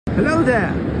Hello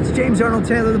there, it's James Arnold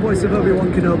Taylor, the voice of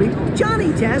Obi-Wan Kenobi,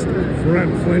 Johnny Test, Fred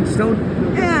Flintstone,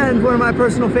 and one of my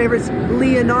personal favorites,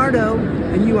 Leonardo,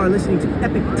 and you are listening to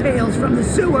Epic Tales from the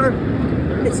Sewer.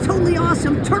 It's totally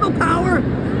awesome, turtle power,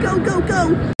 go, go,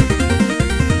 go!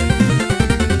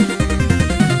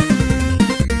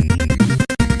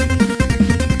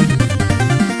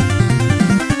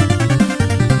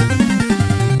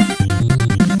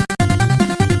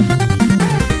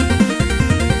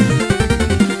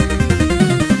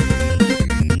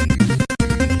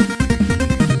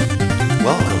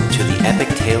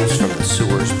 Tales from the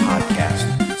Sewers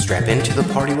podcast. Strap into the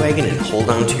party wagon and hold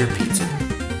on to your pizza.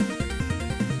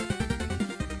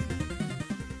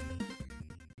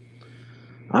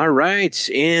 All right,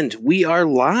 and we are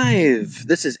live.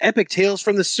 This is Epic Tales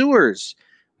from the Sewers.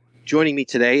 Joining me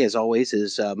today, as always,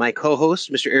 is my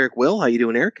co-host, Mr. Eric Will. How you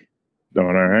doing, Eric? Doing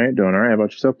all right. How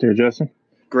about yourself there, Justin?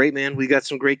 Great, man. We got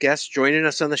some great guests joining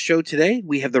us on the show today.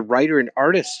 We have the writer and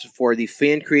artist for the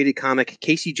fan-created comic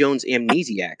Casey Jones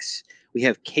Amnesiacs. We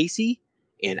have Casey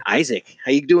and Isaac.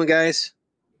 How you doing, guys?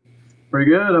 Pretty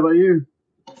good. How about you?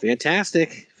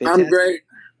 Fantastic. I'm great.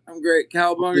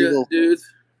 Cowabunga, dudes.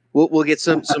 We'll get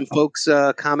some folks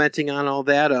commenting on all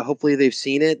that. Hopefully they've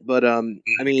seen it. But I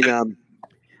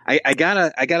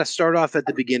gotta start off at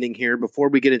the beginning here before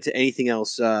we get into anything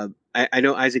else. I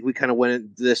know, Isaac, we kind of went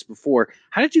into this before.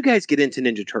 How did you guys get into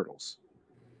Ninja Turtles?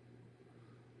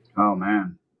 Oh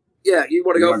man. Yeah, you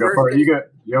want to go first?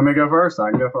 You want me to go first? I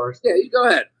can go first. Yeah, you go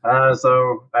ahead.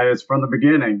 So it's from the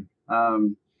beginning.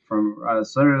 From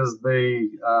as soon as the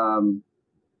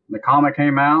comic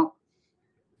came out,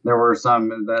 there were some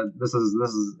that this is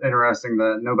interesting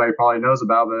that nobody probably knows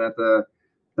about. But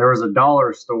there was a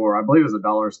dollar store, I believe it was a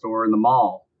dollar store in the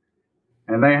mall,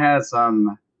 and they had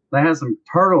some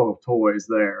turtle toys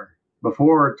there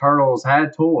before turtles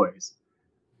had toys,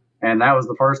 and that was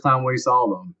the first time we saw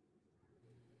them.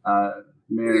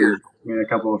 Me and a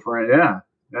couple of friends. Yeah.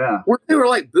 They were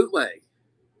like bootleg.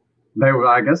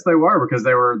 I guess they were, because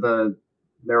they were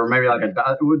maybe like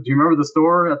do you remember the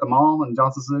store at the mall in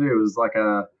Johnson City? It was like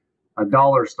a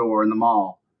dollar store in the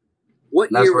mall.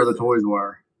 That's where the toys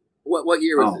were. What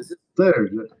year was this?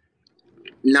 Dude.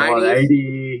 90s?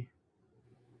 80.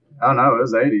 Oh no, it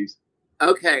was 80s.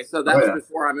 Okay, so that was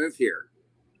before I moved here.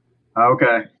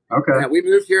 Okay. Yeah, we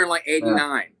moved here in like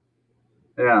 89.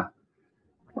 Yeah.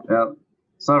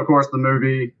 So of course the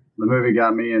movie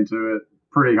got me into it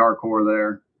pretty hardcore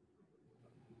there.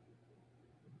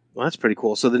 Well, that's pretty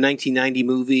cool. So the 1990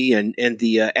 movie and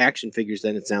the action figures,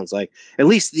 then it sounds like, at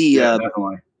least the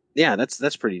definitely. Yeah,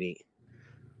 that's pretty neat.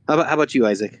 How about you,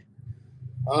 Isaac?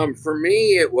 For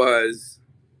me, it was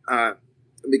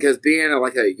because being a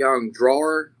young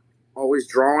drawer, always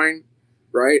drawing,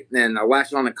 right? And I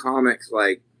latched on to comics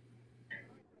like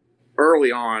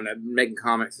early on. I've been making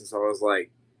comics since I was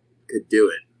could do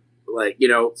it.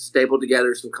 Staple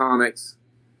together some comics,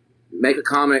 make a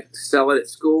comic, sell it at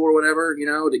school or whatever,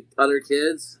 to other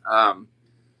kids.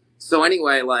 So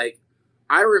anyway,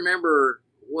 I remember,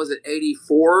 was it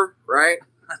 84, right?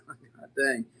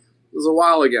 Dang. It was a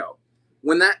while ago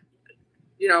when that,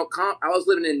 I was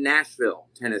living in Nashville,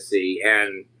 Tennessee,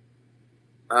 and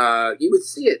you would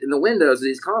see it in the windows of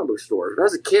these comic book stores. But I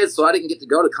was a kid, so I didn't get to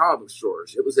go to comic book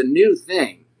stores. It was a new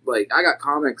thing. I got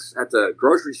comics at the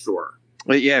grocery store.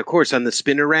 Well, yeah, of course, on the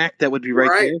spinner rack, that would be right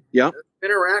there. Yep. The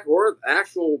spinner rack or the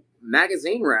actual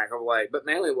magazine rack. But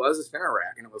mainly it was a spinner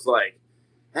rack. And it was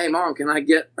hey, Mom, can I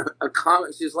get a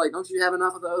comic? She's like, don't you have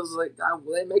enough of those?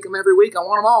 They make them every week. I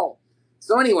want them all.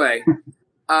 So anyway,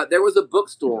 there was a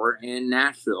bookstore in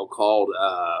Nashville called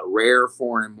Rare,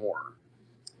 Foreign, and More.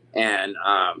 And,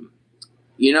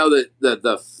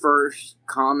 the first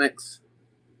comics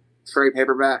trade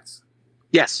paperbacks?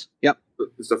 Yes. Yep.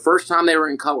 It was the first time they were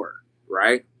in color,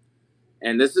 right?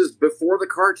 And this is before the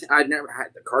cartoon.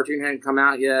 The cartoon hadn't come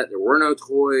out yet. There were no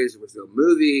toys. There was no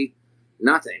movie.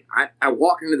 Nothing. I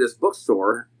walked into this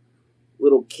bookstore,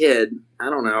 little kid, I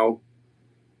don't know,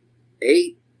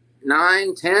 8,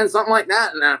 9, 10, something like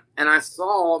that. And I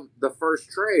saw the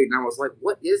first trade, and I was like,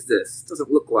 what is this? It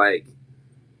doesn't look like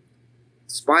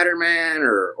Spider-Man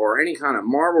or any kind of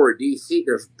Marvel or DC.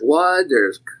 There's blood.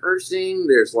 There's cursing.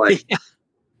 There's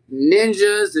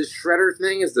ninjas. This shredder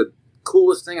thing is the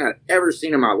coolest thing I've ever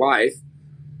seen in my life.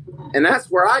 And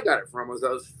that's where I got it from, was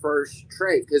those first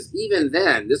trades. Because even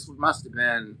then, this must have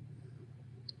been,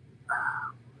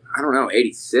 I don't know,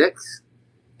 86,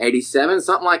 87,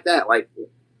 something like that. Right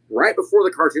before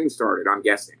the cartoon started, I'm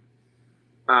guessing.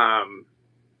 I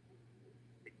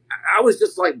was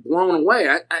just blown away.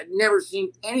 I'd never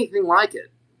seen anything like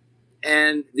it.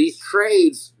 And these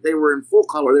trades, they were in full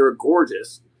color. They were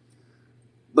gorgeous.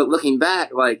 But looking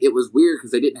back, like, it was weird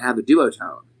because they didn't have the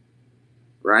duotone,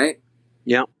 right?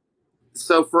 Yeah.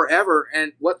 So forever,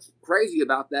 and what's crazy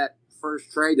about that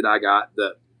first trade that I got,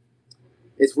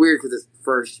 it's weird because it's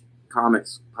First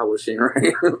Comics Publishing,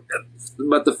 right?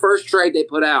 But the first trade they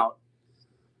put out,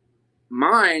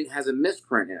 mine has a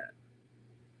misprint in it.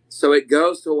 So it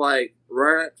goes to like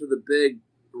right up to the big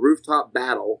rooftop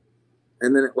battle,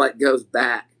 and then it like goes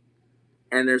back,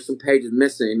 and there's some pages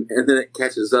missing, and then it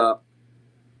catches up.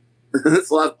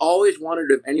 So I've always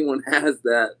wondered if anyone has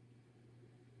that.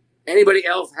 Anybody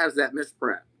else has that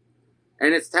misprint,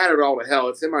 and it's tattered all to hell.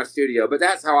 It's in my studio, but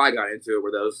that's how I got into it,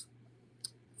 were those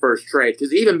first trades.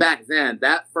 Because even back then,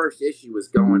 that first issue was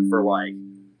going for like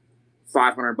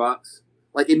 $500.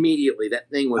 Like immediately, that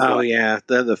thing was. Oh like, yeah,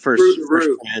 the first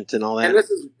print and all that. And this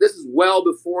is well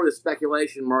before the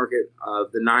speculation market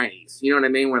of the '90s. You know what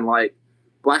I mean? When like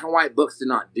black and white books did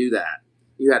not do that.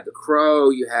 You had The Crow,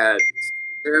 you had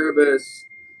Cerebus.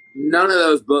 None of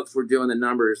those books were doing the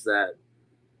numbers that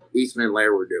Eastman and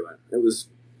Laird were doing. It was.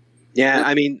 Yeah,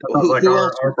 I mean, who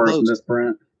else our first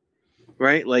misprint,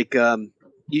 right? Like,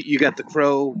 you got The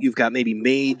Crow, you've got maybe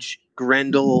Mage,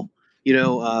 Grendel,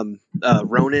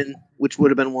 Ronin, which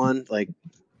would have been one. Like,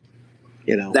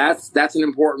 that's an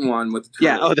important one with.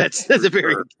 Yeah. Oh, that's a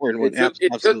very important one.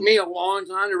 It took me a long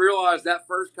time to realize that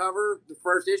first cover, the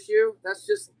first issue, that's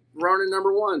just Ronin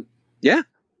 #1. Yeah.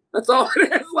 That's all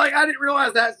it is. Like, I didn't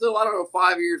realize that till, I don't know,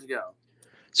 5 years ago.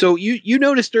 So you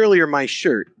noticed earlier my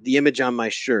shirt, the image on my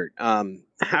shirt.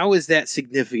 How is that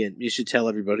significant? You should tell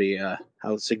everybody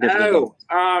how significant.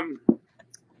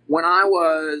 When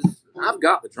I've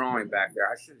got the drawing back there.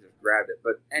 I should have just grabbed it.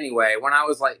 But anyway, when I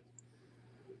was like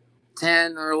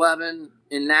 10 or 11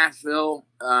 in Nashville,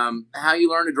 how you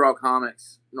learn to draw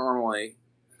comics normally,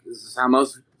 this is how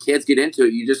most kids get into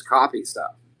it. You just copy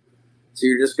stuff. So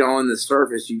you're just going the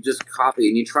surface. You just copy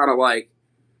and you try to like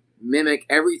mimic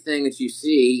everything that you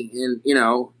see in,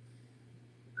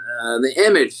 the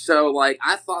image. So like,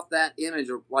 I thought that image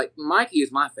of like Mikey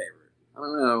is my favorite. I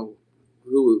don't know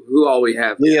who all we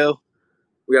have. Leo.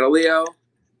 We got a Leo.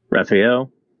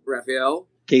 Raphael.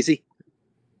 Casey.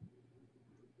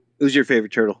 Who's your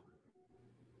favorite turtle?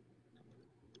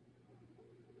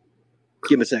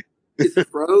 Give him a sec. Is he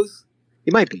froze?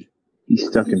 He might be. He's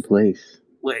stuck in place.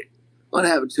 Wait, what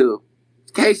happened to him?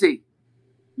 Casey.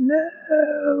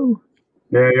 No.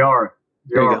 Yeah, you are.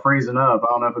 There you You are go. freezing up. I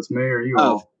don't know if it's me or you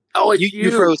all. Oh, it's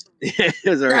You froze. It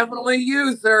was all right. Definitely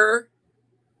you, sir.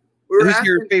 We're Who's asking-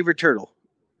 your favorite turtle?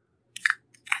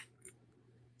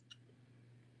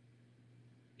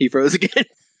 He froze again.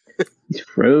 He's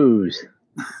froze.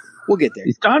 We'll get there.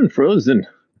 He's gone frozen.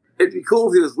 It'd be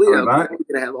cool if he was Leo. All right. We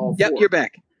could have all Yep, four. you're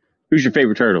back. Who's your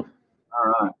favorite turtle?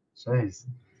 All right. Jeez.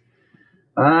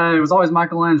 It was always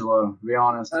Michelangelo, to be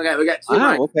honest. Okay, we got two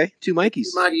Oh, okay. Two Mikeys.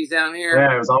 Mikey's down here.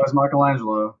 Yeah, it was always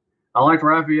Michelangelo. I liked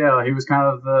Raphael. He was kind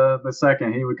of the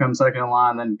second. He would come second in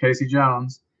line. Then Casey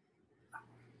Jones,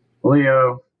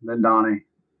 Leo, then Donnie.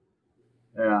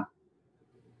 Yeah.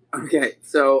 Okay,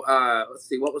 so let's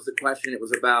see. What was the question? It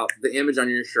was about the image on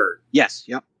your shirt. Yes.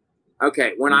 Yep.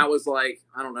 Okay, when I was like,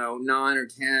 I don't know, 9 or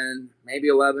 10, maybe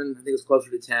 11, I think it was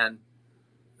closer to 10,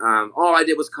 all I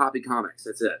did was copy comics.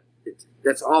 That's it.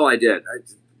 That's all I did. I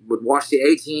would watch the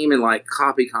A-Team and like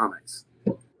copy comics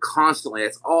constantly.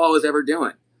 That's all I was ever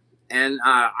doing. And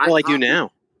I Well, I do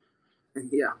now.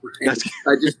 Yeah, right.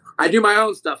 I do my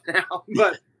own stuff now,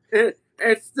 but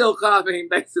it's still copying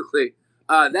basically.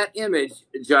 That image,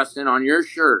 Justin, on your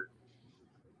shirt,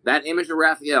 that image of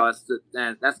Raphael,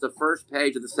 that's the first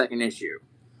page of the second issue,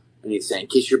 and he's saying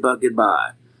 "Kiss your butt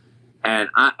goodbye," and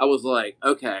I was like,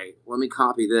 okay, let me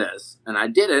copy this, and I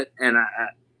did it, and I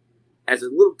as a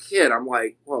little kid, I'm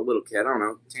like, well, little kid, I don't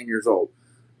know, 10 years old.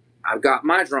 I've got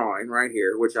my drawing right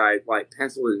here, which I like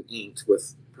penciled and inked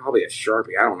with probably a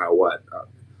Sharpie, I don't know what,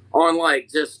 on like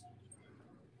just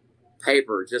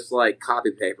paper, just like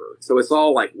copy paper. So it's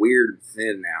all like weird and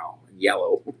thin now and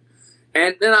yellow.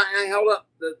 And then I held up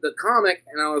the comic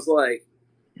and I was like,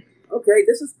 okay,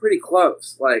 this is pretty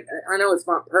close. Like, I know it's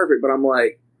not perfect, but I'm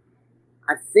like,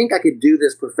 I think I could do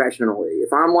this professionally.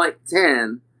 If I'm like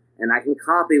 10 and I can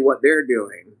copy what they're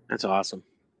doing. That's awesome.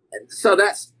 So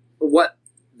that's what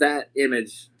that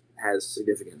image has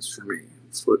significance for me.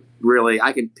 It's what really,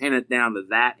 I can pin it down to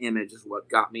that image is what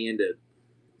got me into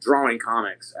drawing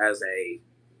comics as a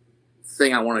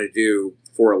thing I wanted to do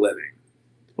for a living.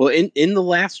 Well, in the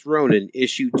last Ronin,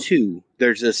 issue 2,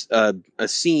 there's this a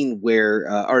scene where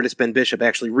artist Ben Bishop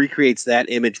actually recreates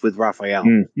that image with Raphael.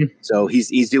 Mm-hmm. So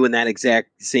he's doing that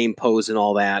exact same pose and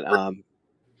all that.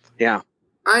 Yeah.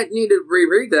 I need to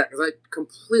reread that because I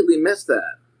completely missed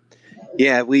that.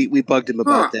 Yeah, we bugged him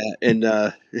about that, and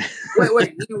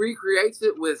Wait, he recreates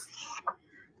it with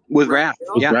Raph.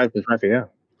 Yeah, With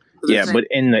Raphael. Yeah, but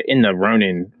in the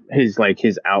Ronin, his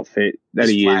outfit that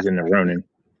he is in the Ronin.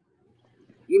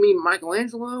 You mean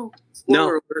Michelangelo?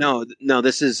 No.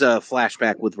 This is a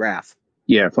flashback with Raph.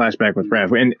 Yeah, flashback with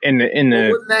Raph. And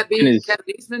wouldn't that be Kevin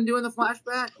Eastman doing the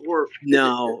flashback? Or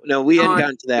no, we hadn't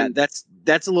gotten to that.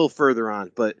 That's a little further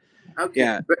on, but okay.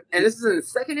 Yeah. And this is in the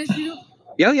second issue.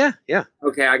 Yeah.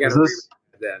 Okay, I got to read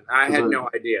it then. I had no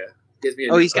idea. Gives me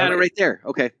he's got it right there.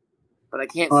 Okay, but I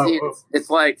can't see it. It's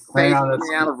like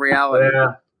phasing out of reality.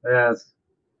 Yeah.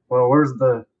 Well,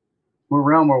 what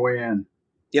realm are we in?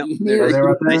 Yep. There, right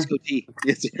there? Nice goatee.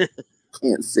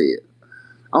 Can't see it.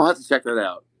 I'll have to check that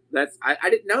out. I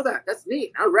didn't know that. That's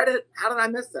neat. I read it. How did I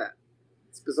miss that?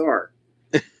 It's bizarre.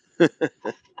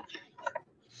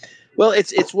 Well,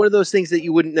 it's one of those things that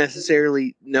you wouldn't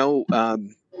necessarily know.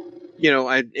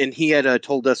 And he had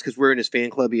told us, because we're in his fan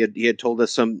club. He had told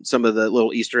us some of the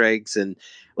little Easter eggs, and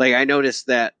like I noticed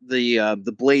that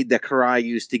the blade that Karai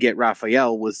used to get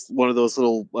Raphael was one of those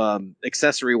little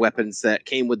accessory weapons that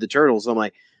came with the turtles. I'm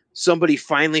like, somebody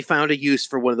finally found a use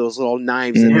for one of those little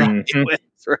knives that they came with,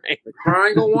 right? The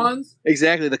triangle ones?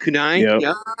 Exactly, the kunai.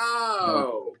 Yep.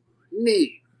 Oh,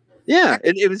 neat. Yeah,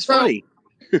 it was funny.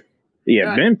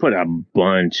 Yeah, Ben put a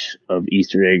bunch of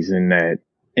Easter eggs in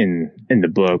the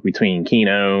book between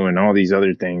Kino and all these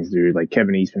other things, dude. Like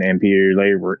Kevin Eastman and Peter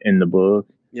Laird were in the book.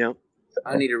 Yeah.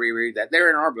 I need to reread that. They're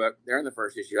in our book. They're in the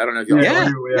first issue. I don't know if y'all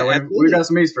we got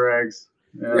some Easter eggs.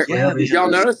 Did y'all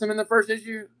notice them in the first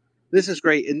issue? This is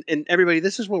great, and everybody,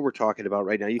 this is what we're talking about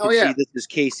right now. You can see this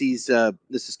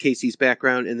is Casey's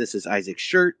background, and this is Isaac's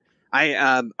shirt.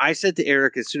 I said to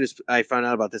Eric as soon as I found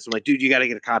out about this, I'm like, dude, you got to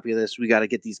get a copy of this. We got to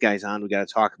get these guys on. We got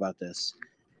to talk about this.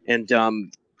 And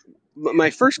my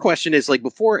first question is, like,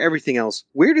 before everything else,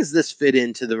 where does this fit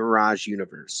into the Mirage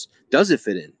universe? Does it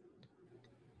fit in?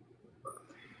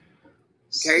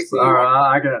 Casey,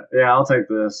 I'll take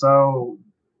this. So,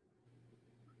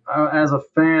 as a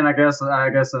fan, I guess,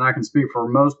 and I can speak for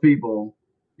most people,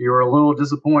 you were a little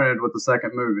disappointed with the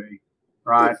second movie,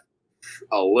 right?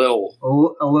 A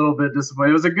little bit disappointed.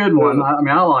 It was a good one. I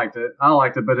mean, I liked it,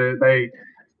 but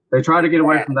they tried to get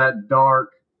away from the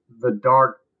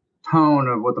dark tone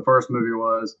of what the first movie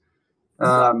was.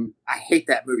 I hate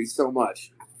that movie so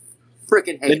much.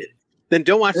 Freaking hate it. Then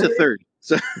don't watch the third.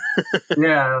 So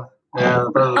yeah. I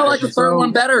like the third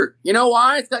one better. You know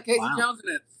why? It's got Casey Jones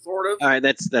in it, sort of. All right,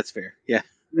 that's fair. Yeah.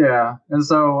 Yeah, and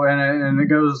so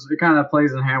it kind of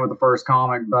plays in hand with the first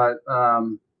comic, but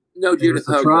no Judith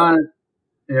Hogan.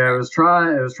 It was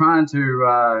trying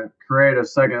to create a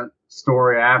second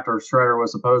story after Shredder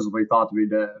was supposedly thought to be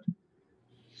dead.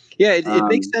 Yeah, it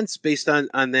makes sense based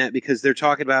on that, because they're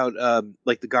talking about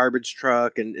like the garbage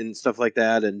truck and stuff like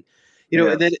that, and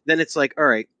and then it's like, all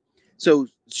right, so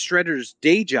Shredder's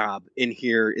day job in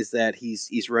here is that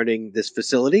he's running this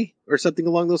facility or something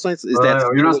along those lines. Is that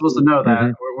you're not supposed to know that?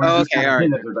 Mm-hmm. We're just kind of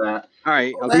hinted to that. All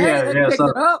right. Well, they picked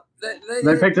it up.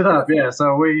 They picked it up. Yeah.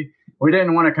 So we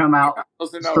didn't want to come out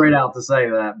straight out to say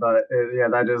that, but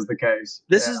that is the case.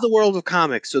 This is the world of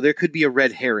comics, so there could be a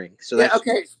red herring. So that's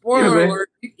okay. Spoiler alert: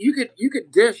 you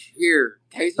could dish here,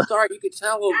 Casey. Sorry, you could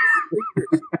tell them.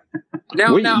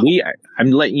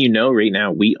 I'm letting you know right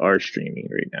now, we are streaming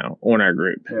right now on our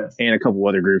group and a couple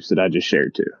other groups that I just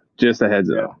shared too. Just a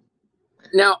heads up.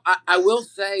 Now, I will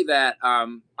say that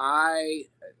I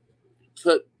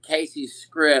took Casey's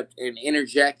script and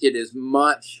interjected as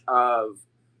much of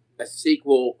a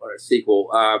sequel,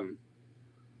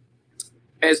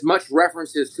 as much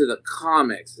references to the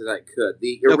comics as I could.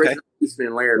 The original Eastman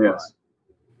and Laird run.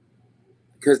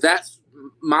 Because that's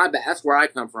where I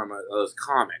come from, those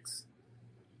comics.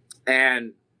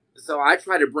 And so I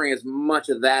try to bring as much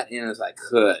of that in as I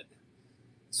could.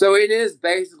 So it is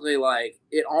basically like,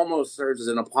 it almost serves as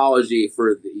an apology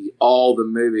for all the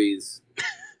movies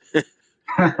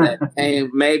that came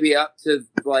maybe up to,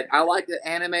 like, I like the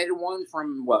animated one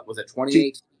from, what was it,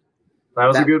 2018? That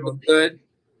was a good one. Good.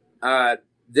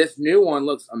 This new one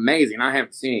looks amazing. I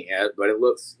haven't seen it yet, but it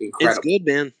looks incredible. It's good,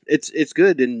 man. It's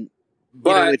good,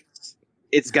 but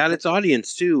it's got its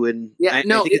audience too, and I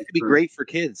think it could be great for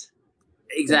kids.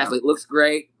 Exactly, it looks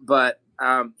great, but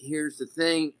here's the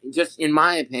thing: just in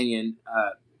my opinion,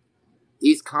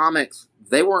 these comics,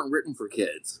 they weren't written for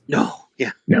kids. No.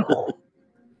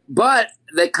 But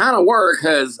they kind of were,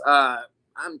 because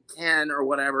I'm 10 or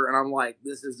whatever, and I'm like,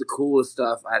 this is the coolest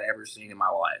stuff I'd ever seen in my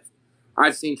life.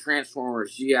 I've seen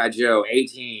Transformers, G.I. Joe,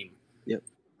 A-Team,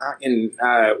 and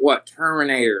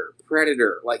Terminator,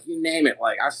 Predator, like, you name it.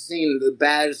 Like, I've seen the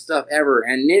baddest stuff ever,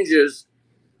 and ninjas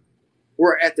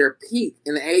were at their peak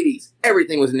in the 80s.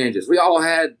 Everything was ninjas. We all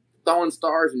had throwing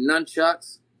stars and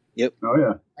nunchucks. Yep. Oh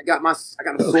yeah. I got a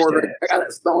sword. I got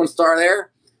a throwing star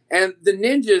there. And the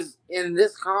ninjas in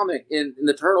this comic, in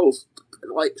the Turtles,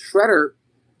 like Shredder,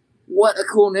 what a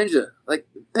cool ninja. Like,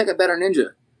 pick a better ninja.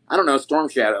 I don't know, Storm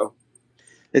Shadow.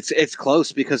 It's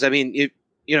close because, I mean,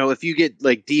 if you get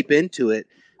like deep into it,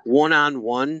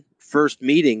 one-on-one first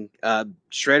meeting,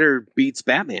 Shredder beats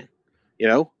Batman.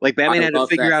 Like Batman had to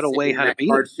figure out a way how to beat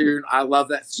him. I love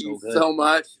that scene so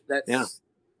much.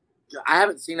 I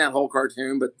haven't seen that whole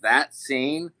cartoon, but that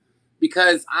scene,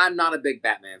 because I'm not a big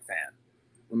Batman fan.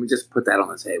 Let me just put that on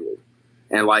the table,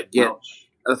 and like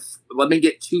let me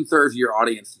get 2/3 of your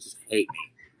audience to just hate me.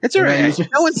 It's all right.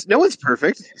 No one's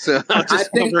perfect, so I'll just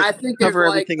I think cover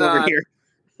everything over here.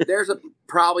 There's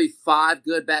probably 5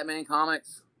 good Batman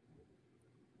comics,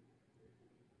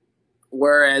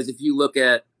 whereas if you look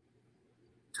at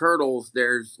Turtles,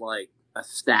 there's like a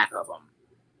stack of them,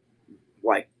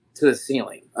 like to the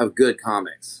ceiling of good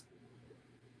comics.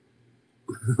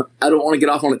 I don't want to get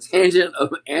off on a tangent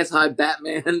of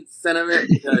anti-Batman sentiment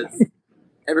because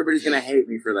everybody's going to hate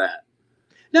me for that.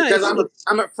 No, because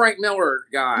I'm a Frank Miller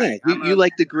guy. Yeah, you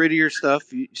like the grittier stuff,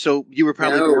 so you were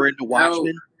probably more into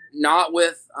Watchmen. Not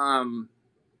with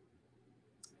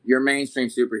your mainstream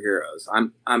superheroes.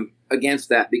 I'm against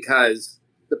that because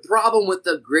the problem with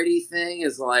the gritty thing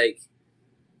is like,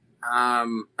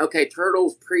 okay,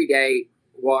 Turtles predate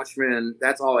Watchmen.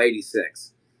 That's all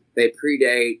 86. They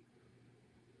predate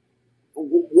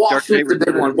Watchmen's the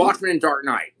big one. Watchmen and Dark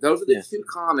Knight. Those are the 2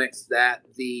 comics that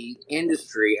the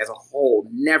industry as a whole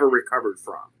never recovered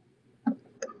from.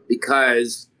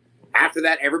 Because after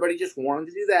that, everybody just wanted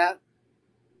to do that,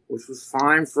 which was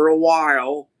fine for a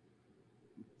while.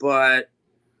 But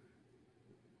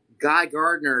Guy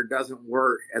Gardner doesn't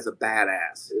work as a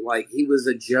badass. Like, he was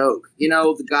a joke.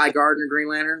 The Guy Gardner Green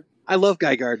Lantern? I love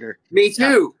Guy Gardner. Me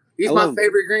too. He's my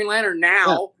favorite Green Lantern now.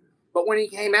 Yeah. But when he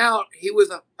came out, he was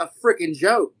a freaking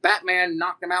joke. Batman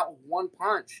knocked him out with one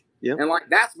punch. Yep. And, like,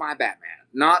 that's my Batman.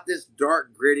 Not this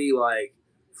dark, gritty, like,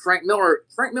 Frank Miller.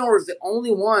 Frank Miller is the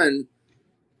only one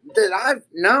that I've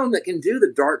known that can do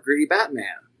the dark, gritty Batman.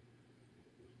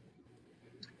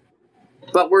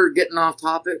 But we're getting off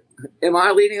topic. Am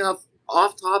I leading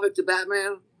off topic to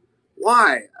Batman?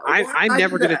 Why? I'm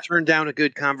never going to turn down a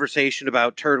good conversation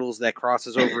about Turtles that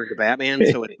crosses over into Batman.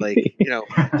 So it's like,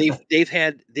 they've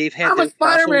had. I'm a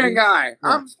Spider-Man guy.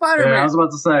 I'm Spider-Man. Yeah, I was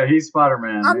about to say he's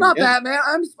Spider-Man. I'm not Batman.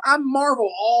 I'm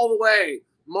Marvel all the way.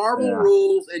 Marvel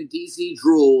rules and DC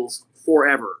drools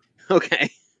forever.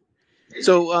 Okay.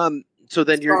 So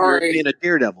then you're being a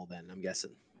Daredevil then, I'm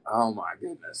guessing. Oh my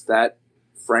goodness, that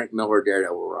Frank Miller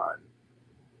Daredevil run.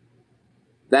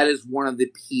 That is one of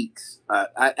the peaks.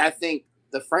 I think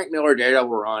the Frank Miller Daredevil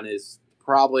run is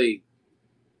probably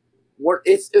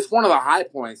it's one of the high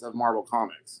points of Marvel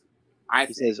Comics.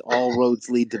 He says all roads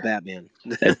lead to Batman.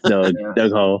 That's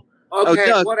Doug Hall.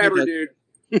 Okay, whatever, dude.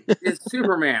 It's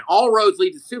Superman. All roads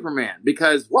lead to Superman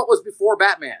because what was before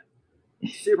Batman?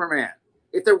 Superman.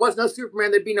 If there was no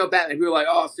Superman, there'd be no Batman. People are like,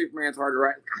 oh, Superman's hard to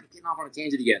write. God, getting off on a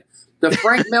tangent again. The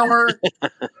Frank Miller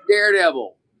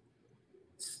Daredevil.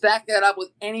 Stack that up with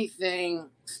anything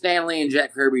Stan Lee and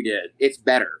Jack Kirby did. It's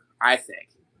better, I think.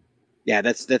 Yeah,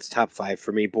 that's top 5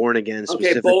 for me. Born Again,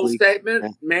 specifically. Okay, bold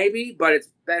statement, maybe, but it's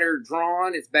better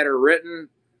drawn. It's better written.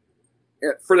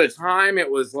 For the time,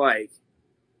 it was like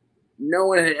no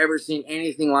one had ever seen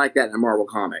anything like that in a Marvel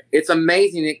comic. It's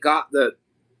amazing it got the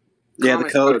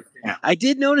code. Yeah. I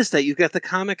did notice that you've got the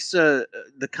Comics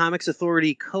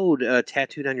Authority code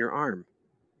tattooed on your arm.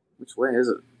 Which way is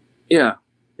it? Yeah.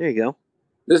 There you go.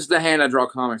 This is the hand I draw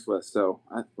comics with, so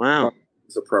wow,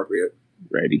 it's appropriate.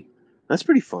 Ready. That's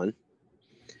pretty fun.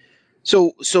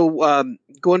 So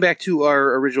going back to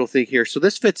our original thing here, so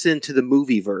this fits into the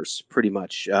movie verse pretty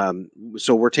much.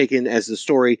 So we're taking as the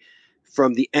story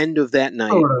from the end of that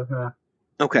night.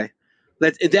 Okay.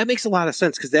 That makes a lot of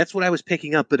sense because that's what I was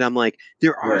picking up, but I'm like,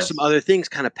 there are some other things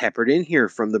kind of peppered in here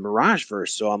from the Mirage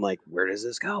verse. So I'm like, where does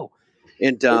this go?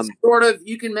 And it's sort of,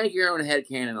 you can make your own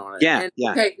headcanon on it. Yeah.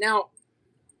 Okay, now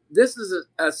this is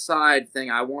a side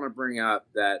thing I want to bring up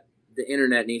that the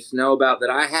internet needs to know about that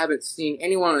I haven't seen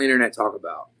anyone on the internet talk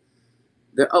about.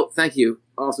 Thank you.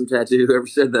 Awesome tattoo. Whoever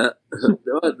said that.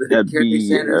 Carrie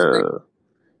Sanders.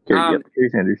 Carrie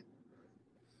Sanders.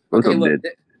 Okay, look.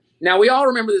 Now, we all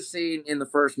remember the scene in the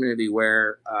first movie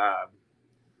where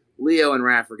Leo and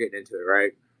Raph were getting into it,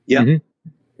 right? Yeah. Mm-hmm.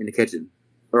 In the kitchen.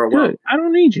 Or what? I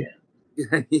don't need you.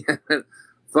 Yeah.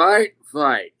 Fight.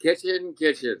 Kitchen.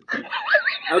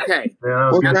 Okay. Yeah,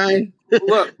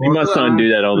 Look. My son do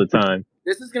that all the time.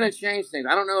 this is going to change things.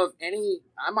 I don't know if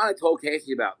I might have told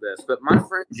Casey about this, but my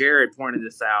friend Jared pointed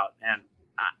this out, and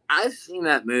I've seen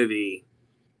that movie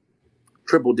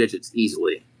triple digits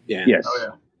easily. Yeah. Yes.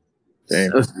 Oh yeah.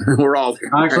 So, we're all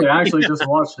there. I actually just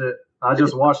watched it. I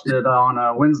just watched it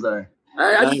on Wednesday.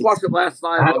 I just watched it last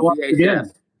night I had to on watch it again.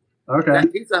 VHS. Okay.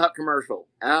 That Pizza Hut commercial.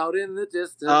 Out in the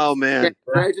distance. Oh, man.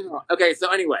 Okay,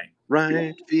 so anyway.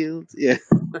 Right field. Yeah.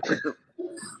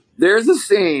 There's a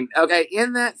scene, okay,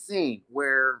 in that scene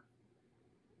where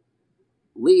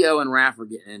Leo and Raph are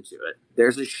getting into it,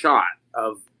 there's a shot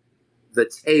of the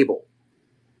table.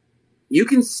 You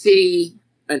can see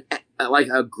like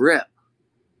a grip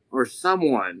or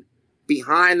someone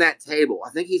behind that table. I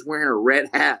think he's wearing a red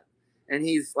hat, and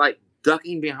he's like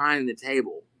ducking behind the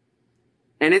table.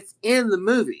 And it's in the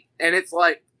movie. And it's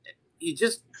like, you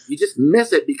just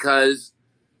miss it because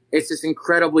it's this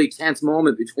incredibly tense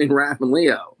moment between Raph and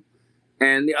Leo.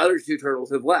 And the other two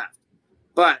turtles have left.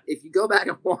 But if you go back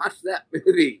and watch that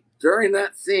movie during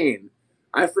that scene,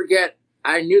 I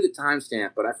knew the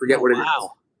timestamp, but I forget what it is.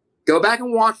 Go back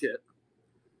and watch it.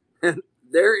 And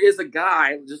there is a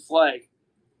guy just like,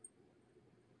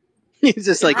 He's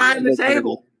just like behind the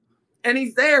table. And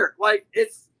he's there. Like,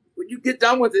 when you get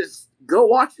done with this, go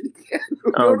watch it again.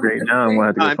 Oh, great. Now I'm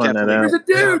going to have to go find that out.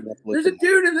 There's a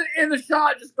dude in the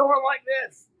shot just going like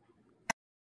this.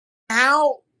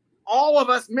 How all of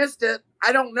us missed it,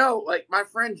 I don't know. Like, my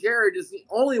friend Jared is the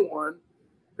only one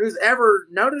who's ever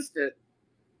noticed it.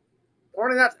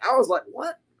 Pointing out, I was like,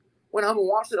 what? Went home and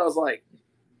watched it. I was like,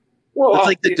 whoa. It's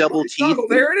like the double teeth.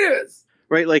 There it is.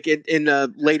 Right, like in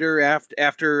later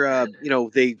after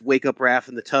they wake up Raph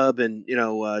in the tub, and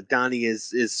Donnie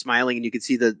is smiling, and you can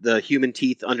see the human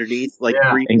teeth underneath, like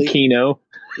briefly. And Kino.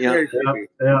 Yeah. Very creepy.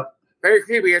 Yeah. Very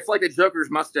creepy. It's like the Joker's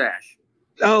mustache.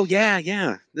 Oh yeah,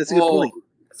 that's a good point.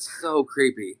 It's so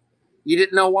creepy. You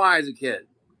didn't know why as a kid.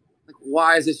 Like,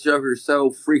 why is this Joker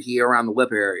so freaky around the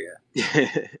lip area?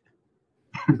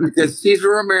 Because Cesar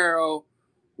Romero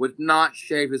would not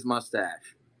shave his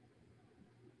mustache.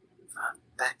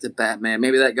 Back to Batman.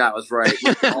 Maybe that guy was right.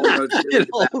 Everything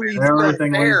leads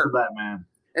to Batman.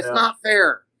 It's not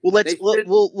fair. Well,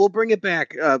 we'll bring it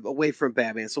back away from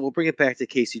Batman. So we'll bring it back to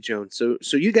Casey Jones. So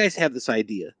you guys have this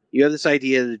idea. You have this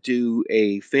idea to do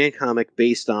a fan comic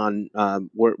based on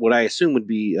what I assume would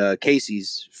be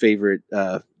Casey's favorite,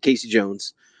 Casey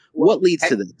Jones. What leads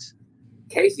to this?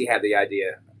 Casey had the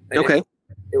idea. Okay.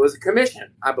 It was a commission,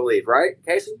 I believe, right,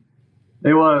 Casey?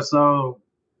 It was. So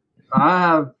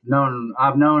I've known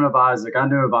of Isaac. I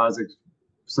knew of Isaac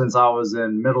since I was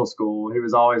in middle school. He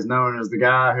was always known as the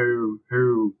guy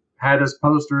who had his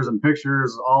posters and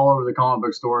pictures all over the comic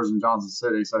book stores in Johnson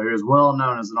City. So he was well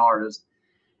known as an artist.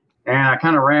 And I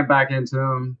kind of ran back into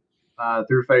him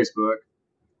through Facebook.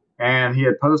 And he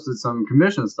had posted some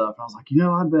commission stuff. And I was like,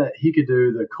 I bet he could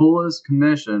do the coolest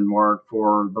commission work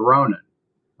for the Ronin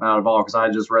out of all, because I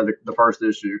had just read the first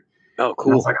issue. Oh,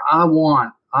 cool. And I was like,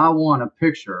 I want a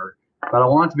picture, but I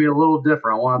want it to be a little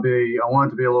different. I want it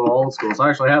to be a little old school. So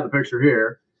I actually have the picture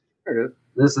here. There it is.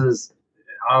 This is,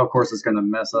 of course, it's going to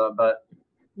mess up, but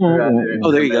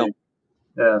oh, there you go.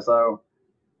 Yeah, so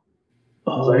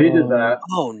he did that.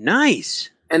 Oh, nice.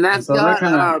 And that's got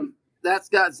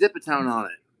Zipatone on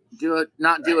it.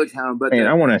 Not Duotone, but Man,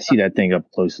 I want to see that thing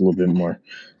up close a little bit more.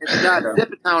 It's got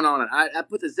Zipatone on it. I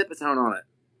put the Zipatone on it.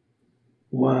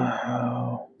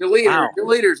 Wow. The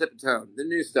leader Zipatone, the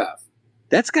new stuff.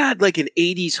 That's got like an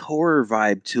 80s horror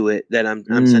vibe to it that I'm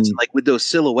sensing, like with those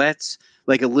silhouettes,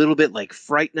 like a little bit like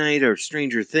Fright Night or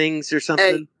Stranger Things or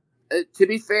something. Hey, to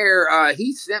be fair,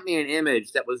 he sent me an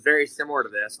image that was very similar to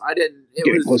this. I didn't. Get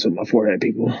it close to my forehead,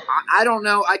 people. I don't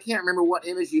know. I can't remember what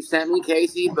image you sent me,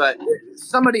 Casey, but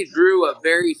somebody drew a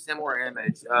very similar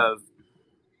image of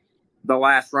The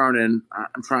Last Ronin.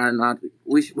 I'm trying not to.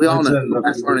 We all know who The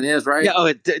Last Ronin is, right?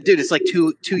 Yeah. Dude, it's like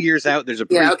two years out. There's a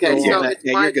okay. So it's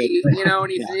you're Mikey, good.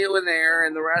 and he's kneeling there,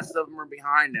 and the rest of them are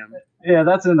behind him. Yeah,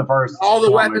 that's in the first. All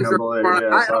the weapons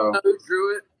are. I so. don't know who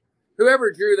drew it.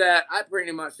 Whoever drew that, I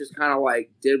pretty much just kind of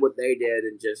like did what they did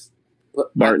and just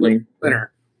put Bartley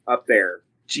Splinter up there.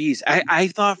 Jeez, I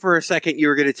thought for a second you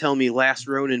were going to tell me Last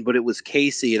Ronin, but it was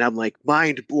Casey, and I'm like,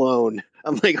 mind blown.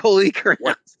 I'm like, holy crap.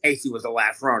 What? Casey was the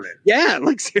Last Ronin. Yeah,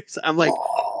 like seriously. I'm like,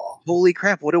 holy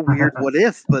crap, what a weird what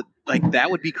if, but like that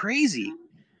would be crazy.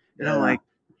 And I'm like,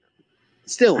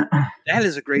 still, that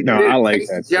is a great No, Dude, I like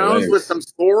Casey that. Jones with some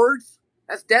swords?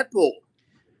 That's Deadpool.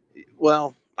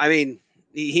 Well, I mean,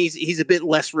 He's a bit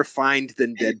less refined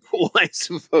than Deadpool, I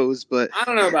suppose. But I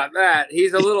don't know about that.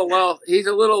 He's a little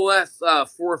less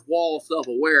fourth wall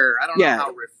self-aware. I don't know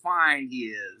how refined he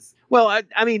is. Well,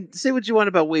 I mean, say what you want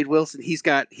about Wade Wilson. He's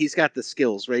got the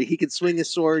skills, right? He can swing a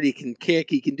sword, he can kick,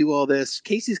 he can do all this.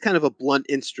 Casey's kind of a blunt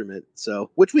instrument,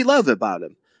 so which we love about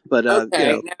him. But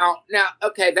okay, now,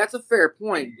 okay, that's a fair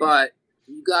point. But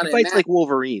you got to fights like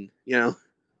Wolverine, you know.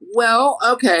 Well,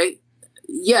 okay,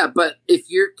 yeah, but if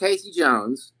you're Casey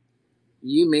Jones,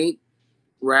 you meet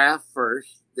Raph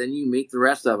first, then you meet the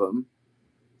rest of them.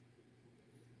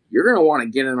 You're going to want to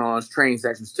get in on his training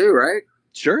sections too, right?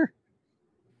 Sure.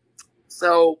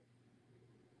 So,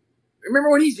 remember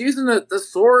when he's using the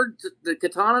sword, the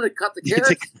katana to cut the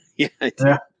carrots? Yeah, I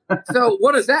do. So,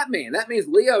 what does that mean? That means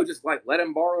Leo just like let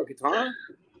him borrow a katana?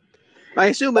 I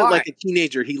assume that like a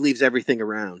teenager, he leaves everything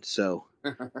around. So,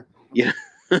 yeah.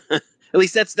 At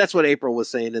least that's what April was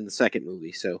saying in the second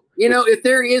movie. So, you know, if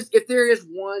there is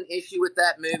one issue with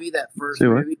that movie, that first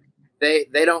movie, they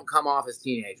don't come off as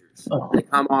teenagers. They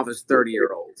come off as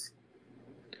 30-year-olds.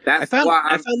 I found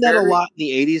that a lot in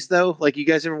the 80s, though. Like, you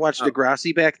guys ever watched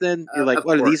Degrassi back then? You're like,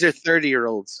 what? These are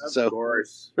 30-year-olds. Of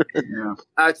course.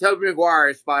 Tobey Maguire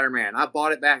is Spider-Man. I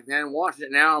bought it back then, watched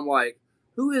it now. I'm like,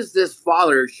 who is this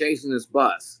father chasing this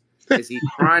bus? Is he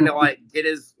trying to, like, get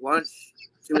his lunch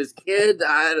to his kid?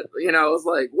 It was,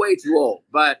 like, way too old.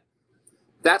 But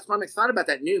that's why I'm excited about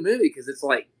that new movie, because it's,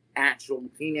 like, actual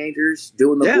teenagers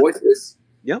doing the voices.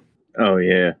 Yep. Oh,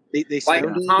 yeah. They like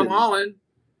Tom Holland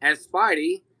as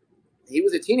Spidey. He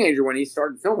was a teenager when he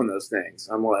started filming those things.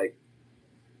 I'm like,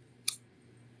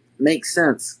 makes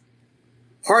sense.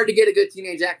 Hard to get a good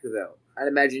teenage actor, though. I'd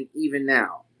imagine even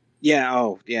now. Yeah.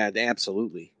 Oh, yeah.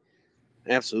 Absolutely.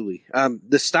 Absolutely.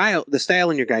 The style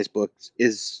in your guys' books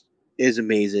is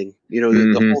amazing. You know,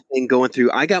 the whole thing going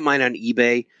through. I got mine on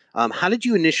eBay. How did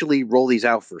you initially roll these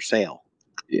out for sale?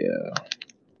 Yeah.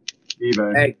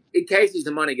 eBay. Hey, Casey's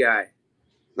the money guy.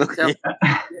 Okay.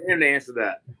 Get him to answer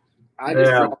that. I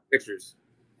just draw pictures.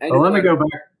 Well, let me go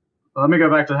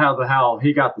back to how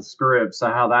he got the script, so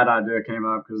how that idea came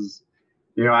up, because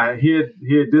he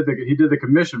did the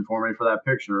commission for me for that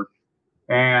picture,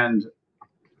 and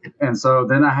so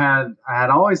then I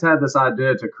had always had this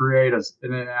idea to create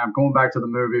and I'm going back to the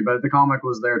movie, but the comic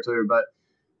was there too, but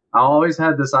I always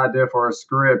had this idea for a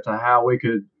script to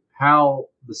how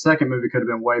the second movie could have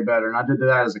been way better, and I did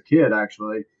that as a kid.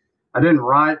 Actually, I didn't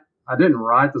write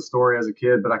the story as a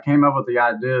kid, but I came up with the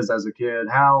ideas as a kid.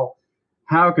 How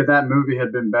could that movie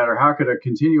have been better? How could a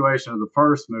continuation of the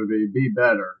first movie be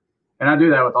better? And I do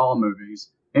that with all movies.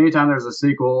 Anytime there's a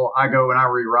sequel, I go and I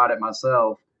rewrite it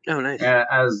myself. Oh, nice.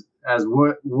 As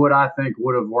what I think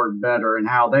would have worked better, and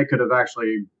how they could have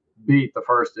actually beat the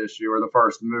first issue or the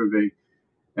first movie.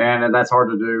 And that's hard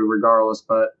to do regardless.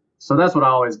 But so that's what I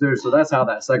always do. So that's how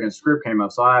that second script came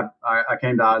up. So I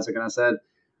came to Isaac and I said,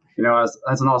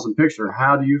 that's an awesome picture.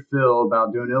 How do you feel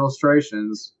about doing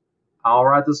illustrations? I'll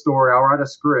write the story. I'll write a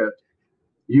script.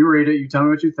 You read it. You tell me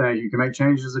what you think. You can make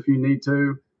changes if you need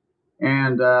to,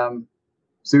 and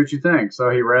see what you think. So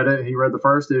he read it. He read the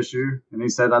first issue, and he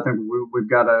said, "I think we've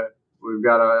got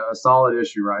a solid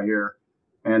issue right here,"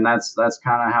 and that's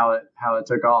kind of how it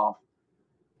took off.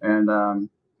 And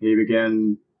he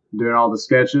began doing all the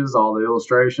sketches, all the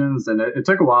illustrations, and it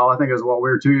took a while. I think it was we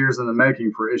were 2 years in the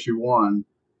making for issue 1.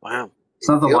 Wow.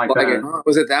 Something like that.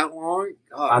 Was it that long?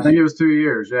 Gosh. I think it was 2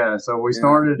 years. Yeah. So we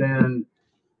started in.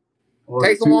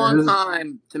 Takes a long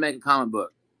time to make a comic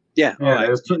book. Yeah. Yeah. It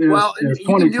was you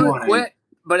can do it quick,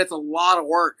 but it's a lot of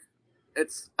work.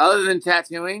 It's other than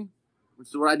tattooing, which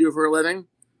is what I do for a living,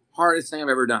 hardest thing I've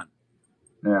ever done.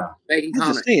 Yeah. Making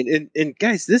comics. And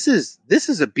guys, this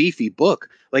is a beefy book.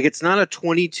 Like, it's not a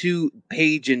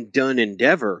 22-page and done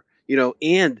endeavor,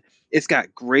 and it's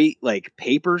got great like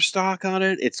paper stock on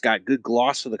it. It's got good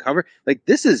gloss for the cover. Like,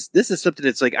 this is something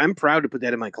that's like, I'm proud to put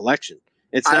that in my collection.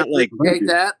 It's not like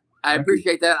I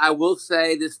appreciate that. I will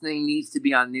say this thing needs to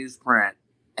be on newsprint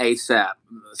ASAP.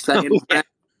 Second,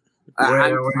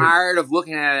 I'm tired of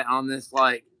looking at it on this.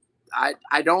 Like,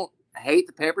 I don't hate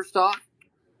the paper stock,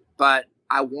 but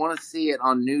I want to see it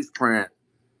on newsprint.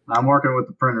 I'm working with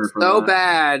the printer for so that.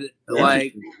 bad.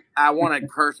 Like, I want to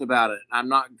curse about it. I'm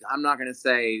not going to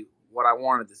say what I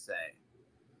wanted to say,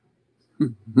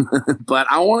 but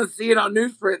I want to see it on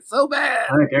newsprint so bad.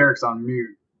 I think Eric's on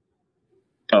mute.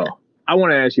 Oh, I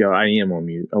want to ask y'all. I am on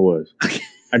mute. I was.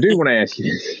 I do want to ask you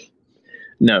this.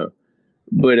 No,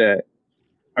 but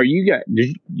are you guys?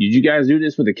 Did you guys do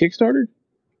this with a Kickstarter,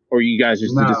 or you guys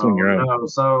just did this on your own? No.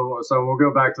 So we'll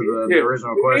go back to the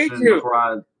original question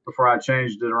before I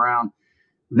changed it around.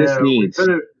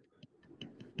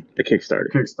 The Kickstarter.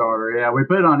 Kickstarter, yeah. We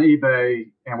put it on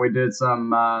eBay and we did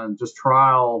some just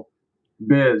trial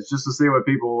bids just to see what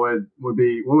people would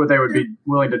be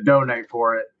willing to donate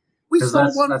for it. We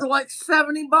sold one for like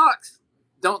 $70.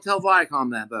 Don't tell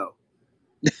Viacom that though.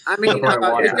 I mean, they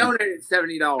donated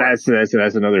 $70.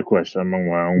 That's another question.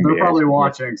 They're probably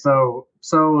watching. So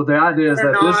the idea is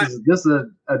that this is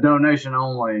a donation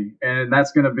only, and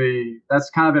that's kind of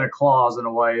in a clause in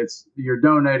a way. It's you're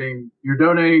donating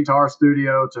to our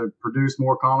studio to produce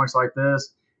more comics like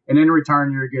this, and in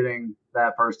return you're getting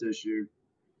that first issue.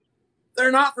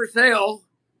 They're not for sale.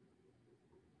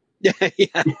 Yeah.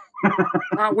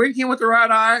 Winking with the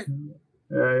right eye.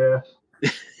 Yeah.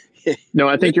 No,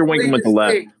 I think you're winking with the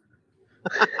left.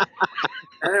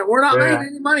 And we're not making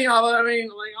any money off it. I mean,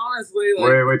 like honestly,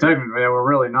 we technically we're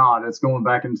really not. It's going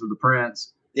back into the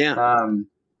prints. Yeah.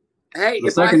 Hey,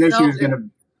 the second issue is going to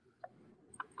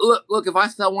look. If I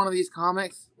sell one of these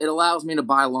comics, it allows me to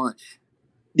buy lunch.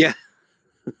 Yeah.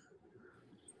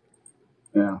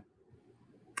 Yeah.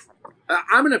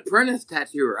 I'm an apprentice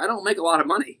tattooer. I don't make a lot of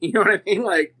money. You know what I mean?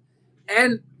 Like,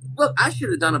 and look, I should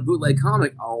have done a bootleg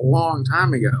comic a long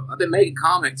time ago. I've been making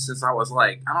comics since I was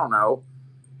like, I don't know,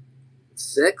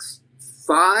 6,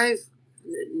 5.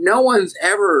 No one's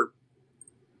ever.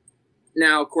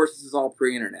 Now, of course, this is all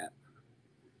pre-internet.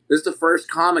 This is the first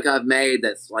comic I've made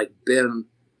that's like been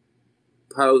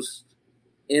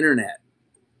post-internet,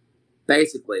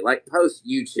 basically, like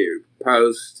post-YouTube,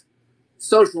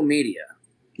 post-social media.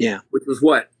 Yeah. Which was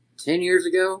what, 10 years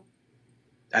ago?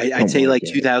 I'd say like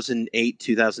 2008,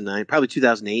 2009, probably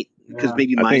 2008, because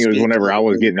maybe MySpace. I think it was whenever I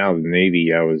was getting out of the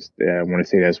Navy. I want to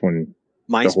say that's when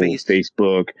MySpace, the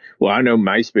whole Facebook. Well, I know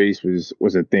MySpace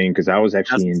was a thing because I was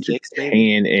actually in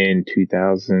Japan in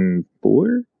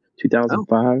 2004,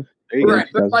 2005. There you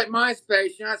right, go. but like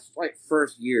MySpace, that's like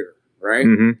first year, right?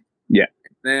 Mm-hmm. Yeah.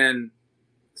 Then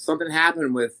something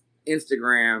happened with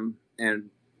Instagram and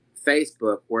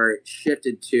Facebook where it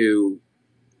shifted to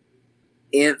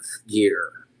nth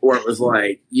gear, where it was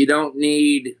like you don't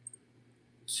need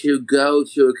to go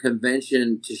to a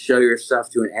convention to show your stuff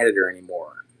to an editor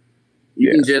anymore. You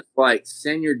can just like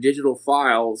send your digital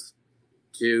files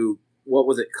to what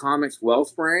was it, Comics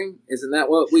Wellspring? Isn't that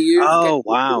what we used? Oh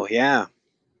wow, yeah.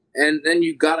 And then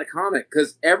you got a comic,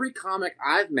 because every comic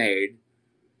I've made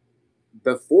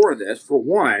before this, for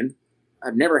one,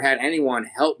 I've never had anyone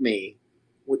help me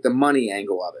with the money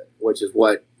angle of it, which is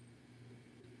what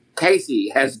Casey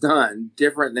has done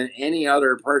different than any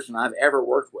other person I've ever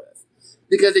worked with.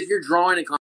 Because if you're drawing a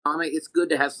comic, it's good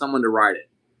to have someone to write it.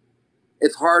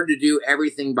 It's hard to do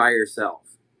everything by yourself.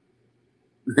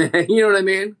 You know what I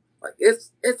mean? Like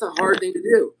it's a hard thing to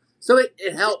do. So it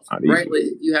helps greatly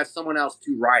if you have someone else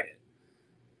to write it.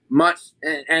 Much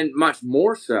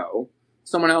more so,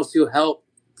 someone else to help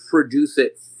produce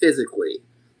it physically.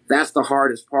 That's the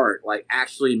hardest part. Like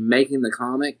actually making the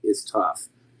comic is tough.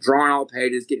 Drawing all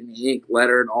pages, getting the ink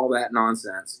lettered, all that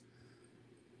nonsense.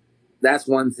 That's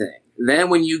one thing. Then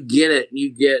when you get it,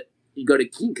 you go to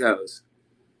Kinko's.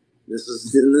 This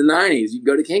is in the 90s. You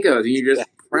go to Kinko's and you just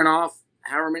print off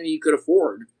however many you could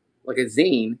afford, like a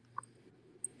zine.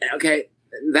 Okay,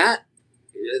 that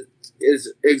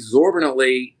is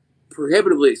exorbitantly,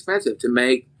 prohibitively expensive to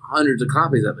make hundreds of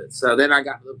copies of it. So then I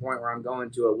got to the point where I'm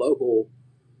going to a local,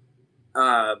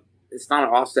 it's not an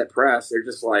offset press. They're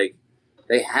just like,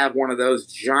 they have one of those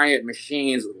giant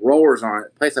machines with rollers on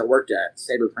it. The place I worked at,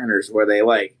 Sabre Printers, where they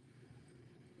like,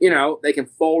 they can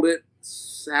fold it,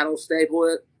 saddle staple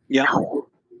it. Yeah.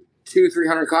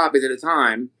 200-300 copies at a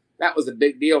time. That was a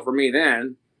big deal for me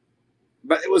then.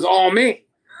 But it was all me.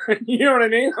 You know what I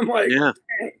mean? I'm like,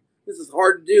 hey, this is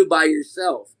hard to do by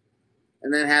yourself.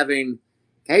 And then having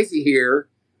Casey here,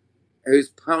 who's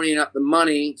ponying up the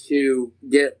money to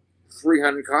get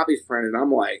 300 copies printed,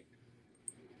 I'm like,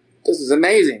 this is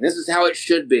amazing. This is how it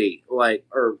should be. Like,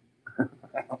 or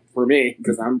for me,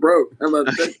 because I'm broke. You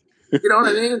know what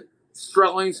I mean?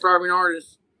 Struggling, starving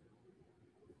artist.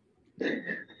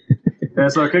 Yeah,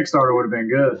 so a Kickstarter would have been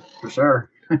good for sure.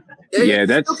 Yeah,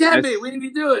 that's be. We need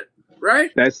to do it,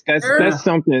 right? That's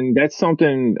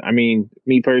something. I mean,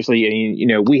 me personally,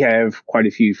 we have quite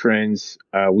a few friends.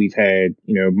 We've had,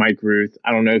 Mike Ruth.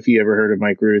 I don't know if you ever heard of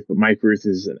Mike Ruth, but Mike Ruth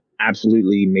is an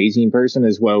absolutely amazing person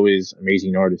as well as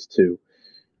amazing artist too.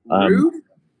 Ruth?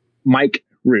 Mike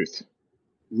Ruth.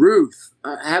 Ruth.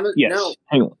 I haven't. Yes. No.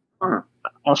 Hang on. Huh.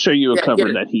 I'll show you a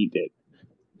cover that he did.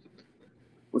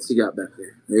 What's he got back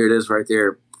there? There it is right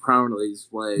there, prominently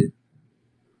displayed.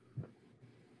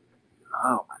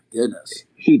 Oh, my goodness.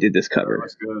 He did this cover.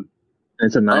 That's good.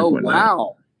 It's a 9.9. Oh,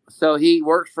 wow. So he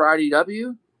works for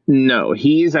IDW? No,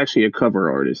 he is actually a cover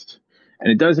artist.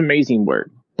 And it does amazing work.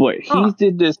 But he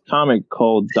did this comic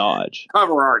called Dodge.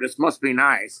 Cover artist must be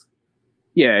nice.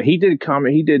 Yeah, he did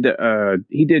comic. He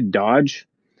did Dodge,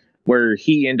 where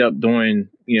he ended up doing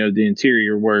the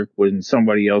interior work when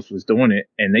somebody else was doing it,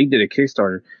 and they did a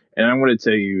Kickstarter. And I want to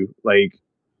tell you, like,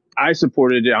 I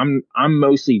supported it. I'm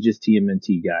mostly just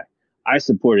TMNT guy. I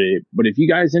supported it, but if you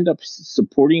guys end up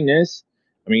supporting this,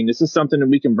 I mean, this is something that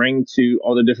we can bring to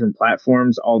all the different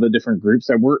platforms, all the different groups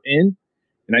that we're in,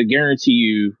 and I guarantee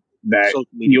you that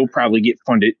you'll probably get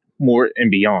funded more and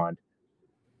beyond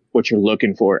what you're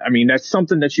looking for. I mean, that's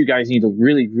something that you guys need to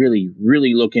really, really,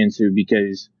 really look into,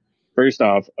 because first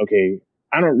off, okay,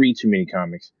 I don't read too many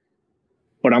comics,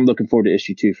 but I'm looking forward to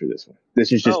issue 2 for this one.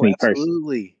 This is just me personally.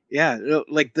 Absolutely. Yeah.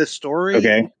 Like the story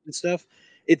and stuff.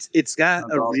 It's got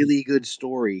a really good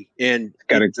story, and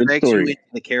it drags you into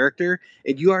the character,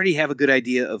 and you already have a good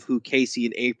idea of who Casey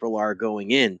and April are going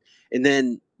in. And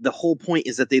then the whole point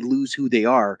is that they lose who they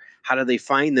are. How do they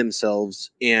find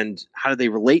themselves, and how do they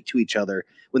relate to each other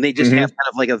when they just have kind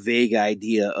of like a vague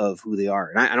idea of who they are?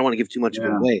 And I don't want to give too much of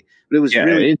it away, but it was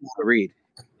really cool to read.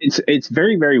 It's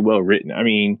very, very well written. I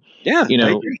mean,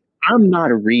 I'm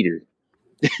not a reader.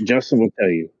 Justin will tell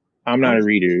you, I'm not a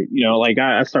reader. Like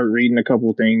I started reading a couple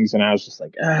of things, and I was just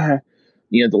like, the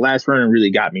last runner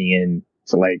really got me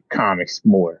into like comics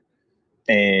more.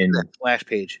 And that Flash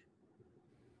page.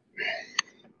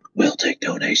 We'll take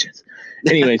donations.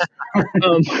 Anyways,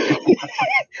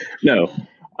 no.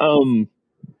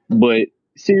 But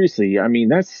seriously, I mean,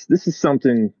 this is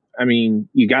something. I mean,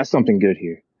 you got something good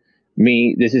here.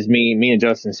 This is me and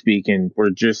Justin speaking.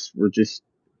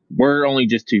 We're only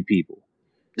just 2 people.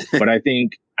 But I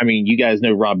think, I mean, you guys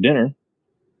know Rob Dinner.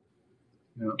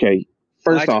 Yeah. Okay.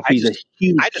 First off, he's a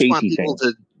huge Casey fan. I just want people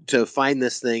to find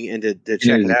this thing and to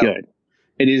check it out. Good.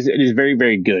 It is very,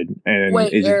 very good. And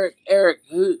wait, Eric,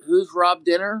 who's Rob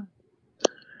Dinner?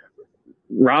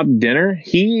 Rob Dinner,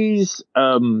 he's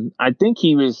I think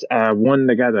he was one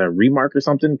that got a remark or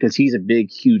something, because he's a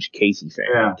big, huge Casey fan.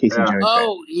 Yeah, Casey Jones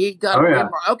fan. He got a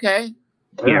remark. Okay.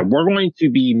 Yeah, we're going to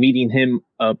be meeting him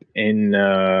up in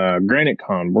Granite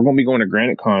Con. We're going to be going to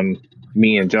Granite Con,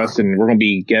 me and Justin. We're going to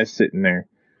be guests sitting there.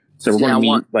 So we're going to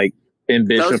meet like Ben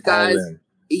Bishop. Those guys,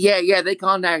 yeah, they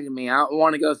contacted me. I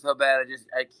want to go so bad.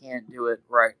 I can't do it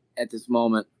right at this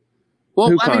moment. Well,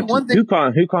 who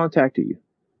contacted you?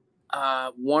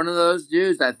 One of those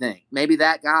dudes, I think. Maybe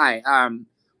that guy.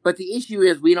 But the issue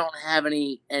is we don't have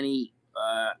any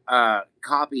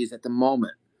copies at the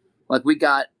moment. Like, we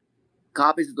got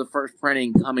copies of the first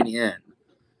printing coming in.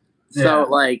 So,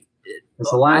 like...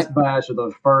 It's the last batch of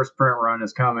the first print run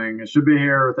is coming. It should be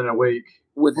here within a week.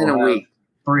 Within a week.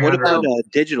 What about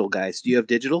digital, guys? Do you have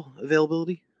digital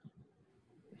availability?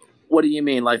 What do you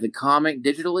mean? Like the comic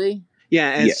digitally? Yeah,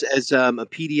 as a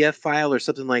PDF file or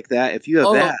something like that. If you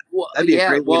have that'd be a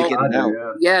great way to get it out.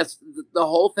 Yes, the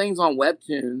whole thing's on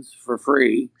Webtoons for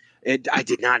free. I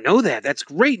did not know that. That's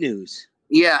great news.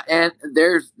 Yeah, and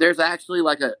there's actually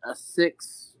like a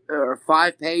 6 or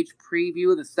 5 page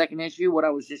preview of the second issue. What I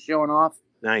was just showing off.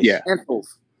 Nice. Yeah.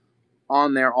 Pencils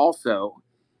on there also.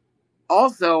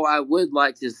 Also, I would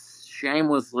like to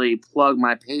shamelessly plug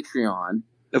my Patreon.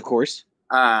 Of course.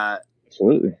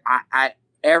 Absolutely. I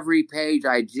every page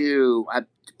I do, I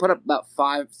put up about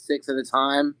 5, 6 at a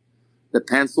time, the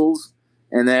pencils,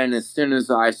 and then as soon as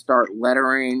I start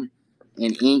lettering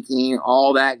and inking,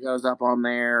 all that goes up on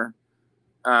there.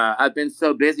 I've been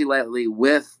so busy lately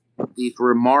with these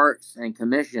remarks and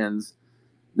commissions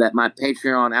that my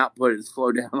Patreon output has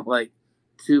slowed down to like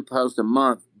 2 posts a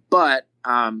month. But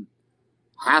half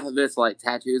of it's like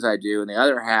tattoos I do, and the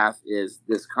other half is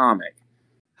this comic.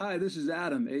 Hi, this is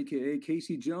Adam, a.k.a.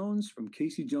 Casey Jones from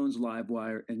Casey Jones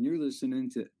Livewire, and you're listening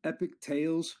to Epic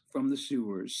Tales from the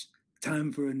Sewers.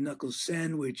 Time for a knuckle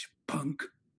sandwich, punk.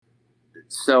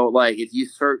 So, like, if you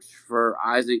search for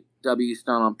Isaac W.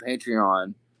 Stone on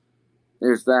Patreon,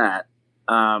 there's that.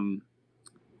 And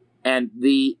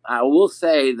I will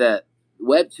say that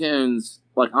Webtoons,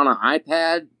 like on an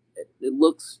iPad, it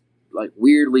looks like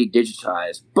weirdly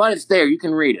digitized, but it's there. You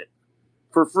can read it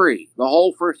for free. The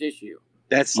whole first issue.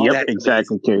 That's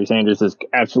exactly. Terry Sanders is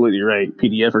absolutely right.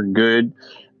 PDF are good.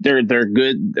 They're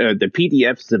good. The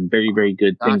PDF is a very, very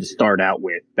good thing to start out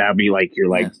with. That'd be like your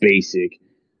basic.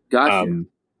 Gotcha.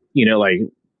 Like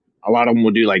a lot of them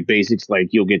will do like basics. Like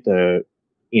you'll get the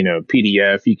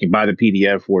PDF. You can buy the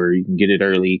PDF where you can get it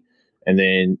early, and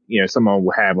then someone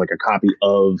will have like a copy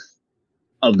of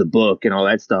the book and all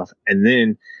that stuff, and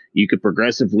then you could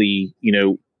progressively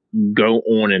go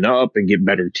on and up and get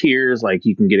better tiers. Like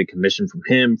you can get a commission from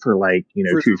him for like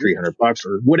 $200-$300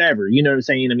 or whatever. You know what I'm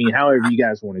saying? I mean, however you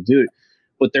guys want to do it.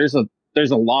 But there's a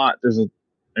lot.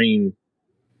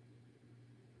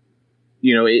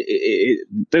 you know,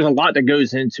 there's a lot that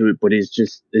goes into it, but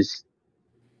it's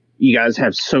you guys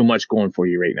have so much going for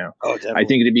you right now. Oh, definitely. I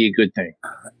think it'd be a good thing.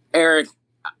 Eric,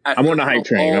 I'm on the hype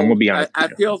train. I'm gonna be honest. I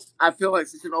feel like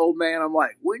such an old man. I'm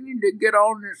like, we need to get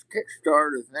on this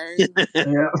Kickstarter thing.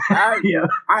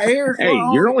 I hear. Hey,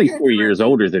 you're only 4 years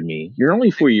older than me. You're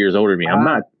only 4 years older than me. I'm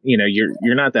not. You know,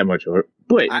 you're not that much older.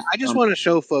 But I just want to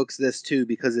show folks this too,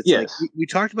 because it's like we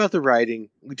talked about the writing,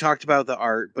 we talked about the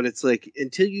art, but it's like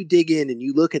until you dig in and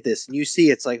you look at this and you see,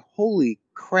 it's like, holy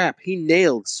crap, he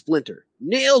nailed Splinter,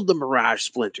 nailed the Mirage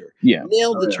Splinter,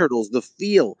 nailed the turtles, the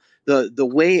feel, the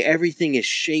way everything is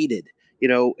shaded. You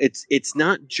know, it's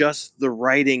not just the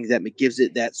writing that gives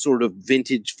it that sort of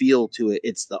vintage feel to it.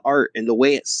 It's the art and the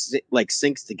way it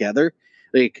syncs together.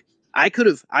 Like I could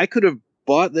have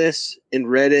bought this and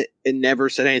read it and never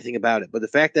said anything about it, but the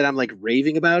fact that I'm like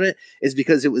raving about it is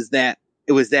because it was that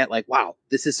like, wow,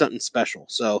 this is something special.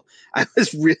 So I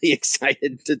was really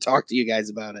excited to talk to you guys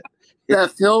about it. That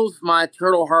fills my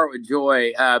turtle heart with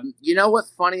joy. You know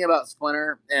what's funny about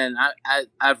Splinter, and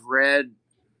I've read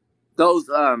those.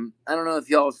 I don't know if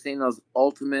y'all have seen those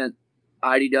Ultimate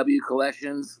IDW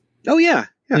collections. Oh yeah.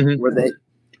 Where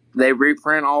they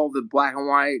reprint all the black and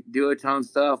white duotone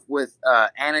stuff with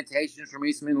annotations from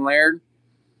Eastman and Laird.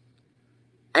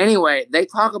 Anyway, they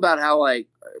talk about how, like,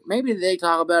 maybe they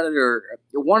talk about it, or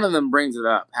one of them brings it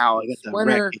up. How I got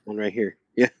Splinter, the Rat King one right here.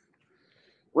 Yeah.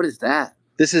 What is that?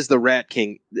 This is the Rat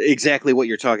King. Exactly what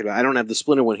you're talking about. I don't have the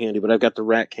Splinter one handy, but I've got the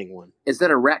Rat King one. Is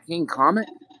that a Rat King comic?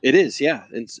 It is, yeah.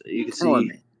 And you can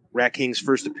see Rat King's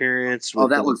first appearance. Oh,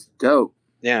 that looks dope.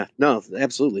 Yeah, no,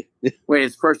 absolutely. Wait,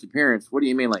 his first appearance. What do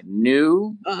you mean, like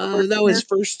new? No, his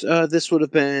first. This would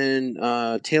have been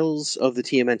Tales of the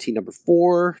TMNT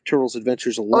 #4, Turtles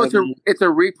Adventures 11. Oh, it's a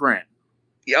reprint.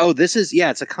 Oh, this is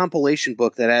it's a compilation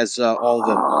book that has all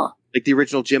the like the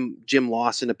original Jim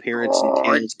Lawson appearance. And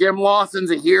Tales. Jim Lawson's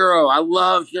a hero. I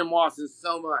love Jim Lawson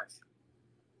so much.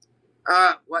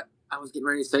 What? I was getting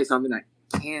ready to say something. I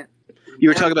can't. You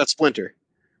were talking about Splinter.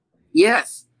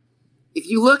 Yes. If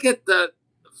you look at the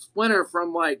Splinter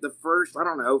from like the first, I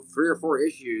don't know, 3 or 4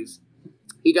 issues,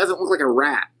 he doesn't look like a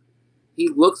rat. He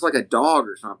looks like a dog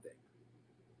or something.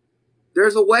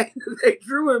 There's a way that they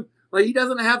drew him. Like, he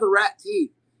doesn't have the rat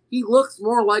teeth. He looks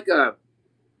more like a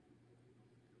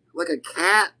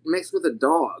cat mixed with a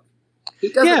dog. He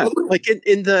doesn't look like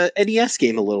in the NES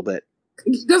game a little bit.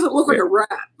 He doesn't look like a rat.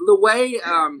 The way,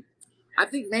 I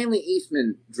think mainly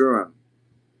Eastman drew him.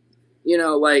 You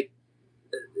know, like,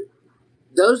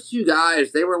 those two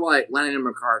guys, they were like Lennon and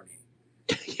McCartney.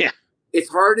 Yeah. It's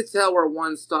hard to tell where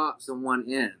one stops and one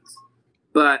ends.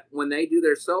 But when they do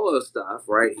their solo stuff,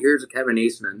 right, here's a Kevin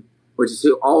Eastman, which is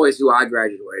always who I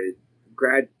gravitated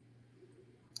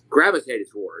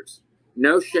towards.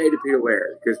 No shade to Peter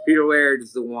Laird, because Peter Laird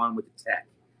is the one with the tech.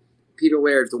 Peter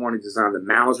Laird is the one who designed the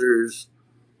Mausers,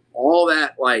 all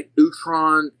that, like,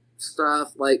 Utron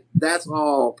stuff. Like, that's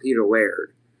all Peter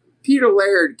Laird. Peter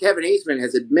Laird, Kevin Eastman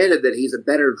has admitted that he's a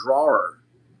better drawer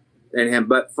than him,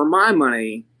 but for my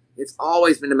money, it's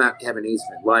always been about Kevin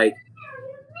Eastman. Like,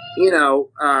 you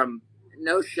know,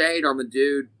 no shade on the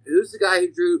dude. Who's the guy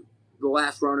who drew The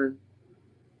Last Ronin?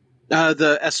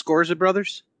 The Escorza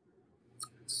brothers.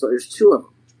 So there's 2 of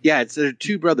them. Yeah, they're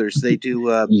 2 brothers. They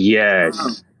do.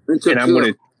 Yes, and I'm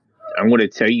gonna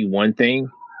tell you one thing.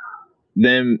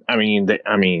 Them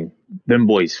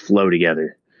boys flow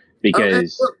together.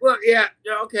 Because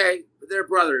okay, they're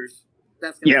brothers.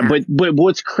 That's but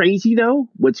what's crazy though?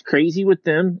 What's crazy with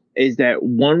them is that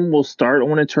one will start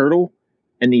on a turtle,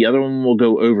 and the other one will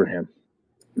go over him.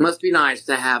 Must be nice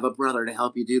to have a brother to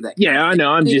help you do that. Yeah, I know.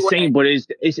 I'm just saying, but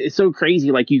it's so crazy.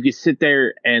 Like, you could sit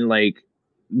there and like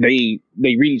they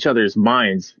read each other's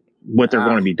minds what they're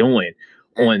going to be doing.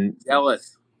 On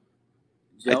jealous.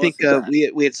 I think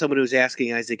we had someone who was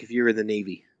asking Isaac if you were in the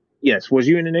Navy. Yes, was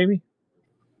you in the Navy?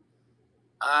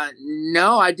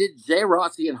 No, I did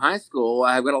JROTC in high school.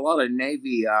 I've got a lot of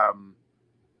Navy.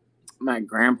 My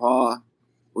grandpa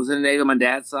was in the Navy on my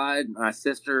dad's side. My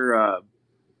sister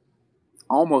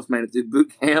almost made it through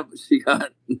boot camp. She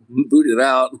got booted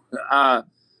out.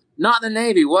 Not the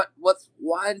Navy.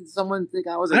 Why did someone think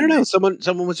I was? I don't know.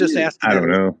 Someone was just asking. I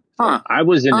don't know. Huh? I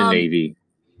was in the Navy.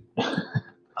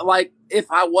 Like, if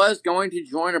I was going to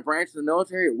join a branch of the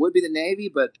military, it would be the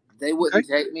Navy, but they wouldn't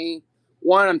take me.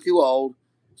 1, I'm too old.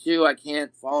 2, I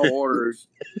can't follow orders.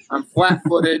 I'm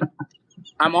flat-footed.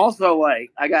 I'm also, like,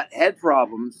 I got head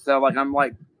problems. So, like, I'm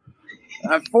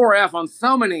 4F on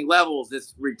so many levels,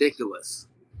 it's ridiculous.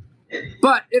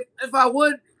 But if I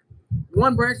would,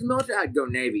 one branch of the military, I'd go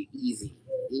Navy. Easy.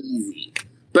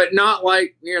 But not,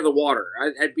 like, near the water.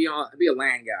 I'd be a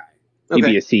land guy. You'd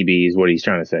be a CB is what he's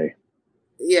trying to say.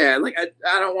 Yeah, like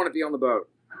I don't want to be on the boat.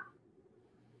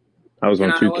 I was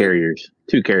on two carriers.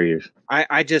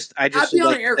 I just I'd would be on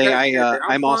like an to say aircraft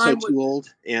I'm also fine too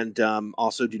old and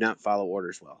also do not follow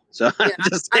orders well. So Yeah,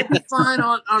 I'd be fine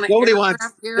on an nobody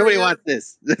aircraft carrier. Nobody wants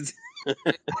this.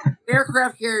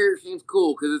 Aircraft carrier seems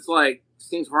cool because it's like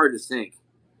seems hard to sink.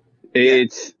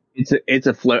 It's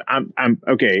a float. I'm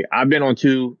okay. I've been on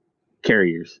two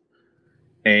carriers,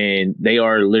 and they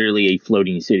are literally a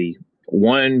floating city.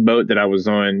 One boat that I was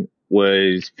on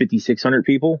was 5,600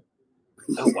 people.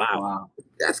 Oh wow,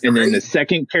 that's and crazy. then the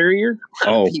second carrier.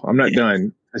 Oh, I'm not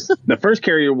done. The first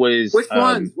carrier was which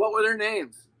ones? What were their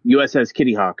names? USS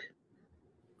Kitty Hawk.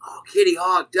 Oh, Kitty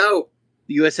Hawk, dope.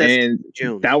 USS And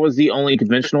Jones. that was the only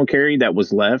conventional carry that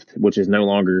was left, which is no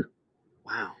longer.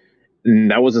 Wow.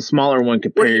 And that was a smaller one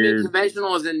What do you mean compared.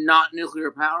 conventional is in not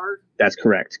nuclear powered? That's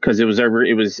correct, because it was over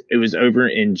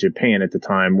in Japan at the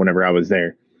time. Whenever I was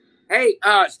there. Hey,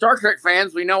 Star Trek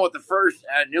fans, we know what the first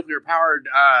nuclear powered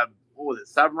what was it,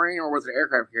 submarine or was it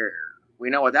aircraft carrier?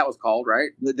 We know what that was called, right?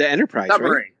 The Enterprise,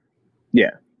 Submarine. right? Yeah.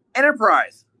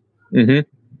 Enterprise. Mm-hmm.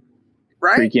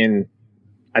 Right? Freaking,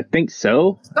 I think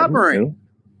so. Submarine.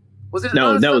 Was it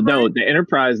No. submarine? The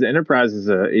Enterprise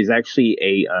is actually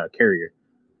a carrier.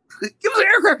 Give us an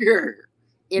aircraft carrier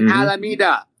in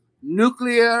Alameda.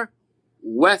 Nuclear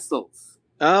vessels.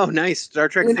 Oh, nice. Star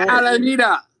Trek In 4.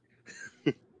 Alameda.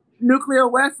 Nuclear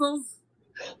vessels.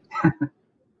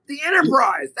 The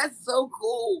Enterprise. That's so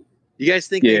cool. You guys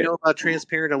think they know about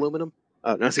transparent aluminum?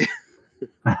 Oh, no.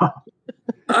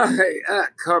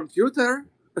 Computer.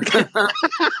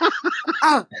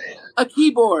 A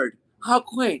keyboard. How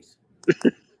quaint.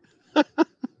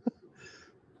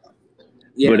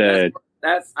 Yeah, but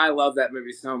I love that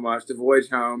movie so much. The Voyage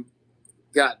Home.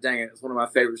 God dang it, it's one of my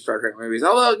favorite Star Trek movies.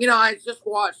 Although, I just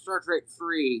watched Star Trek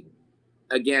 3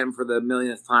 again for the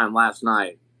millionth time last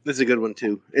night. This is a good one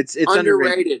too. It's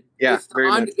underrated. Yeah, it's very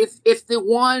much. It's the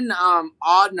one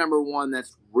odd number one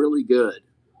that's really good.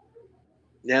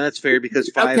 Yeah, that's fair because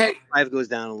five goes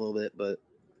down a little bit, but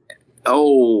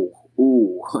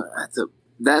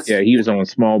that's he was on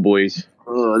Small Boys.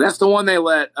 That's the one they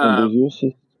let. I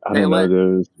don't know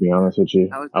those, to be honest with you.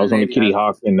 I was on the Kitty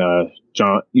Hawk and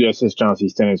USS John C.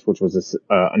 Stennis, which was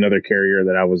another carrier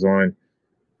that I was on,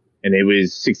 and it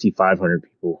was 6,500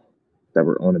 people that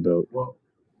were on the boat. Whoa.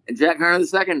 And Jack Hunter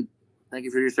II, thank you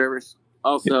for your service.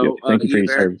 Also, thank you for your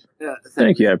service. Yeah,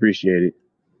 thank you, I appreciate it.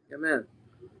 Yeah, man.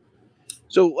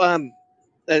 So,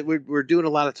 we're doing a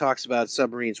lot of talks about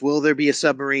submarines. Will there be a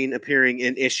submarine appearing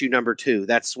in issue number 2?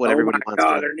 That's what everybody wants. Oh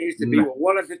my God, there needs to be. Well,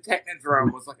 what if the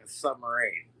Technodrome was like a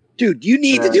submarine? Dude, you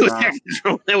need to do a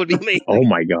Technodrome. That would be amazing. Oh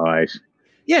my gosh.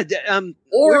 Yeah.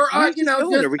 Or just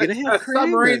are we gonna have a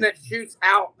submarine that shoots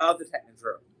out of the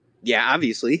Technodrome? Yeah,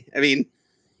 obviously. I mean,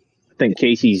 I think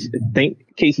Casey's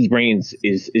brains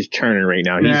is churning right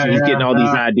now. He's getting all these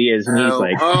ideas, and he's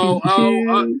like,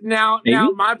 now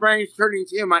my brain's turning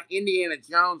too. My Indiana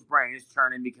Jones brain is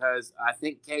turning because I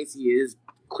think Casey is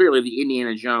clearly the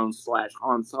Indiana Jones /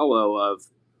 Han Solo of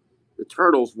the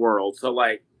Turtles world. So,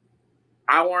 like,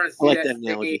 I want to see that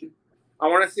scene. I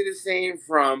want to see the scene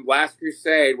from Last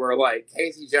Crusade where, like,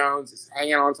 Casey Jones is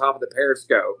hanging on top of the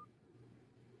periscope,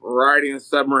 riding a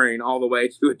submarine all the way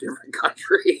to a different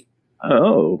country.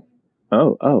 Oh.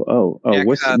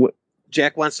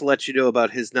 Jack wants to let you know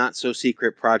about his not so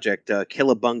secret project,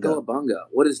 Killabunga. Killabunga.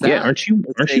 What is that? Yeah, aren't you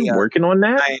working on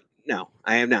that? No,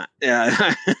 I am not.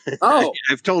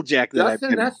 I've told Jack that.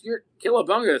 Justin, that's your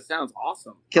Killabunga. Sounds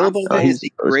awesome. Killabunga is a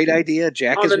great idea.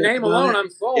 Jack is the name alone. I'm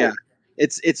sold. Yeah,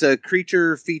 it's a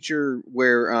creature feature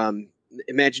where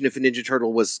imagine if a Ninja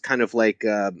Turtle was kind of like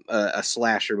a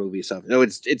slasher movie or something. No,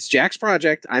 it's Jack's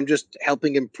project. I'm just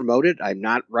helping him promote it. I'm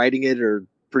not writing it or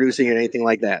producing it or anything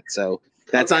like that. So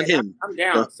that's on him. I'm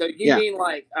down. So you mean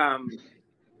like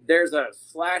there's a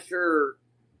slasher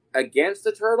against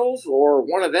the Turtles, or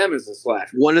one of them is the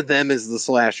slasher? One of them is the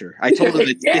slasher. I told him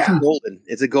it's golden.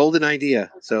 It's a golden idea.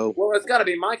 So it's got to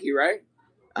be Mikey, right?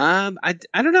 I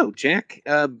don't know, Jack.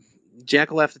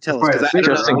 Jack will have to tell us.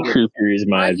 Justin Cooper is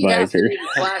my advisor.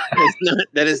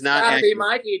 That is not. Gotta be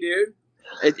Mikey, dude.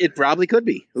 It probably could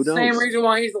be. Who knows? Same reason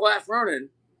why he's the last Ronin.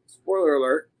 Spoiler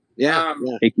alert. Yeah.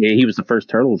 AKA he was the first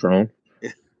turtle drone.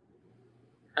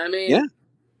 I mean,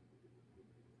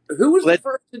 who was the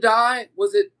first to die?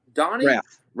 Was it Donnie?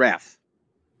 Raph.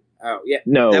 Oh yeah.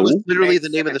 No, that was literally the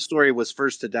name of the story. Was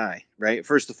first to die, right?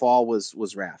 First to fall was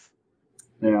Raph.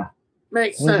 Yeah.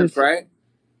 Makes sense, right?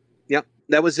 Yep.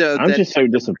 That was. I'm just so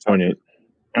disappointed.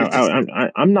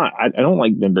 I'm not. I don't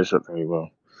like Ben Bishop very well.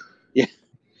 Yeah.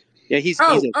 Yeah. He's.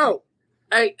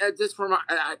 Hey, just for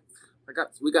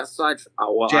We got sidetracked.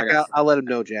 Oh, well, Jack, I'll let him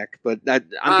know, Jack. But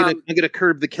I'm gonna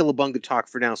curb the Killabunga talk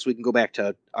for now, so we can go back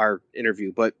to our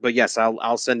interview. But yes,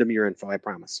 I'll send him your info. I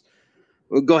promise.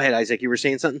 Well, go ahead, Isaac. You were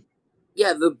saying something?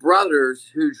 Yeah, the brothers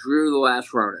who drew The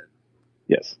Last Ronin.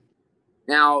 Yes.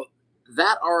 Now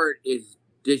that art is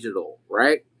digital,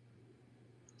 right?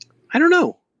 I don't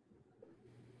know.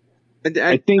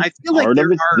 I think feel like part there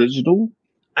of it's are digital.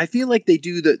 I feel like they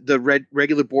do the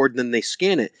regular board and then they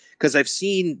scan it, because I've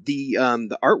seen the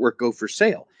artwork go for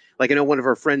sale. Like I know one of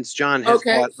our friends, John, has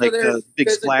bought like the big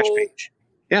splash page.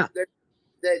 Yeah,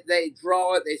 they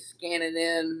draw it, they scan it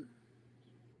in.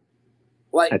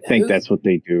 Like I think that's what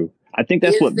they do. I think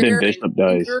that's what Ben Bishop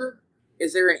does.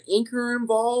 Is there an inker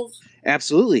involved?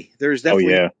 Absolutely. There's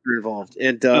definitely an inker involved.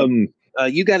 And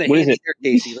you got a handy there,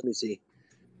 Casey. Let me see.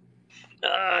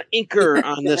 Inker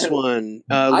on this one,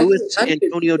 Luis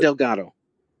Antonio Delgado.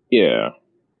 Yeah,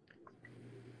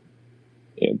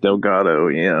 Delgado.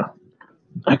 Yeah,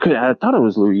 I thought it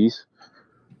was Luis.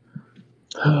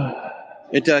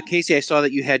 And Casey, I saw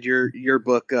that you had your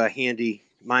book handy.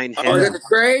 Mine has. Oh, is it the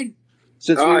trade?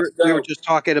 Since we were just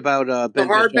talking about Ben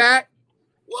the hardback.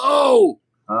 Whoa!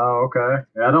 Oh, okay.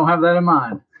 Yeah, I don't have that in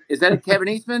mind. Is that a Kevin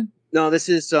Eastman? No, this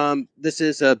is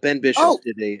Ben Bishop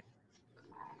did a.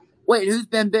 Wait, who's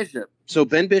Ben Bishop? So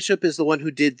Ben Bishop is the one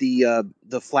who did the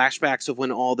flashbacks of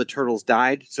when all the turtles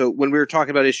died. So when we were talking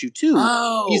about issue 2,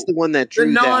 he's the one that drew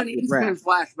the that non-Eastman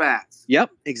flashbacks. Yep,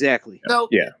 exactly. So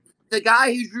the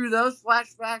guy who drew those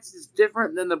flashbacks is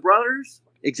different than the brothers?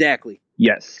 Exactly.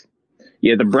 Yes.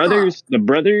 Yeah, the brothers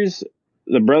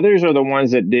are the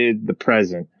ones that did the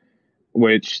present,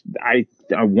 which I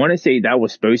want to say that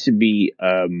was supposed to be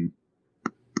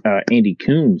Andy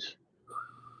Coombs.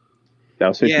 That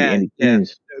was supposed to be Andy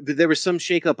Coombs. But there was some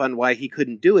shakeup on why he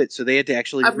couldn't do it, so they had to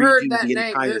actually redo the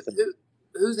entire thing.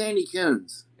 Who's Andy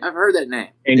Coombs? I've heard that name.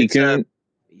 Andy Coombs.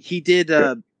 He did.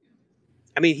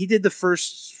 He did the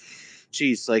first,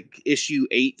 like issue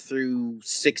 8 through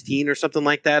 16 or something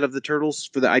like that of the Turtles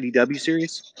for the IDW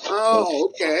series.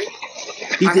 Oh, okay.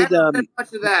 He did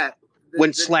much of that.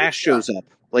 When Slash shows up.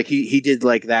 Like he did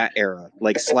like that era,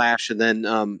 like Slash, and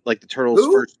then like the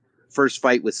Turtles' first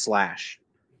fight with Slash.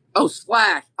 Oh,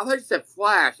 Slash! I thought you said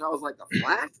Flash. I was like, the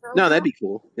Flash? No, that'd be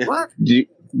cool. Yeah. What? Do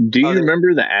you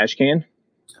remember the ash can?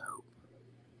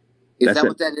 Is that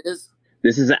what that is?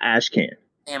 This is an ash can.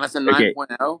 Damn, that's a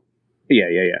 9.0?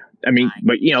 Yeah. I mean,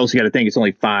 but you also got to think it's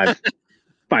only 5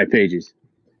 pages.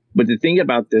 But the thing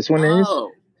about this one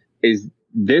is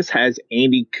this has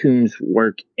Andy Coombs'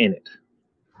 work in it.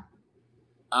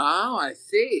 Oh, I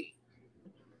see.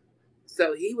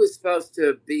 So he was supposed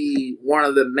to be one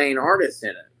of the main artists in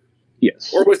it.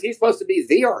 Yes. Or was he supposed to be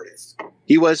the artist?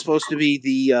 He was supposed to be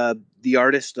the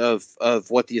artist of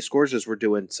what the Escorzas were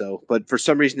doing. So, but for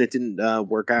some reason it didn't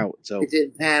work out. So it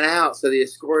didn't pan out. So the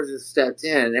Escorzas stepped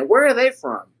in. And where are they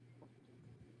from?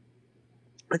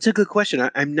 That's a good question.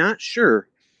 I'm not sure.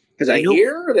 Because I know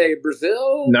here, are they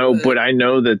Brazil? No, but I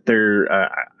know that they're.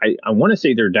 I want to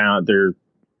say they're down. They're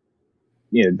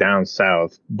down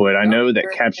south. But I know that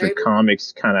Capture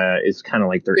Comics is kind of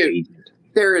like their agent.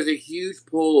 There is a huge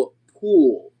pool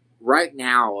right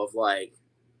now of like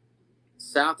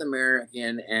South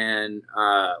American and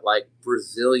like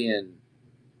Brazilian,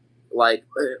 like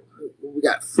we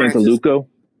got Santa Luco.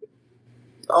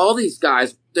 All these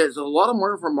guys. There's a lot of them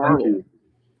working for Marvel.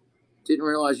 Didn't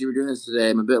realize you were doing this today.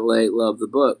 I'm a bit late. Love the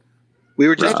book. We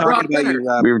were just talking about you,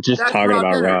 Rob. We were just talking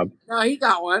about Rob. No, he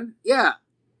got one. Yeah.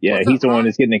 Yeah, he's the one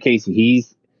that's getting the Casey.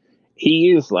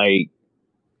 He is like,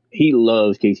 he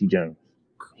loves Casey Jones.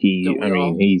 He's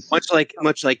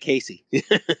much like Casey.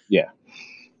 Yeah.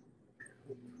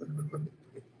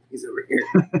 He's over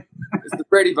here. It's the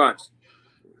Brady Bunch.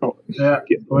 Oh, yeah.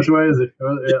 Which way is it?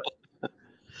 Yeah.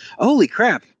 Holy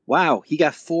crap. Wow. He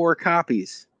got 4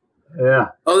 copies. Yeah.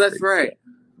 Oh, that's right.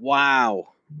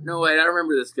 Wow. No, wait. I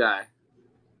remember this guy.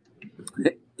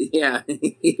 Yeah.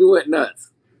 He went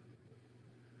nuts.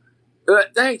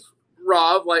 Thanks,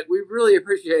 Rob. Like, we really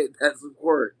appreciate that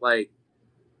support. Like,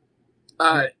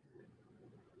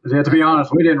 yeah, to be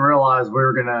honest, we didn't realize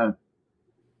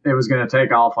it was gonna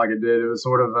take off like it did. It was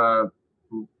sort of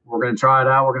we're gonna try it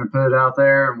out, we're gonna put it out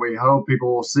there, and we hope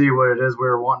people will see what it is we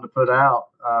were wanting to put out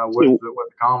with the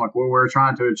comic, what we're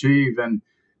trying to achieve, and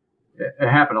it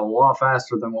happened a lot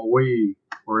faster than what we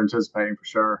were anticipating for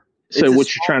sure. So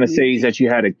what you're trying to say is that you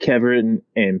had a Kevin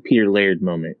and Peter Laird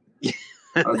moment.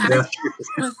 I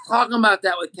was talking about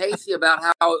that with Casey about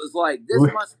how it was like,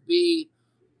 this must be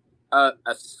a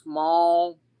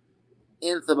small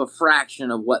nth of a fraction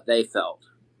of what they felt.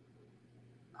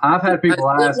 I've had people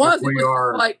ask if we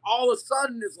are like all of a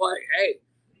sudden it's like, hey,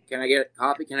 can I get a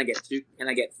copy? Can I get 2? Can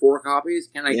I get 4 copies?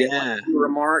 Can I get like 2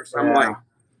 remarks? I'm Yeah.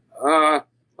 like,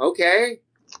 okay,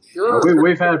 sure.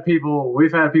 We've had people,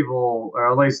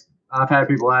 or at least I've had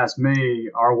people ask me,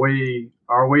 are we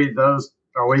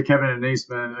Kevin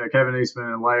Eastman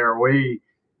and Leigh, are we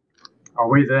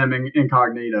them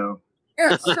incognito?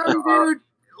 Yeah, some dude.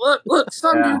 Look,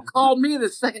 some dude called me the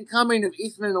second coming of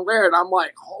Eastman and Laird. I'm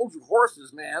like, hold your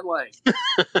horses, man. Like,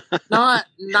 not.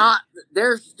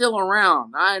 They're still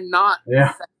around. I'm not.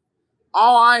 Yeah.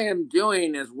 All I am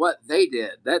doing is what they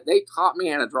did. That they taught me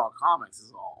how to draw comics.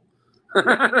 Is all.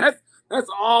 That's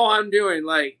all I'm doing.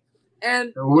 Like,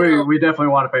 and we definitely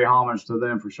want to pay homage to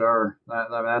them for sure.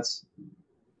 That's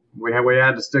we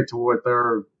had to stick to what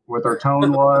their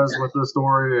tone was with the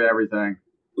story, everything.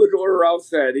 Look at what Ralph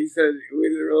said. He said, we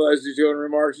didn't realize you're doing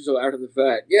remarks until after the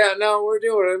fact. Yeah, no, we're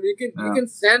doing them. You can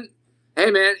send,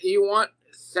 hey man,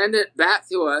 send it back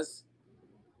to us,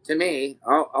 to me.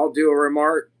 I'll do a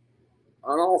remark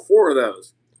on all 4 of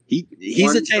those.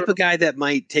 He's the type of guy that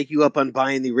might take you up on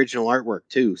buying the original artwork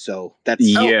too. So that's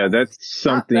that's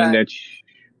something that.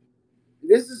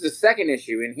 This is the second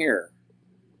issue in here.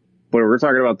 But we're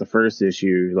talking about the first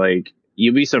issue, like.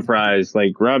 You'll be surprised.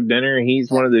 Like Rob Denner, he's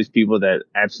one of those people that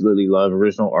absolutely love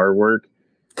original artwork.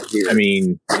 I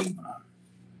mean,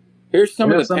 here's some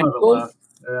of the pencils.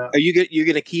 Yeah. Are you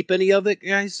gonna keep any of it,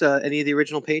 guys? Any of the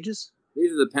original pages?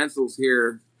 These are the pencils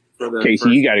here for the. Casey,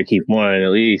 you got to keep one at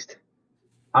least.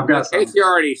 I've got some. Casey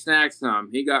already snagged some.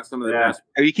 He got some of the best.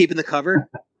 Are you keeping the cover?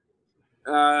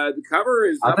 The cover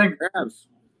is up for grabs.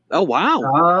 Oh wow!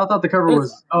 I thought the cover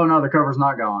was. Oh no, the cover's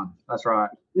not gone. That's right.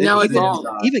 No, it's all.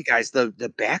 Even guys,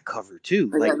 the back cover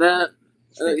too. Like that.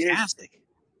 Fantastic.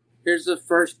 Here's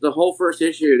the whole first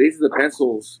issue. These are the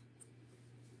pencils.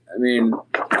 I mean,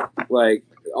 like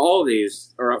all of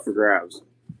these are up for grabs.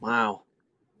 Wow.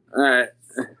 Like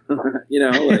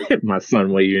my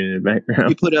son waiting in the background.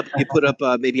 You put up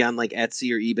maybe on like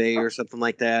Etsy or eBay or something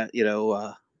like that.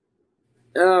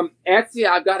 Etsy,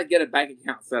 I've got to get a bank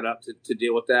account set up to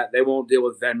deal with that. They won't deal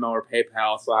with Venmo or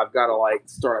PayPal, so I've got to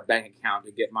start a bank account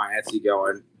to get my Etsy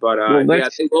going. But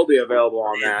it will be available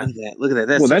on that. Look at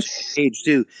that. That's page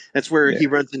too. That's where he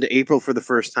runs into April for the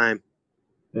first time.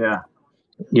 Yeah.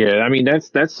 Yeah, I mean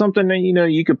that's something that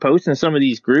you could post in some of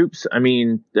these groups. I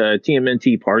mean,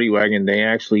 TMNT Party Wagon, they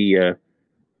actually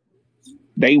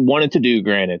they wanted to do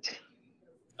Granite.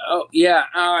 Oh yeah,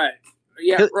 all right.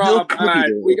 Yeah, Rob,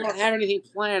 we don't have anything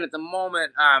planned at the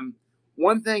moment.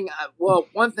 One thing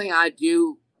I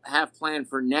do have planned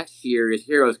for next year is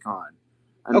Heroes Con.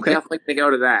 I'm definitely going to go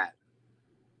to that.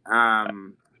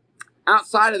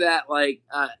 Outside of that,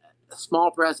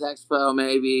 Small Press Expo,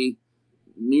 maybe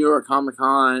New York Comic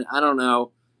Con. I don't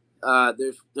know.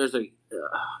 There's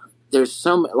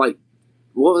some what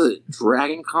was it?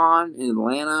 Dragon Con in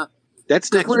Atlanta.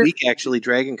 That's next week, actually.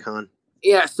 Dragon Con.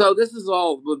 Yeah, so this is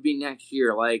all would be next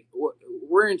year.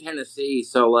 We're in Tennessee,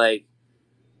 so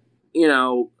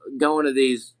going to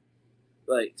these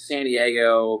San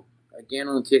Diego again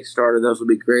on Kickstarter, those would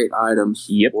be great items.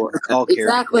 Yep,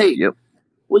 exactly. Yep,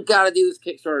 we got to do this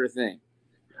Kickstarter thing.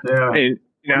 Yeah. And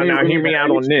now hear me out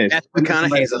on this. That's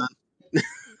McConaughey's on.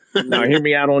 Now hear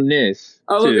me out on this.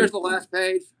 Oh, look, there's the last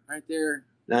page right there.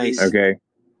 Nice. Okay.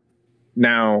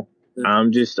 Now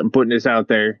I'm putting this out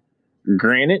there.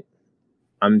 Granted,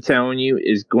 I'm telling you,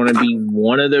 is going to be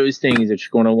one of those things that you're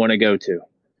going to want to go to.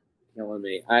 Killing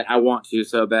me. I want to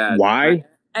so bad. Why?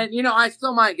 I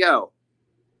still might go.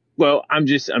 Well, I'm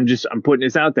putting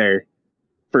this out there.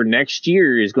 For next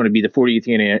year is going to be the 40th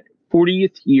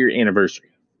year anniversary.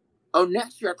 Oh,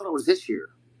 next year? I thought it was this year.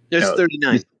 There's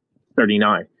 39.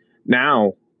 39.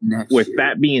 Now,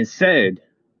 that being said,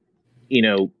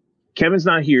 Kevin's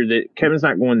not here. Kevin's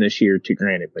not going this year to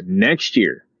Granite, but next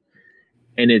year,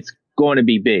 and it's going to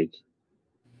be big.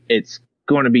 It's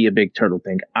going to be a big turtle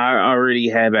thing. I already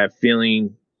have that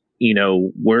feeling,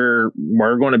 we're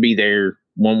going to be there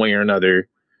one way or another.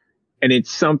 And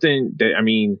it's something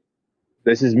that,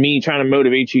 this is me trying to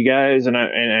motivate you guys, and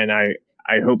I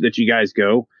hope that you guys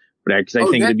go. But because I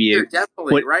think it'd be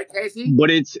definitely right, Casey. But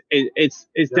it's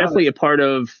definitely a part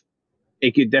of.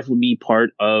 It could definitely be part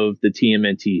of the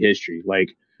TMNT history.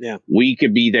 We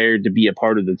could be there to be a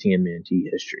part of the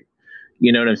TMNT history.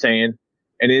 You know what I'm saying?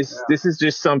 And this is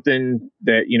just something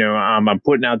that I'm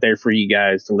putting out there for you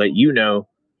guys to let you know.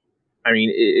 I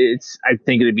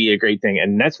think it'd be a great thing,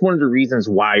 and that's one of the reasons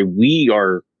why we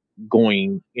are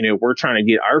going. We're trying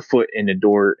to get our foot in the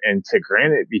door and to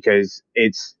Granite because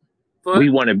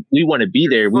we want to be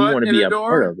there. We want to be a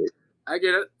part of it. I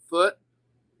get it. Foot.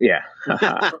 Yeah.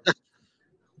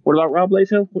 What about Rob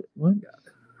Blazehill? What?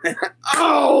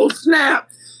 Oh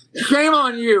snap! Shame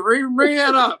on you. Bring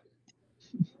that up.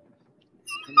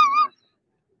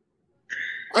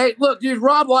 Hey, look, dude,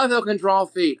 Rob Liefeld can draw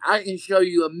feet. I can show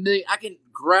you a million. I can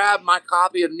grab my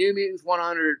copy of New Mutants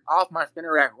 100 off my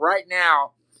spinner rack right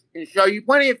now and show you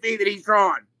plenty of feet that he's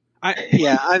drawn.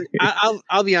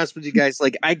 I'll be honest with you guys.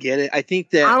 Like, I get it. I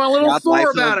think that I'm a little Rob sore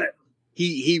Liefeld, about it.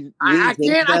 He I really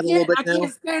can't now.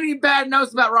 stand any bad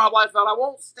notes about Rob Liefeld. I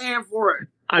won't stand for it.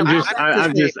 I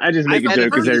just make a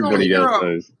joke because everybody else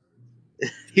does.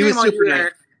 He was shame on super you,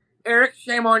 nice. Eric,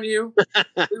 shame on you.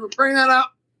 We would bring that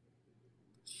up.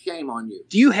 Shame on you.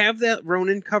 Do you have that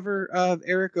Ronin cover of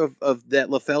Eric of that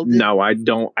Liefeld did? No, I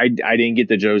don't. I didn't get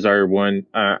the Josar one.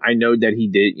 I know that he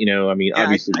did. You know, I mean,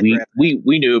 obviously we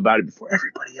knew about it before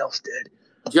everybody else did.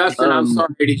 Justin, I'm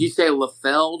sorry. Did you say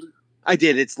Liefeld? I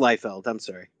did. It's Liefeld. I'm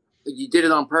sorry. You did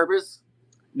it on purpose?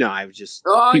 No, I was just.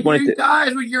 Oh, you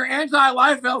guys with your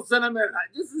anti-Liefeld sentiment.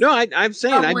 I'm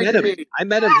saying I met him. I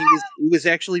met him. He was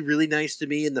actually really nice to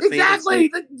me. And the exactly.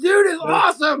 fans, the dude is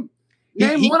awesome.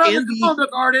 Name one other comic book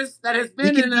artist that has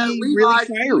been in a Levi's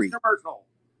commercial.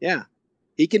 Yeah,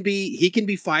 he can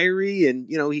be fiery, and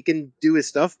he can do his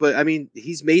stuff. But I mean,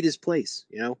 he's made his place.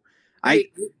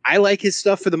 I like his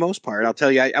stuff for the most part. I'll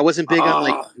tell you, I wasn't big on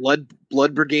like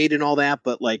Blood Brigade and all that,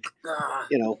 but like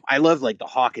I love like the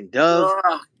Hawk and Dove.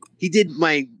 He did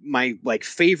my like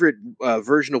favorite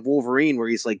version of Wolverine, where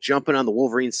he's like jumping on the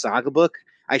Wolverine saga book.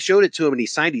 I showed it to him and he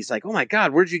signed it. He's like, "Oh my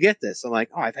God, where'd you get this?" I'm like,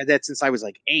 "Oh, I've had that since I was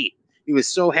like 8." He was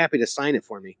so happy to sign it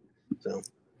for me. So,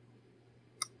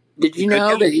 did you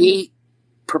know that he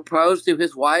proposed to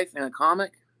his wife in a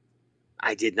comic?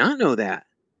 I did not know that.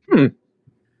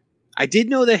 I did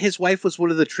know that his wife was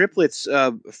one of the triplets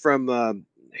from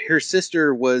her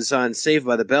sister was on Saved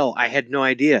by the Bell. I had no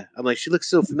idea. I'm like, she looks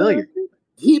so familiar.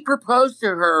 He proposed to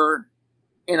her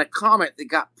in a comic that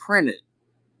got printed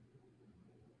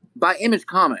by Image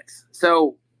Comics.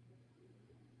 So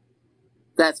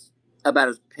that's about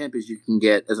as pimp as you can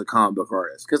get as a comic book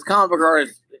artist. Because comic book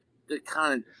artists,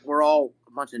 we're all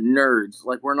a bunch of nerds.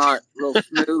 Like, we're not real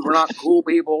smooth. We're not cool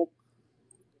people.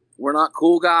 We're not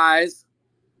cool guys.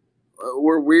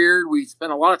 We're weird. We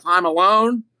spend a lot of time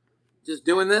alone just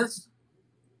doing this.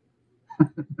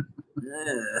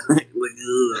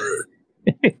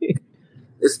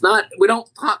 It's not, we don't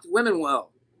talk to women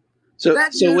well. So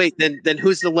wait, then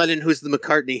who's the Lennon, who's the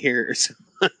McCartney here?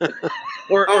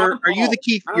 or are you the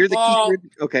Keith? You're the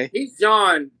Keith. Okay. He's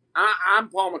John. I'm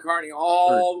Paul McCartney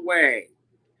all the way.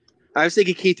 I was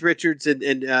thinking Keith Richards and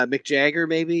Mick Jagger,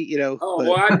 maybe.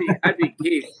 Well, I'd be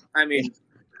Keith. I mean,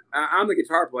 I'm the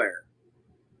guitar player.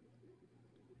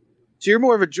 So you're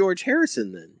more of a George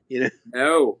Harrison then,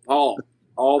 No, Paul,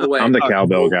 all the way. I'm the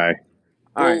cowbell guy.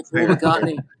 All right,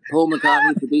 Paul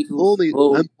McCartney, the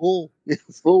Beatles. I'm Paul.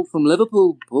 Paul from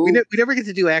Liverpool. Paul. We never get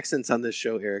to do accents on this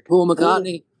show, Eric. Paul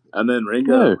McCartney. And then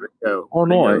Ringo. Oh,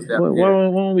 no. Why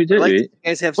don't we do it? You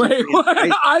guys have some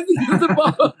I think it's a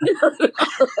Bob.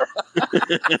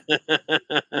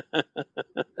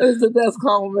 This is the best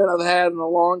compliment I've had in a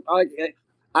long time.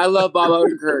 I love Bob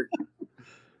Odenkirk.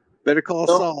 Better call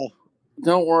Saul.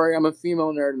 Don't worry, I'm a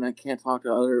female nerd and I can't talk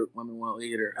to other women well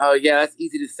either. Oh, yeah, that's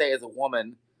easy to say as a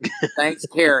woman. Thanks,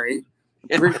 Carrie.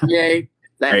 Appreciate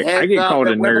that. Hey, I get called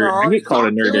a nerd. I get called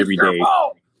a nerd every day.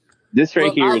 This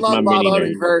right here is my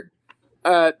mini nerd.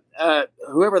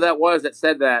 Whoever that was that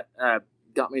said that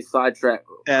got me sidetracked.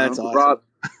 That's awesome. Rob,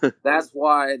 that's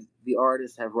why the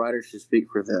artists have writers to speak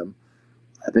for them.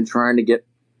 I've been trying to get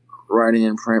writing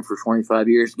in print for 25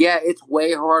 years. Yeah, it's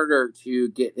way harder to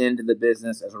get into the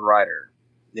business as a writer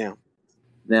than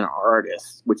an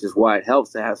artist, which is why it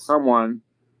helps to have someone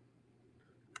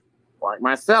like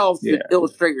myself to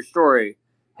illustrate your story.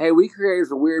 Hey, we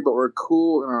creators are weird, but we're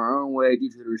cool in our own way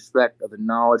due to the respect of the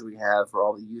knowledge we have for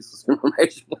all the useless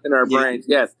information in our brains.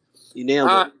 Yes. You nailed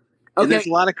it. Okay. And there's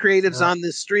a lot of creatives on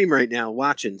this stream right now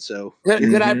watching. So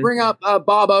could I bring up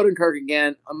Bob Odenkirk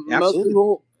again? Most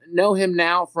people know him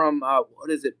now from,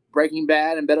 Breaking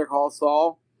Bad and Better Call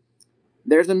Saul.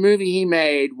 There's a movie he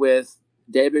made with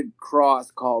David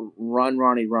Cross called Run,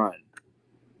 Ronnie, Run.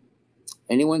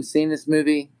 Anyone seen this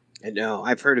movie? No,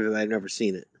 I've heard of it. I've never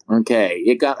seen it. Okay,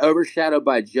 it got overshadowed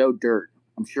by Joe Dirt.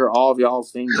 I'm sure all of y'all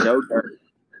seen Joe Dirt.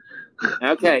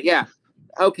 Okay, yeah.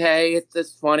 Okay, it's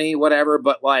just funny, whatever,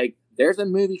 but like, there's a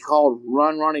movie called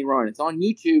Run, Ronnie, Run. It's on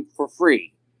YouTube for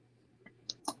free.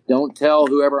 Don't tell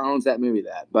whoever owns that movie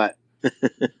that, but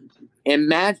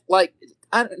imagine, like,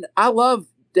 I love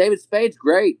David Spade's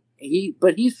great.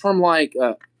 But he's from like,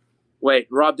 wait,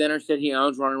 Rob Denner said he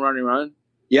owns Run, Ronnie, Run?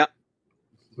 Yep.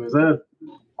 Who's that?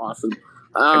 Awesome.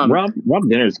 Rob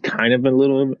Denner's kind of a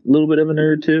little bit of a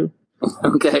nerd too.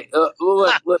 Okay,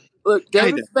 look.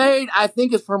 David Spade, I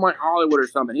think is from like Hollywood or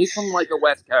something. He's from like the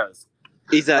West Coast.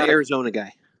 He's an Arizona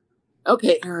guy.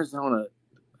 Okay, Arizona.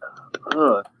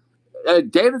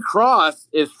 David Cross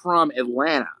is from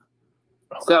Atlanta,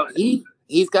 so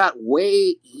he's got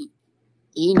he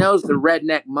knows the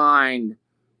redneck mind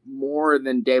more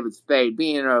than David Spade.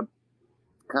 Being a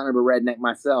kind of a redneck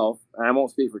myself, and I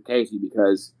won't speak for Casey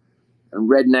because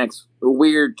redneck's a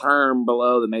weird term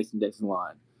below the Mason-Dixon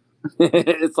line.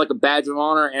 It's like a badge of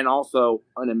honor and also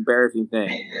an embarrassing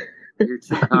thing. You're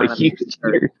too kind of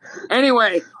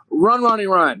anyway, Run, Ronnie,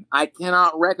 Run. I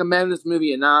cannot recommend this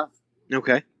movie enough.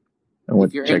 Okay. I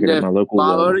went to check it at my local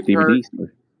DVD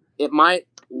store. It might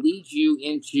lead you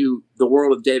into the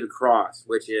world of David Cross,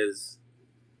 which is...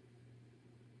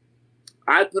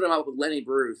 I'd put him up with Lenny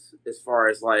Bruce as far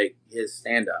as like his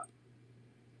stand-up.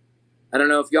 I don't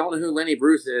know if y'all know who Lenny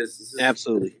Bruce is. This is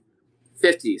Absolutely.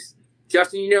 50s.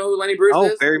 Justin, you know who Lenny Bruce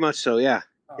is? Oh, very much so, yeah.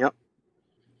 Oh. Yep.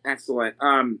 Excellent.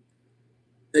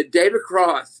 David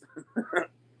Cross,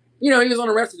 he was on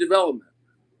Arrested Development.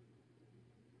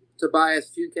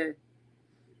 Tobias Fuke.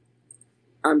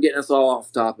 I'm getting us all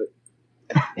off topic.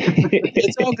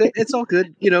 It's all good. It's all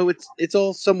good. It's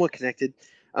all somewhat connected.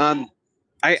 I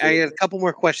had a couple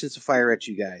more questions to fire at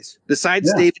you guys.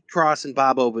 Besides David Cross and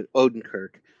Bob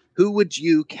Odenkirk, who would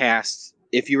you cast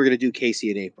if you were going to do Casey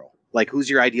in April? Like, who's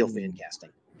your ideal fan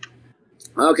casting?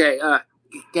 Okay,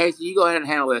 Casey, you go ahead and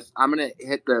handle this. I'm going to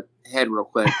hit the head real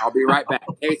quick. I'll be right back.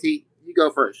 Casey, you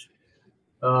go first.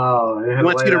 Oh, he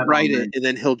wants you to write it, and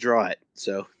then he'll draw it.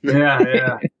 So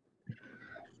yeah.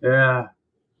 The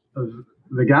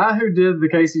guy who did the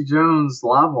Casey Jones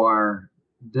Livewire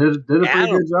did a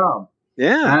pretty good job.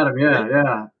 Yeah, Adam.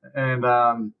 Yeah,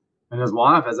 and his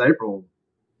wife as April.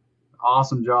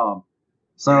 Awesome job.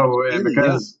 So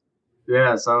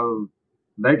so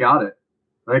they got it.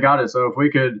 So if we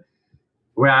could,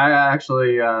 I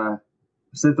actually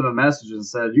sent them a message and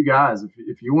said, you guys,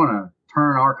 if you want to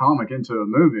turn our comic into a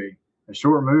movie, a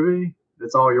short movie,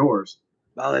 it's all yours.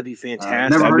 Oh, that'd be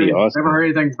fantastic. Never awesome. heard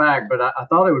anything back, but I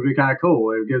thought it would be kind of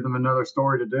cool. It would give them another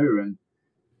story to do. And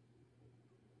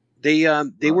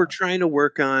they were trying to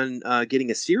work on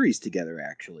getting a series together,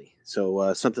 actually.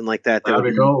 So something like that. That'd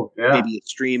be cool. Yeah. Maybe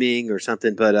streaming or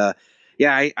something. But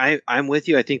I'm with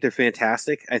you. I think they're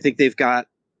fantastic. I think they've got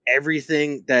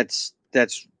everything that's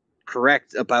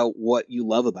correct about what you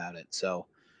love about it. So.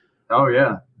 Oh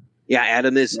yeah. Yeah,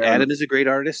 Adam is a great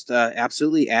artist.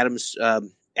 Absolutely, Adam's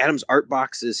art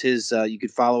box is his. You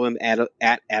could follow him at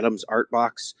Adam's Art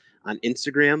Box on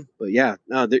Instagram. But yeah,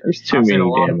 no, there's too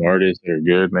many damn artists that are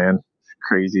good, man. It's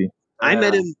crazy. I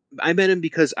met him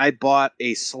because I bought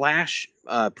a Slash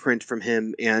print from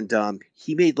him, and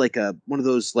he made like one of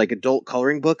those like adult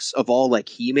coloring books of all like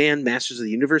He-Man, Masters of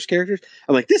the Universe characters.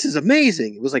 I'm like, this is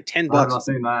amazing. It was like $10. I've not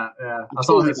seen that. Yeah, I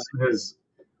saw his.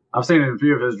 I've seen a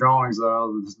few of his drawings.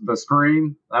 The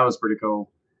screen, that was pretty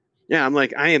cool. Yeah, I'm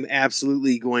like, I am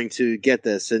absolutely going to get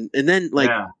this. And then like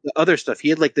the other stuff, he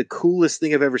had like the coolest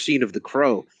thing I've ever seen of the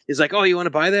Crow. He's like, oh, you want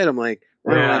to buy that? I'm like,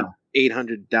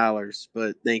 $800,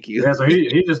 but thank you. Yeah, so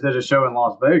he just did a show in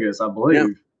Las Vegas, I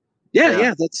believe.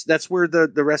 Yeah. That's where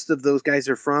the rest of those guys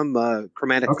are from,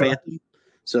 Chromatic Phantom.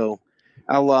 So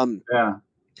I'll I'll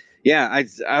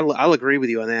agree with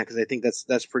you on that because I think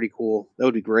that's pretty cool. That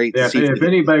would be great. Yeah, if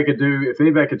anybody could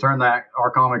turn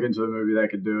our comic into a movie, they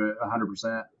could do it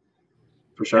 100%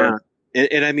 for sure. Yeah.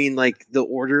 And I mean, like the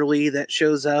orderly that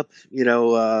shows up,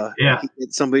 get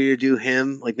somebody to do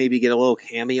him, like maybe get a little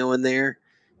cameo in there,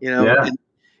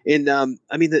 And I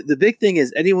mean, the big thing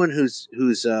is anyone who's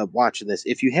watching this,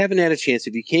 if you haven't had a chance,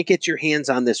 if you can't get your hands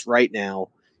on this right now,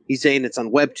 he's saying it's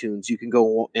on Webtoons. You can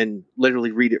go and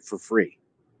literally read it for free.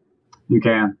 You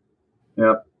can.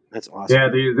 Yep. That's awesome. Yeah,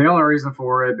 the only reason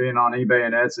for it being on eBay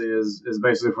and Etsy is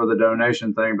basically for the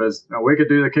donation thing. But we could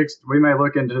do we may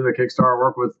look into the Kickstarter,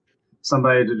 work with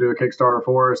somebody to do a Kickstarter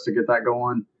for us to get that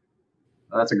going.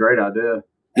 That's a great idea.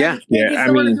 Yeah.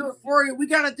 I mean, to do it for you. We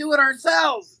got to do it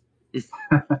ourselves.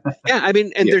 Yeah, I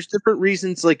mean, and there's different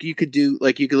reasons. Like you could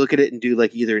look at it and do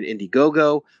like either an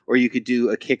Indiegogo or you could do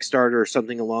a Kickstarter or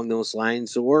something along those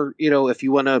lines. Or if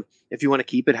you want to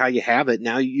keep it how you have it,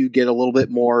 now you get a little bit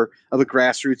more of a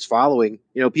grassroots following.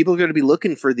 People are going to be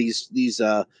looking for these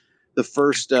the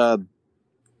first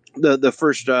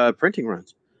printing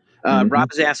runs.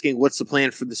 Rob is asking, what's the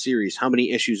plan for the series? How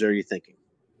many issues are you thinking?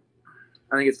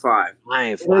 I think it's 5.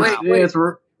 5. Wow. Wait.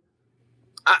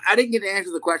 I didn't get to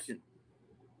answer the question.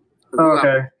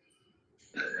 Okay.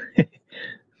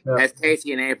 As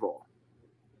Casey in April.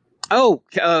 Oh,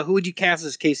 who would you cast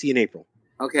as Casey in April?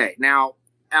 Okay, now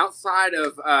outside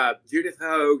of Judith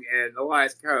Hogue and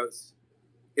Elias Coates,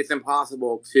 it's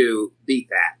impossible to beat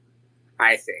that.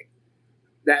 I think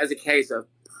that is a case of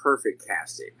perfect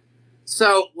casting.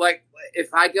 So, like,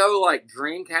 if I go like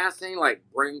dream casting, like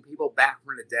bring people back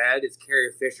from the dead, it's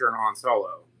Carrie Fisher and Han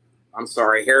Solo. I'm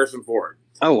sorry, Harrison Ford.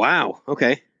 Oh wow,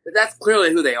 okay. But that's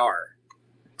clearly who they are.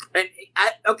 And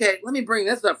okay, let me bring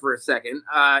this up for a second.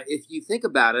 If you think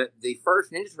about it, the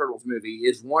first Ninja Turtles movie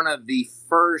is one of the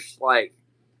first, like,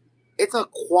 it's a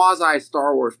quasi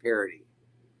Star Wars parody.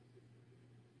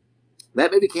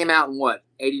 That movie came out in what,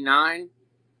 89?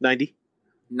 90.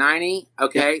 90?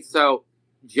 Okay, yeah. So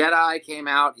Jedi came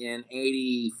out in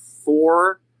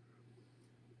 84,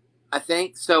 I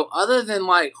think. So other than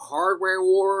like Hardware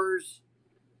Wars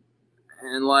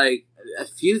and like a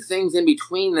few things in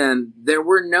between them, there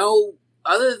were no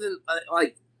other than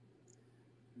like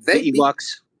the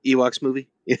Ewoks movie.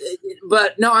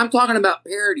 But no, I'm talking about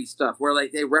parody stuff where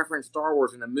like they reference Star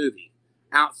Wars in the movie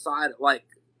outside, like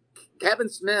Kevin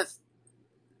Smith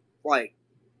like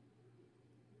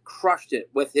crushed it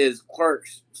with his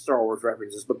Clerks Star Wars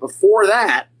references. But before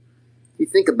that, if you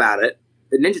think about it,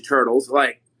 the Ninja Turtles,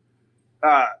 like,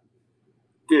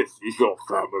 this is your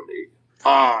family.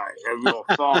 I am your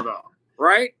father.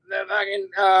 Right?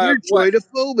 You're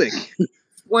droidophobic.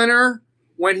 Splinter,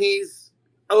 when he's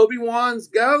Obi-Wan's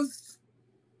ghost,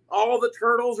 all the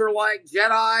turtles are like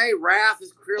Jedi. Wrath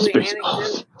is clearly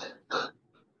Anakin.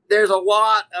 There's a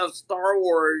lot of Star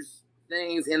Wars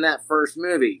things in that first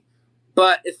movie.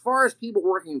 But as far as people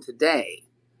working today,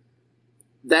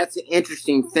 that's an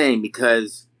interesting thing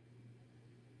because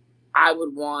I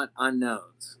would want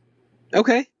unknowns.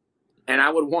 Okay. And I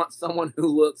would want someone who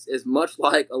looks as much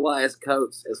like Elias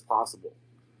Coates as possible.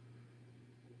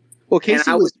 Well, Casey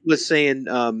was saying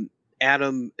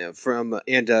Adam from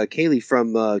and Kaylee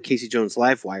from Casey Jones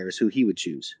Livewire is who he would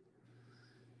choose.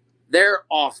 They're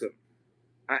awesome.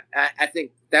 I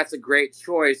think that's a great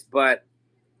choice, but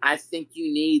I think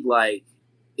you need, like,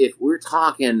 if we're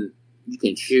talking, you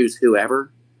can choose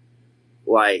whoever.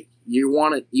 Like, you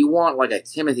want like a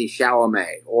Timothy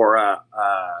Chalamet or a.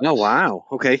 Oh wow!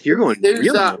 Okay, you're going.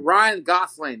 Ryan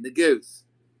Gosling, the Goose.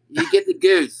 You get the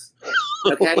Goose.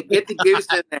 Okay, get the Goose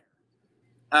in there.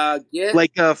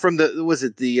 From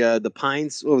the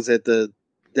Pines? What was it?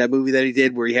 That movie that he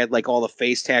did where he had like all the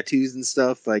face tattoos and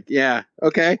stuff. Like, yeah,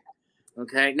 okay.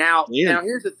 Okay, now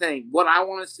here's the thing. What I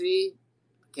want to see,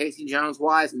 Casey Jones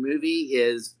wise movie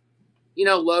is,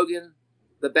 Logan,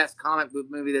 the best comic book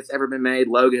movie that's ever been made.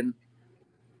 Logan.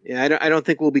 Yeah, I don't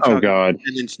think we'll be talking about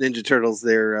Ninja Turtles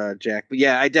there, Jack. But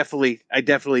yeah, I definitely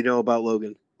know about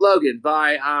Logan. Logan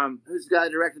by who's the guy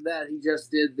that directed that? He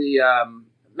just did the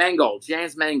Mangold,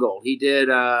 James Mangold. He did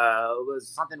was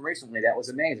something recently that was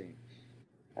amazing.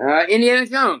 Indiana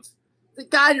Jones. The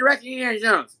guy directed Indiana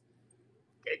Jones.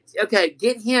 Okay,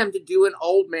 get him to do an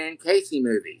old man Casey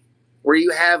movie where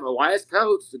you have Elias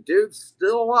Coates, the dude's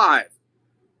still alive,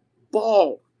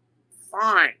 bald,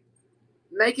 fine.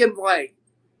 Make him like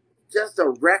just a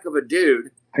wreck of a dude.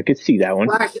 I could see that one.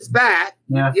 Flash his back.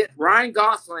 Yeah. You get Ryan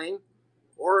Gosling,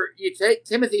 or you take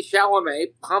Timothy Chalamet,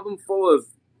 pump him full of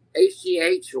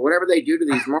HGH or whatever they do to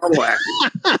these Marvel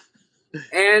actors.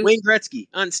 And Wayne Gretzky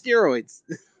on steroids.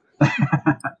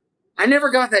 I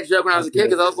never got that joke when I was a kid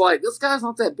because I was like, this guy's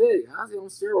not that big. How's he on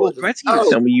steroids? Well, Gretzky.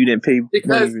 Tell me you didn't pay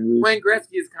because Wayne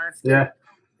Gretzky is kind of skinny. Yeah.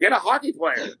 Get a hockey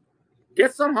player.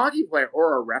 Get some hockey player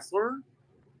or a wrestler.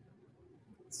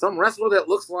 Some wrestler that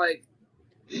looks like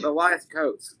Elias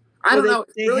Coates. I don't know.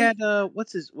 They had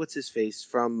what's his face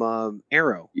from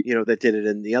Arrow, that did it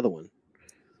in the other one.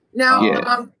 Now,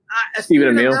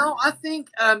 Stephen Amell. I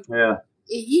think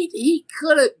he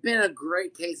could have been a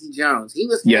great Casey Jones. He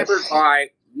was hampered by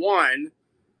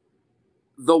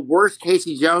the worst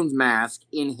Casey Jones mask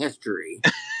in history.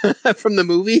 From the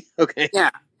movie? Okay. Yeah.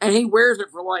 And he wears it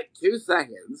for like 2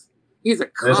 seconds. He's a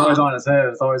cop. It's always on his head.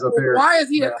 It's always up here. Why is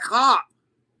he a cop?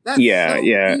 That's so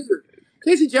weird.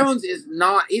 Casey Jones is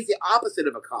not. He's the opposite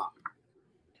of a cop.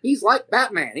 He's like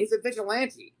Batman. He's a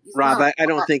vigilante. Rob, I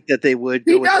don't think that they would.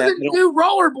 He doesn't do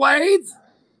rollerblades.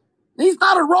 He's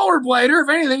not a rollerblader. If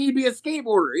anything, he'd be a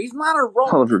skateboarder. He's not a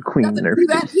rollerblader. Oliver Queen. He doesn't do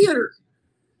that either.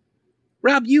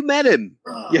 Rob, you met him.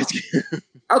 Yes.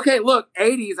 Okay, look,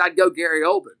 80s, I'd go Gary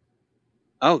Oldman.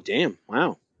 Oh, damn.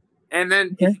 Wow. And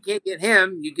then if you can't get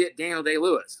him, you get Daniel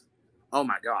Day-Lewis. Oh,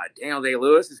 my God. Daniel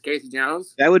Day-Lewis is Casey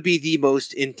Jones. That would be the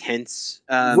most intense.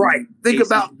 Right. Think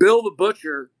about Bill the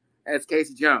Butcher as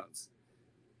Casey Jones.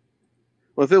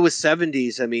 Well, if it was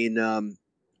 70s, I mean,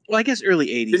 I guess early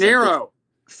 80s. De Niro.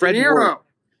 Fred Ward.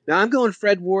 Now I'm going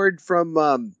Fred Ward from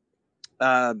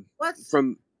what?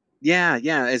 From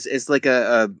as like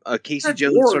a Casey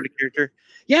Jones sort of character.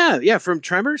 Yeah, from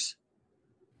Tremors.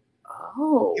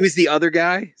 Oh. He was the other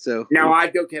guy. So No,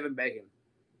 I'd go Kevin Bacon.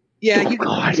 yeah, you can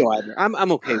go either.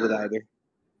 I'm okay with either.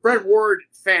 Fred Ward,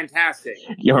 fantastic.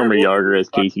 Yarmer Yarger as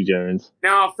Casey Jones.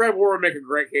 No, Fred Ward would make a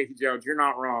great Casey Jones. You're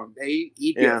not wrong. He'd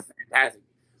be fantastic.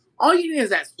 All you need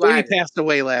is that swagger. He passed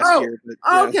away last year.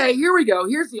 But, okay, here we go.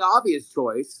 Here's the obvious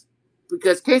choice.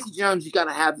 Because Casey Jones, you got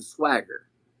to have the swagger.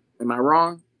 Am I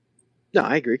wrong? No,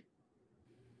 I agree.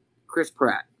 Chris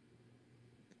Pratt.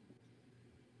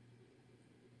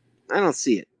 I don't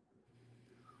see it.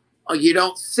 Oh, you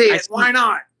don't see it? Why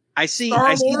not? I see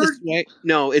the swag.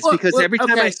 No, it's because every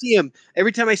time I see him,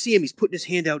 he's putting his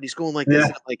hand out and he's going like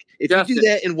this. Like, if you do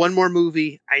that in one more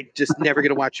movie, I just never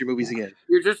gonna watch your movies again.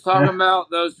 You're just talking about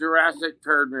those Jurassic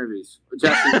turd movies.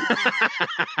 Justin,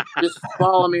 just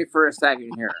follow me for a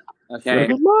second here, okay?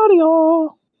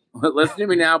 Mario. Listen to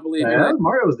me now, believe me. Yeah,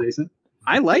 Mario was decent.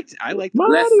 I liked Let's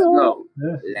go.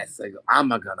 Yeah. Let's go. I'm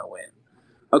gonna win.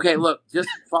 Okay, look, just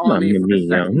follow me for a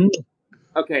second.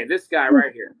 Okay, this guy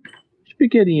right here.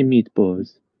 Spaghetti and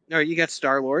meatballs. All right, you got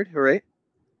Star-Lord, all right?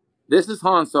 This is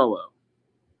Han Solo.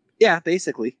 Yeah,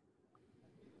 basically.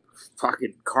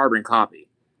 Fucking carbon copy.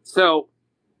 So,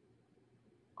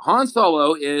 Han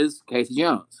Solo is Casey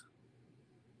Jones.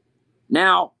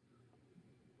 Now,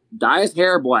 dye his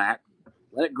hair black.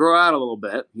 Let it grow out a little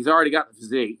bit. He's already got the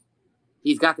physique.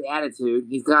 He's got the attitude.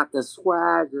 He's got the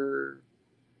swagger.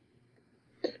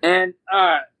 And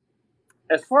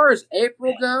as far as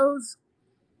April goes,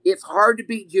 it's hard to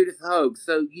beat Judith Hogue,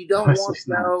 so you don't want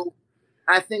to know.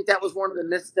 I think that was one of the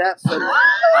missteps of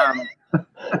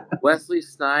Wesley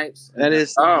Snipes. That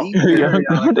is. I'm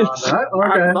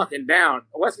fucking down.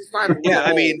 Wesley Snipes. Yeah,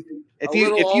 I mean, if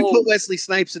you put Wesley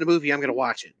Snipes in a movie, I'm going to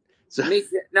watch it. So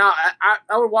no,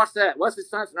 I would watch that. Wesley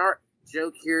Snipes and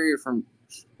Joe Keery from.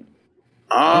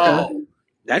 Oh,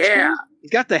 that's cool. He's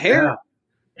got the hair.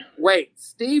 Yeah. Wait,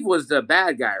 Steve was the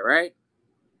bad guy, right?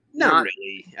 Not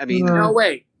really. I mean, no,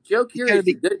 wait. Joe Keery's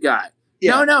the good guy.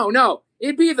 Yeah. No.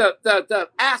 It'd be the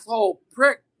asshole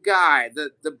prick guy,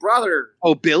 the brother.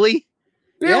 Oh, Billy?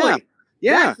 Billy.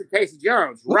 Yeah. That's Casey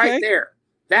Jones right there.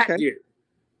 That dude.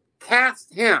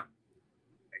 Cast him.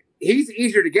 He's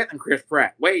easier to get than Chris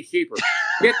Pratt. Way cheaper.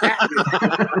 Get that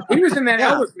dude. He was in that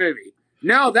Elvis movie.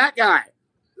 No, that guy.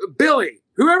 Billy.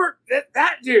 Whoever.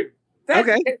 That dude. That's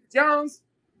Casey Jones.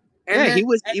 And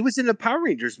he was in the Power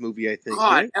Rangers movie, I think.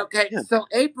 God, right? okay. Yeah. So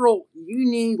April, you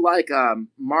need like a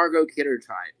Margot Kidder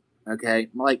type. Okay,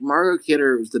 like Margot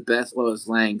Kidder was the best Lois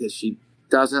Lane because she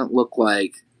doesn't look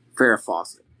like Farrah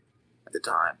Fawcett at the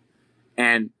time,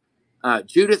 and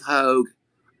Judith Hogue,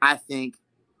 I think,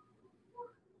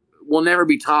 will never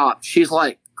be topped. She's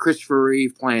like Christopher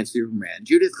Reeve playing Superman.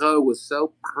 Judith Hogue was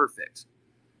so perfect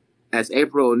as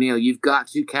April O'Neil. You've got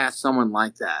to cast someone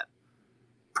like that.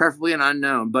 Preferably an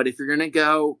unknown, but if you're gonna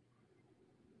go,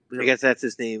 I guess that's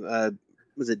his name.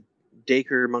 Was it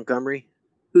Dacre Montgomery?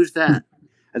 Who's that?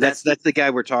 That's the guy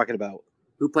we're talking about.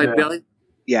 Who played Billy?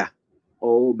 Yeah.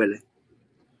 Oh, Billy.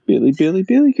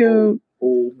 Billy, go.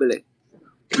 Oh, Billy.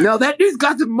 No, that dude's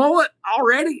got the mullet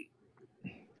already.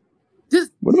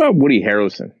 What about Woody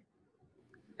Harrelson?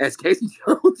 As Casey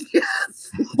Jones? Yes.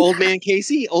 Old man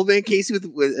Casey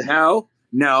with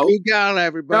No. We got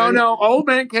everybody. No. Old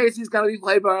man Casey's got to be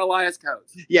played by Elias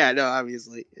Coates. Yeah, no,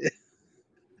 obviously.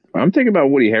 I'm thinking about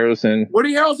Woody Harrelson.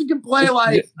 Woody Harrelson can play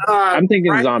like. I'm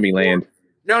thinking Zombieland.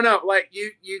 No, like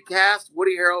you cast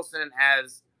Woody Harrelson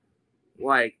as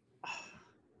like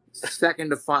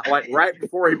second to final, like right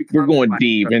before he becomes. We're going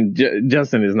deep, and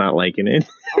Justin is not liking it.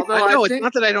 Although it's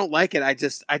not that I don't like it. I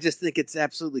just think it's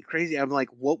absolutely crazy. I'm like,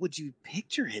 what would you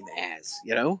picture him as?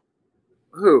 You know,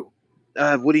 who?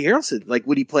 Woody Harrelson. Like,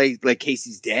 would he play like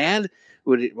Casey's dad?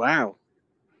 Wow.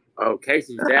 Oh,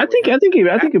 Casey's dad. I think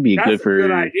it'd be good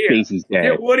for Casey's dad.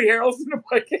 Get Woody Harrelson to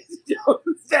play Casey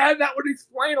Jones' dad. That would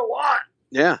explain a lot.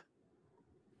 Yeah.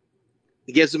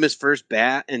 He gives him his first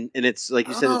bat, and it's like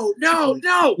you said.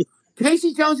 No.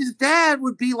 Casey Jones' dad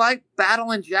would be like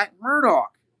battling Jack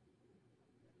Murdoch.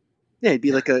 Yeah, he'd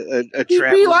be like a He'd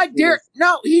be like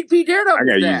he'd be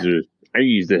Daredevil. I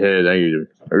use the head.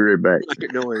 I'll be right back.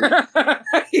 No worries.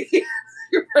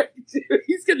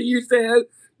 He's going to use the head.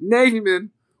 Navyman.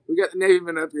 We got the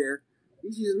Navyman up here.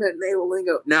 He's using that naval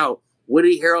lingo. No,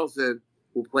 Woody Harrelson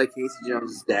will play Casey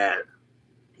Jones' dad.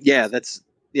 Yeah,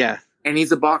 and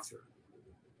he's a boxer.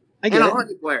 I get and it. A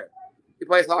hockey player. He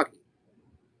plays hockey.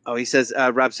 Oh, he says.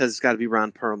 Rob says it's got to be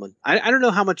Ron Perlman. I don't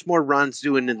know how much more Ron's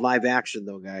doing in live action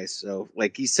though, guys. So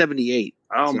like he's 78.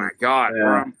 Oh my God, yeah.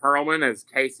 Ron Perlman is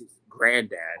Casey's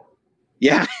granddad.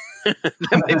 Yeah,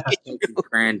 Casey's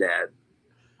granddad.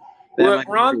 Look,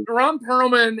 Ron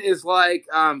Perlman is like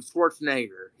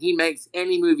Schwarzenegger. He makes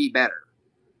any movie better.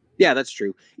 Yeah, that's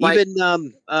true. Like-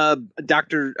 Even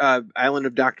Doctor Island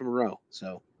of Dr. Moreau,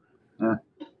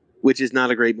 which is not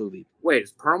a great movie. Wait,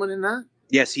 is Perlman in that?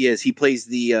 Yes, he is. He plays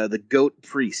the goat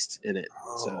priest in it.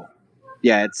 So,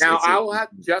 yeah, it's Now it's I will have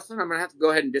Justin. I'm gonna have to go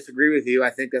ahead and disagree with you.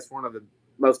 I think that's one of the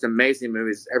most amazing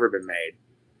movies ever been made.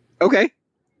 okay.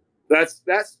 That's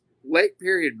late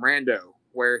period Brando,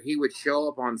 where he would show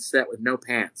up on set with no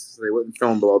pants, so they wouldn't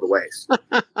film below the waist.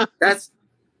 That's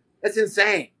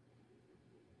insane.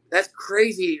 That's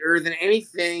crazier than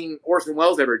anything Orson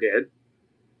Welles ever did.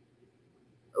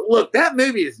 Look, that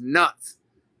movie is nuts.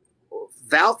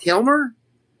 Val Kilmer,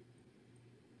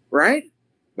 right?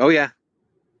 Oh yeah.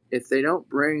 If they don't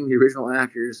bring the original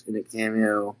actors in a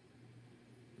cameo,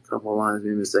 a couple of lines,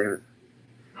 maybe a second.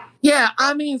 Yeah,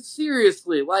 I mean,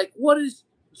 seriously, like, what is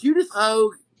Judith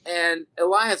Hogue and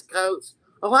Elias Coates?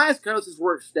 Elias Coates has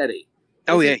worked steady.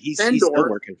 Oh yeah, he's still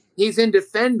working. He's in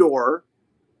Defendor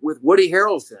with Woody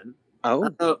Harrelson. Oh, I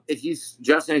don't know if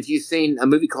Justin, if you've seen a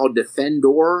movie called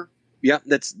Defendor. yeah,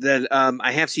 that's that.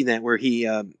 I have seen that where he's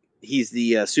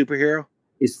the superhero.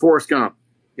 He's Forrest Gump.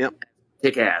 Yep,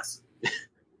 kick ass.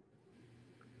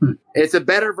 It's a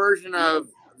better version of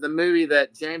the movie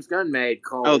that James Gunn made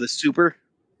called the Super.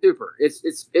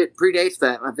 It predates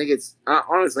that, and I think it's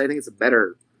honestly, I think it's a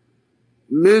better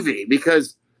movie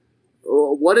because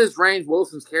what is Rainn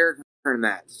Wilson's character in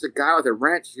that? Just a guy with a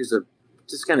wrench who's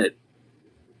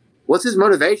what's his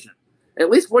motivation? At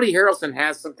least Woody Harrelson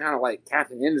has some kind of like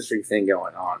Captain Industry thing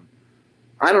going on.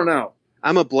 I don't know.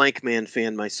 I'm a Blank Man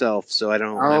fan myself, so I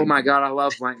don't. Oh my god, I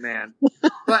love Blank Man,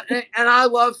 and I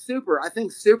love Super. I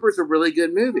think Super's a really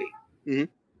good movie,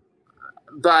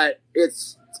 but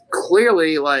it's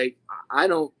clearly like I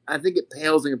think it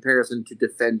pales in comparison to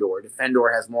Defendor.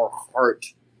 Defendor has more heart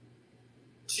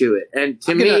to it, and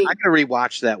to me, I'm gonna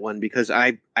rewatch that one because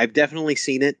I've definitely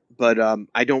seen it, but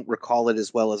I don't recall it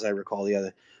as well as I recall the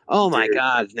other. Oh my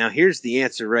god! Now here's the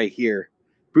answer right here.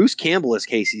 Bruce Campbell is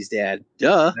Casey's dad.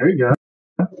 Duh. There you go.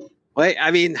 Wait,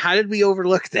 I mean, how did we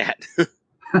overlook that?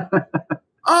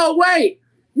 Oh wait,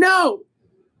 no.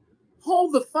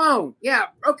 Hold the phone. Yeah,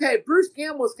 okay. Bruce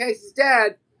Campbell is Casey's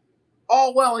dad.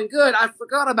 All well and good. I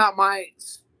forgot about my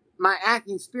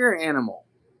acting spirit animal,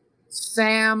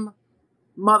 Sam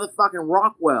motherfucking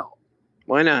Rockwell.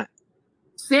 Why not?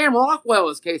 Sam Rockwell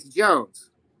is Casey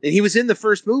Jones. And he was in the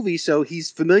first movie, so he's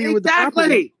familiar with the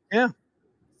property. Yeah.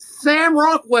 Sam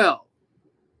Rockwell.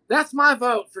 That's my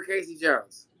vote for Casey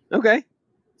Jones. Okay.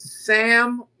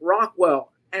 Sam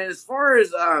Rockwell. And as far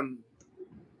as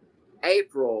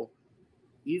April,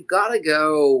 you've got to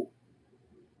go.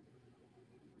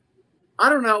 I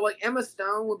don't know, like Emma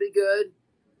Stone would be good.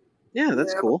 Yeah,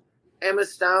 that's cool. Emma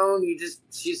Stone,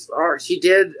 she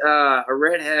did a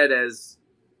redhead as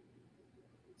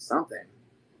something.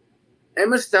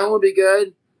 Emma Stone would be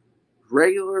good.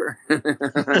 Regular.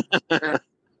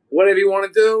 Whatever you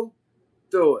want to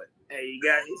do it. Hey, you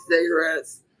got any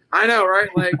cigarettes? I know, right?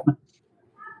 Like,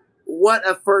 what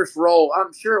a first role.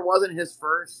 I'm sure it wasn't his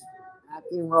first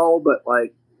acting role, but,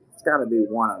 like, it's got to be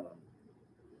one of them.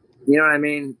 You know what I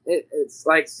mean? It's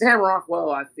like Sam Rockwell,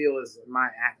 I feel, is my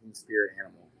acting spirit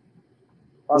animal.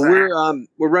 Well,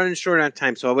 we're running short on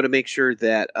time, so I want to make sure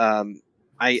that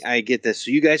I get this.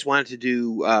 So you guys wanted to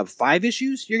do 5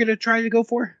 issues you're going to try to go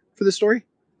for the story?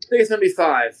 I think it's going to be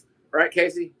 5. Right,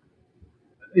 Casey?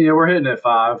 Yeah, we're hitting at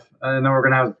 5. And then we're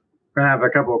going to have a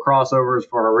couple of crossovers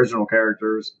for our original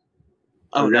characters.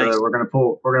 Oh, nice. We're going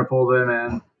to pull them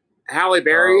in. Halle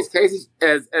Berry's Casey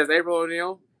as April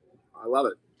O'Neil. I love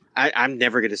it. I'm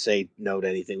never going to say no to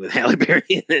anything with Halle Berry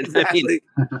in it. Exactly.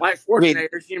 I mean, like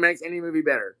Schwarzenegger, she makes any movie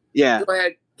better. Yeah. Go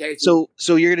ahead, Casey.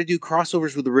 So you're going to do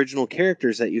crossovers with original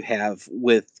characters that you have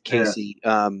with Casey.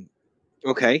 Yeah.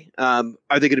 Okay. Are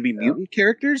they going to be mutant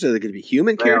characters? Are they going to be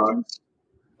human characters?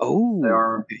 Oh, they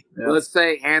are. Okay. Yeah. Let's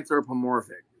say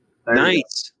anthropomorphic.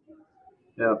 Nice.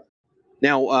 Yeah.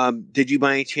 Now, did you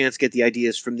by any chance get the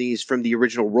ideas from the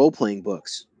original role playing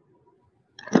books?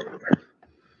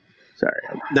 Sorry,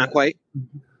 not quite.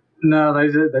 No, I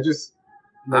just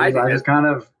kind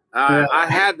of. I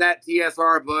had that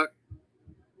TSR book.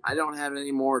 I don't have it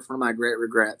anymore. It's one of my great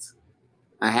regrets.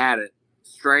 I had it.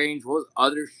 Strange. What was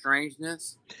Other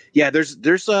Strangeness? Yeah, there's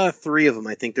 3 of them.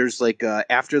 I think there's like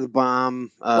After the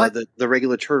Bomb, the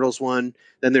regular Turtles one.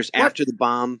 Then there's After the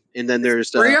Bomb, and then there's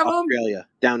 3 of Australia, them?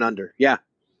 Down Under. Yeah.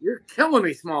 You're killing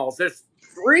me, Smalls. There's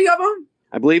 3 of them?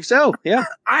 I believe so. Yeah.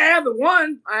 I had the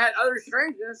one. I had Other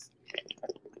Strangeness.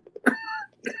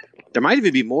 There might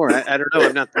even be more. I don't know.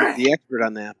 I'm not the expert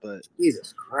on that, but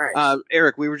Jesus Christ.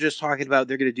 Eric, we were just talking about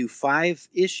they're going to do 5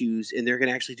 issues, and they're going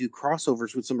to actually do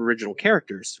crossovers with some original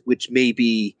characters, which may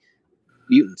be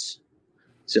mutants.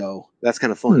 So that's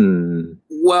kind of fun.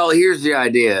 Well, here's the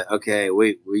idea. Okay,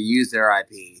 we use their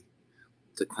IP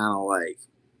to kind of like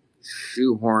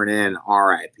shoehorn in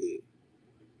our IP.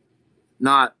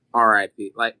 Not our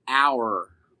IP, like our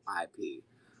IP.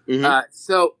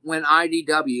 So when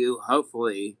IDW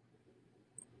hopefully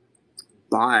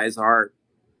buys our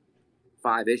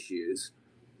 5 issues,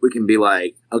 we can be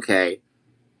like, okay,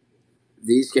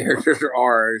 these characters are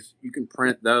ours. You can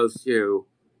print those too.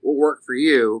 We'll work for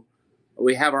you.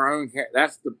 We have our own.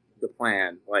 That's the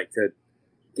plan. Like to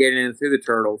get in through the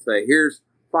Turtles. Say, here's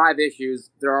 5 issues.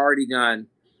 They're already done.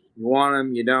 You want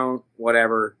them? You don't?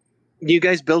 Whatever. You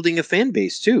guys building a fan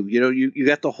base too. You know, you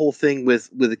got the whole thing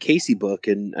with the Casey book,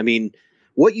 and I mean,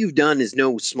 what you've done is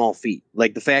no small feat.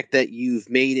 Like the fact that you've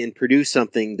made and produced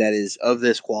something that is of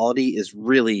this quality is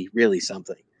really, really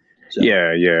something. So.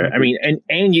 Yeah. I mean,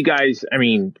 and you guys, I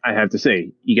mean, I have to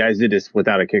say, you guys did this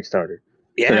without a Kickstarter.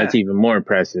 Yeah. So that's even more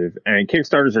impressive. And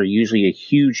Kickstarters are usually a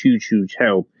huge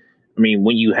help. I mean,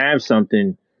 when you have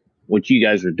something, what you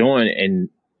guys are doing, and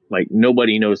like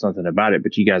nobody knows something about it,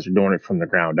 but you guys are doing it from the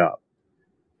ground up.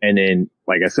 And then,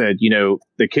 like I said, you know,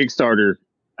 the Kickstarter,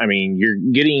 I mean, you're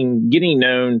getting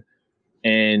known,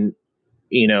 and,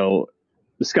 you know,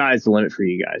 the sky's the limit for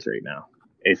you guys right now.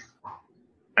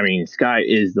 Sky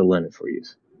is the limit for you.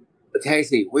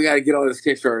 Casey, we got to get on this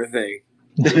Kickstarter thing.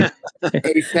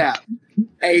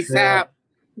 ASAP.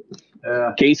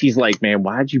 Yeah. Casey's like, man,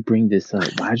 why'd you bring this up?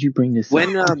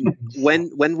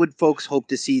 When would folks hope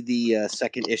to see the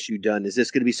second issue done? Is this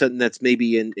going to be something that's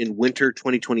maybe in winter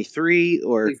 2023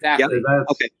 or? Exactly. Yeah.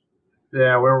 Okay.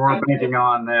 Yeah, we're banking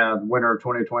on winter of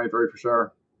 2023 for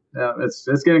sure. Yeah, it's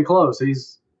getting close.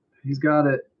 He's got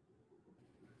it.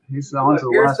 He's on to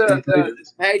the last few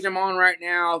pages. Page I'm on right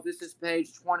now. This is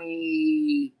page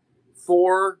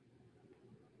 24.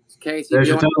 Casey, they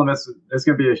should tell him it's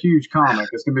going to be a huge comic.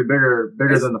 It's going to be bigger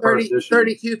than the first issue.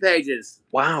 32 pages.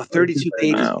 Wow, 32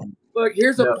 pages. Wow. Look,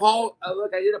 here's a Paul.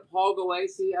 Look, I did a Paul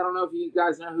Galassi. I don't know if you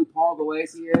guys know who Paul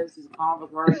Galassi is. He's a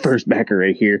comic artist. First backer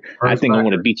right here. I think I'm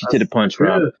going to beat you to the punch,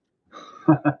 Rob.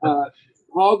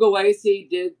 Paul Galassi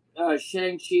did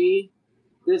Shang-Chi.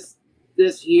 This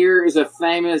year is a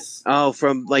famous. Oh,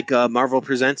 from like Marvel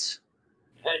Presents?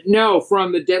 No,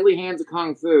 from the Deadly Hands of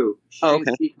Kung Fu.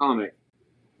 Shang-Chi comic.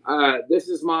 This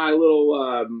is my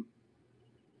little,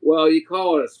 you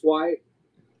call it a swipe.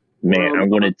 Man, I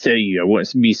want to tell you, I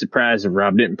wouldn't be surprised if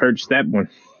Rob didn't purchase that one.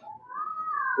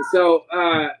 So,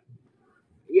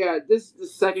 this is the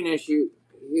second issue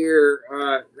here.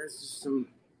 This is some.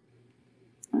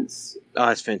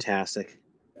 That's fantastic.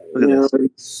 Look at this.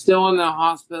 Still in the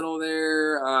hospital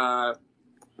there.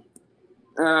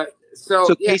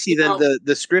 So Casey, then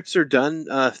the scripts are done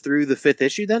through the 5th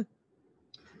issue then?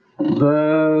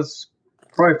 The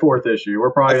probably 4th issue. We're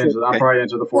probably I'm probably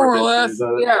into the 4th more or issue. less.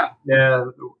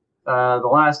 The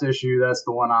last issue, that's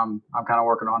the one I'm kind of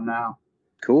working on now.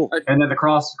 Cool. And then the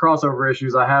crossover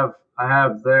issues, I have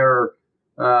their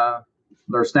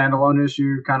standalone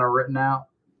issue kind of written out,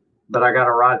 but I got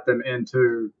to write them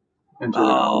into the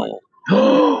comic.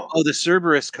 Oh, the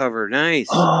Cerberus cover, nice.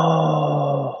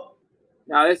 Oh,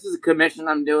 now this is a commission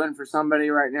I'm doing for somebody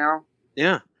right now.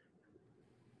 Yeah.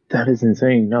 That is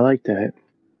insane. I like that.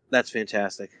 That's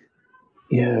fantastic.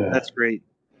 Yeah. That's great.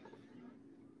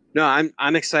 No,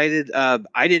 I'm excited.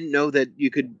 I didn't know that you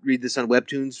could read this on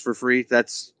Webtoons for free.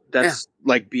 That's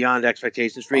like beyond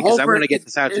expectations for me, because I want to get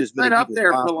this out to as many people as possible. It's been up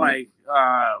there for like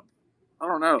I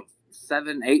don't know,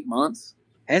 7-8 months.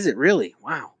 Has it really?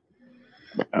 Wow.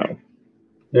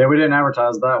 Yeah, we didn't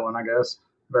advertise that one, I guess.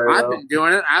 I've been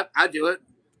doing it. I do it.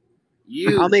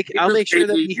 I'll make sure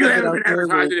that we have it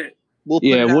out there.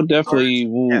 We'll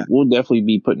definitely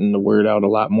be putting the word out a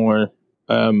lot more.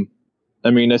 I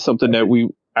mean, that's something that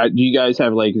do you guys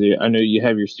have like I know you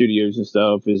have your studios and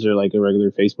stuff. Is there like a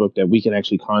regular Facebook that we can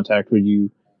actually contact with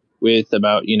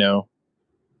about, you know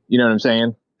what I'm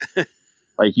saying?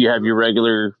 Like you have your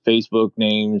regular Facebook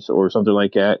names or something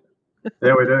like that?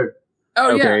 Yeah, we do.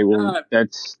 Oh, okay, yeah. Well,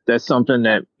 that's something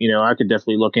that, I could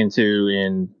definitely look into,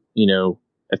 and,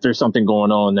 if there's something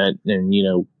going on that, then,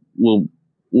 we'll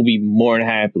be more than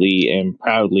happily and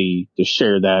proudly to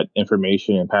share that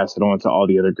information and pass it on to all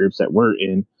the other groups that we're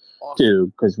in too,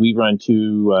 because we run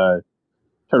 2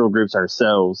 turtle groups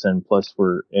ourselves, and plus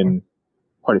we're in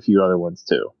quite a few other ones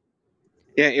too.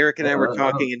 Yeah, Eric and I were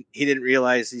talking, and he didn't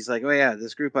realize. He's like, "Oh yeah,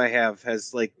 this group I have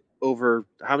has like over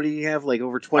how many do you have? Like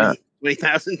over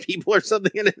 20,000 people or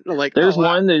something in it." And I'm like, there's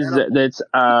one that's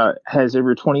has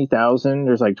over 20,000.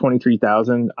 There's like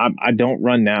 23,000. I don't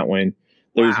run that one.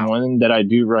 There's one that I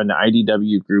do run, the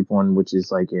IDW group one, which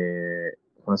is like I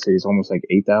want to say it's almost like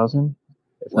 8,000.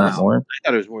 It's not more. I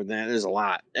thought it was more than that. There's a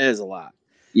lot. It is a lot.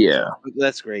 Yeah.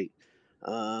 That's great.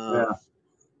 Yeah. All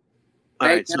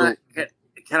Hey, right.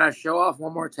 can I show off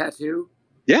one more tattoo?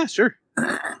 Yeah, sure.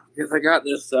 Because I got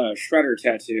this shredder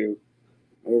tattoo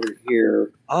over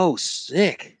here. Oh,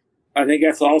 sick. I think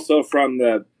that's also from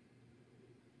the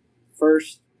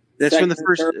first. That's from the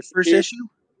second, first issue?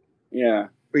 Yeah.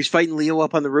 Where he's fighting Leo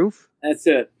up on the roof? That's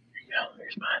it. Yeah,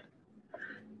 there's mine.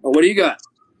 Oh, what do you got?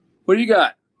 What do you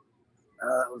got?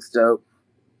 That looks dope.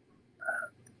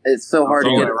 It's so hard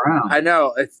to get around. I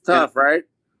know. It's tough, right?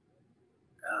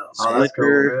 Oh, that's cool.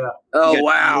 Yeah. Oh, got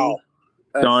wow.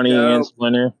 That's Donnie dope. and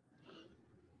Splinter.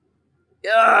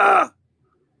 Yeah.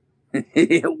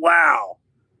 Wow.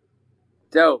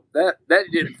 Dope. That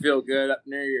didn't feel good up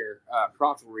near your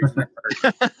frontal region.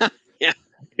 Yeah.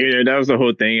 Yeah, that was the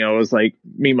whole thing. I was like,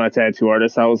 me and my tattoo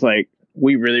artist, I was like,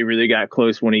 we really, really got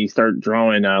close when he started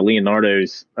drawing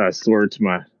Leonardo's sword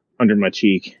to under my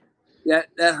cheek. That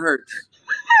hurts.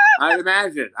 I'd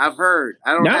imagine. I've heard.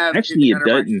 I don't No, have. actually, it under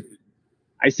my doesn't. cheek.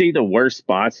 I say the worst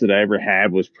spots that I ever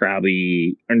had was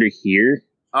probably under here.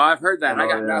 Oh, I've heard that. Oh, I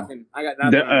got yeah. nothing. I got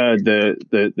nothing.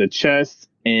 The chest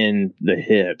and the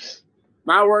hips.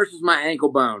 My worst was my ankle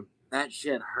bone. That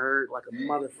shit hurt like a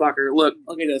motherfucker. Look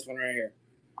at this one right here.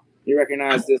 You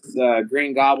recognize this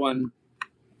Green Goblin?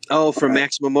 Oh, from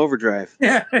Maximum Overdrive.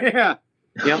 Yeah, yeah.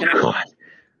 Yep.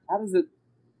 How does it?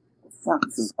 Fuck,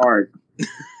 this is hard.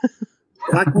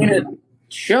 Why can't it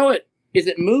show it? Is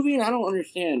it moving? I don't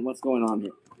understand what's going on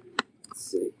here.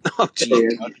 Let's see. Oh,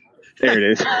 geez. There it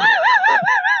is.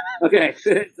 Okay,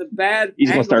 it's a bad. He's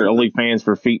gonna start angle. OnlyFans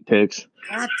for feet pics.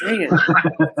 God dang it!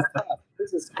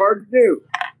 This is hard to do.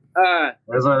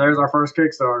 There's our first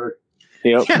Kickstarter.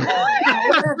 Yep. Why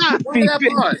that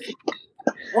pause?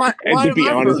 Why And to be am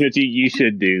I honest first? with you, you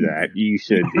should do that. You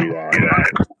should do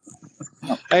that.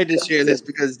 I had to share this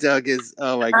because Doug is.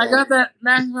 Oh my god! I got that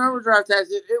Maximum Overdrive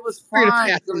test. It was We're gonna fine.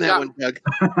 pass on It that got one, Doug.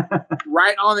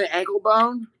 right on the ankle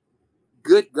bone.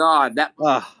 Good God, that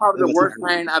was Oh, probably that the was worst a-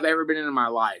 pain I've ever been in my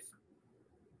life.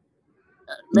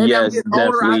 Maybe I'm Yes, getting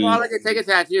older. I definitely. thought I could take a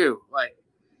tattoo. Like,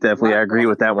 Definitely, I agree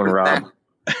with that one, Rob.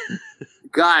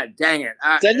 God dang it!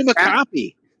 Send him a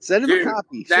copy. Send him Dude, a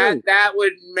copy. That Sure. that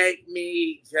would make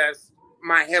me just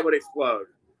my head would explode.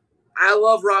 I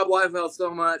love Rob Liefeld so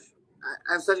much.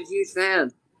 I'm such a huge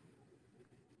fan.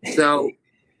 So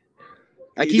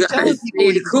I you keep telling guys people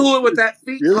need to cool it with that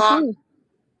feet really talk. cool.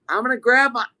 I'm gonna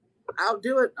grab my. I'll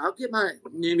do it. I'll get my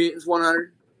New Mutants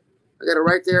 100. I got it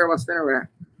right there on my spinner rack.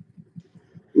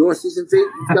 You want to see some feet?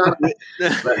 It's got it.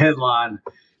 The headline,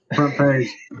 front page.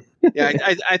 Yeah,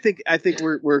 I think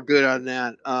we're good on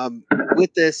that.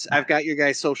 With this, I've got your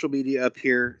guys' social media up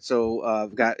here. So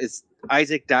I've got it's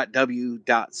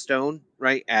Isaac.w.stone,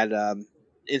 right, at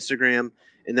Instagram,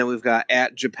 and then we've got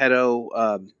at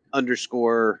Geppetto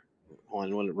underscore. Hold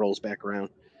on, when it rolls back around.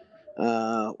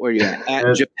 Where are you at?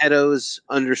 At Geppetto's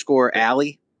underscore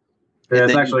alley. Yeah, And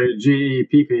it's then- actually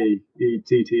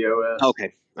GEPPETTOS.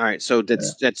 Okay. All right. So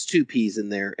that's two P's in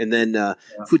there. And then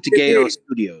Futageo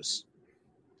Studios.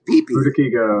 Pee-pee.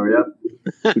 Futakigo,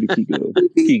 yep.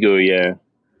 Kigo, yeah.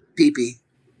 Pee-pee.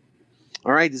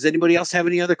 All right. Does anybody else have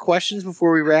any other questions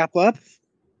before we wrap up?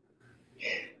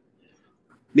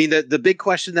 I mean, the big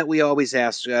question that we always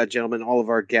ask, gentlemen, all of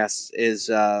our guests is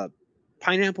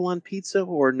pineapple on pizza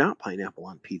or not pineapple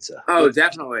on pizza? Oh,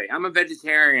 definitely. I'm a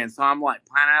vegetarian, so I'm like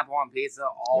pineapple on pizza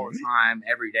all the time,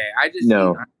 every day. I just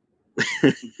No.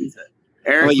 eat pizza.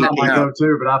 Eric's It's not my no.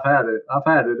 go-to, but I've had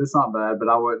it. It's not bad, but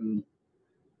I wouldn't.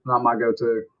 Not my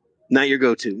go-to. Not your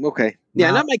go-to. Okay. Yeah,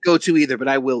 No. not my go-to either, but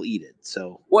I will eat it.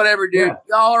 So Whatever, dude. Yeah.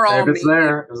 Y'all are all If it's meat.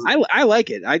 there, I like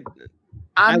it. I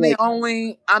I'm the like-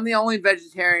 only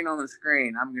vegetarian on the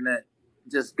screen. I'm gonna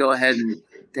just go ahead and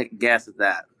take a guess at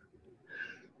that.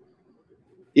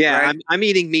 yeah, Right. I'm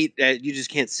eating meat. You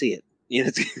just can't see it. You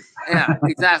know, Yeah,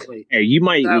 exactly. Hey, you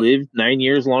might So- live 9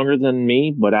 years longer than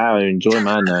me, but I enjoy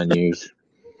my 9 years.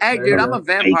 Hey, There dude, you I'm go. a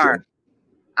vampire.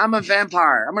 I'm a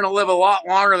vampire. I'm gonna live a lot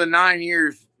longer than 9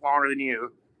 years longer than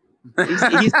you.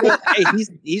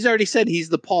 he's already said he's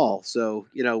the Paul, so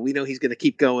we know he's going to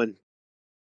keep going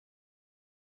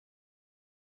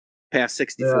past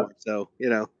 64. So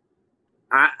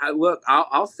I look.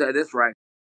 I'll say this right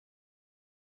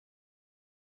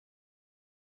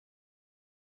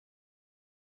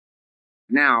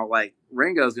now. Like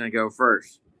Ringo's gonna go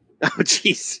first. oh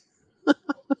jeez.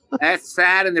 That's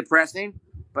sad and depressing,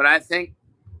 but I think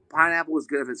pineapple is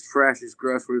good if it's fresh, it's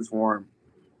gross when it's warm.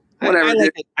 Whatever, I dude.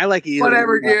 like it. I like it. either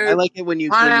Whatever, way. dude. I like it when you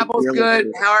Pineapple's when you grill good,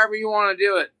 it. however you want to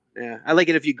do it. Yeah, I like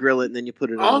it if you grill it and then you put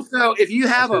it on. Also, if you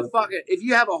have That's if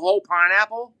you have a whole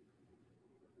pineapple,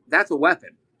 that's a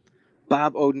weapon.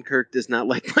 Bob Odenkirk does not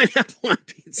like pineapple on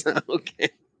pizza. Okay.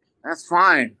 That's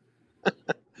fine. At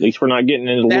least we're not getting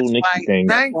into That's little Nicky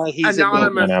things. Thanks, why he's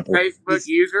anonymous pineapple. Facebook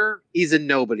user. He's a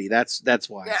nobody. That's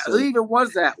why. Yeah, So- who even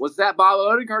was that? Was that Bob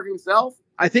Odenkirk himself?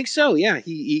 I think so. Yeah,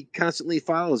 he constantly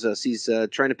follows us. He's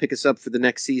trying to pick us up for the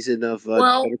next season of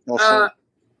Well, Better Call Saul.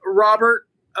 Robert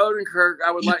Odenkirk,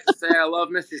 I would like to say I love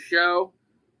Mr. Show,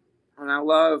 and I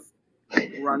love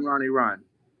Run, Ronnie, Run.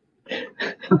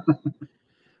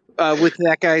 With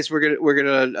that, guys, we're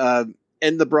gonna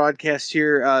end the broadcast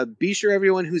here. Be sure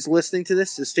everyone who's listening to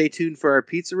this to stay tuned for our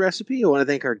pizza recipe. I want to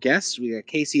thank our guests. We got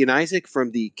Casey and Isaac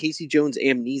from the Casey Jones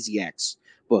Amnesiacs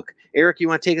book. Eric, you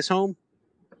want to take us home?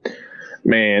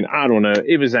 Man, I don't know.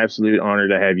 It was an absolute honor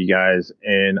to have you guys,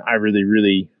 and I really,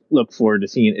 really look forward to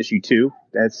seeing issue 2.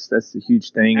 That's the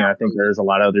huge thing. I think there's a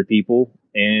lot of other people,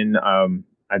 and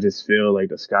I just feel like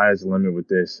the sky's the limit with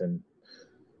this. And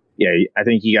yeah, I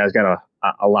think you guys got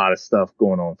a lot of stuff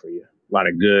going on for you. A lot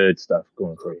of good stuff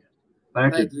going for you.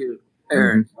 Thank you. you,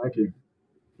 Aaron. Thank you.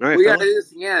 All right, We got to fellas. do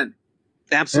this again.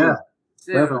 Absolutely.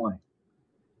 Yeah, definitely.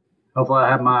 Hopefully I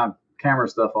have my camera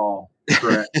stuff all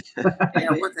correct.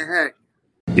 Yeah, what the heck?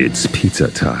 It's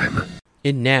pizza time.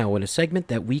 And now, in a segment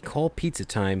that we call Pizza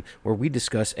Time, where we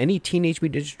discuss any Teenage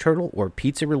Mutant Ninja Turtle or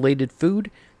pizza-related food,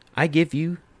 I give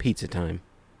you Pizza Time.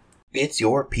 It's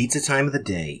your pizza time of the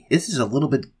day. This is a little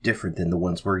bit different than the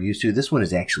ones we're used to. This one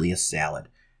is actually a salad.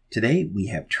 Today, we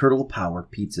have Turtle Power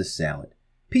Pizza Salad.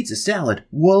 Pizza salad?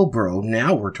 Whoa, bro,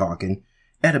 now we're talking.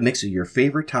 Add a mix of your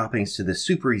favorite toppings to this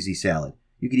super easy salad.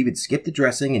 You could even skip the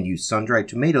dressing and use sun-dried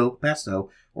tomato, pesto,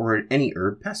 or any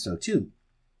herb pesto, too.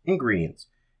 Ingredients: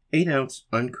 8-ounce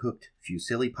uncooked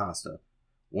fusilli pasta,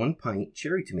 1 pint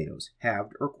cherry tomatoes,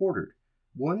 halved or quartered,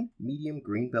 1 medium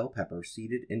green bell pepper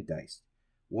seeded and diced,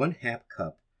 1/2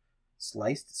 cup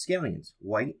sliced scallions,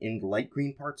 white and light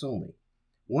green parts only,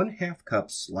 1/2 cup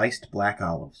sliced black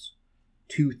olives,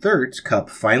 2/3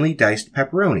 cup finely diced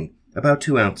pepperoni, about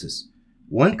 2 ounces,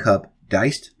 1 cup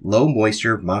diced low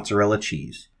moisture mozzarella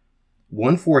cheese,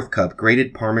 1/4 cup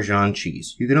grated Parmesan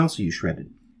cheese. You can also use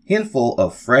shredded. Handful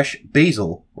of fresh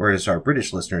basil, or as our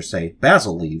British listeners say,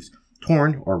 basil leaves,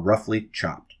 torn or roughly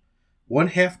chopped.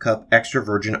 1/2 cup extra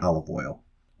virgin olive oil.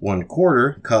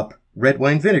 1/4 cup red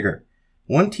wine vinegar.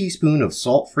 1 teaspoon of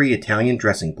salt-free Italian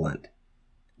dressing blend.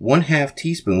 1/2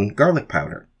 teaspoon garlic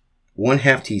powder.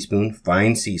 1/2 teaspoon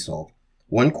fine sea salt.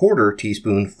 1/4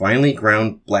 teaspoon finely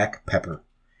ground black pepper.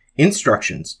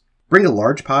 Instructions: bring a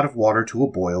large pot of water to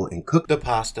a boil and cook the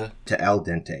pasta to al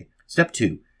dente. Step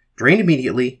 2. Drain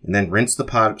immediately and then rinse the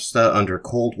pasta under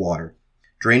cold water.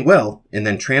 Drain well and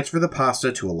then transfer the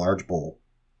pasta to a large bowl.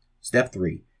 Step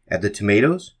 3. Add the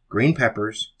tomatoes, green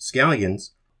peppers,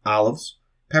 scallions, olives,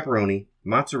 pepperoni,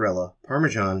 mozzarella,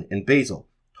 parmesan, and basil.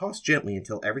 Toss gently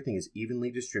until everything is evenly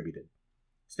distributed.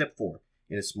 Step 4.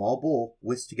 In a small bowl,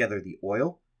 whisk together the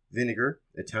oil, vinegar,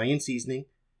 Italian seasoning,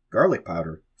 garlic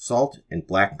powder, salt, and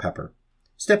black pepper.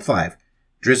 Step 5.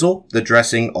 Drizzle the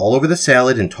dressing all over the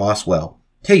salad and toss well.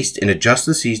 Taste and adjust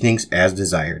the seasonings as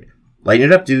desired.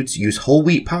 Lighten it up, dudes. Use whole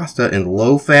wheat pasta and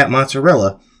low-fat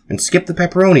mozzarella, and skip the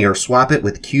pepperoni or swap it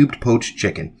with cubed poached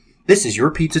chicken. This is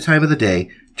your pizza time of the day,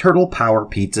 Turtle Power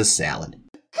Pizza Salad.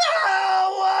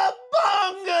 Cowabunga,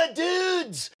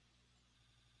 dudes!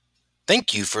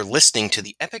 Thank you for listening to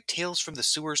the Epic Tales from the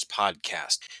Sewers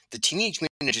podcast. The Teenage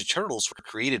Mutant Ninja Turtles were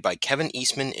created by Kevin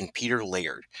Eastman and Peter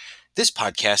Laird. This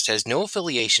podcast has no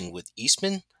affiliation with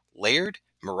Eastman, Laird,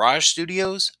 Mirage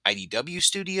Studios, IDW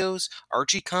Studios,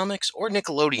 Archie Comics, or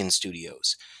Nickelodeon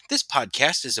Studios. This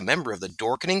podcast is a member of the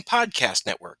Dorkening Podcast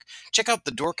Network. Check out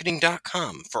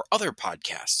thedorkening.com for other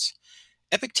podcasts.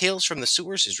 Epic Tales from the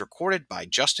Sewers is recorded by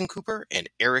Justin Cooper and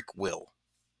Eric Will.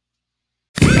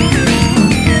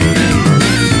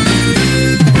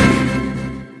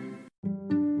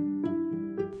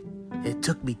 It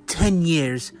took me 10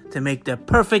 years to make the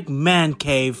perfect man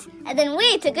cave. And then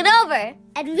we took it over.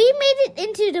 And we made it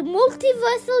into the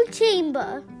multiversal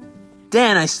chamber.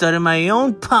 Then I started my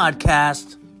own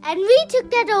podcast. And we took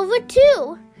that over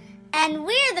too. And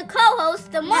we're the co-hosts,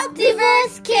 the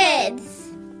Multiverse Kids.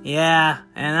 Yeah,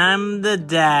 and I'm the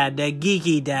dad, the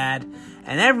geeky dad.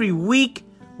 And every week,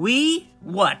 we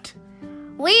what?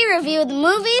 We review the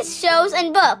movies, shows,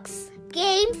 and books.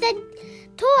 Games and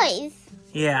toys.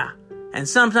 Yeah, and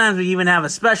sometimes we even have a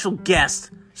special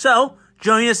guest. So,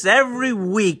 join us every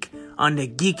week on the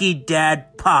Geeky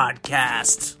Dad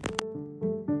Podcast.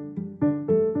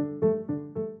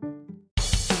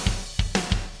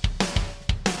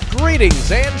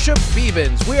 Greetings and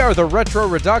shabibans. We are the Retro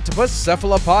Reductopus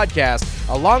Cephala Podcast,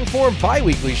 a long-form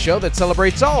bi-weekly show that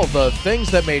celebrates all the things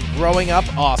that made growing up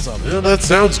awesome. Yeah, that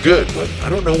sounds good, but I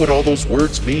don't know what all those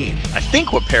words mean. I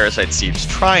think what Parasite seems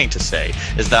trying to say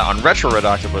is that on Retro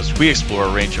Reductopus, we explore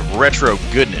a range of retro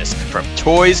goodness, from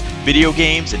toys, video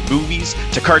games, and movies,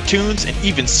 to cartoons, and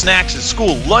even snacks and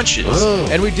school lunches. Oh.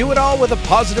 And we do it all with a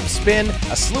positive spin,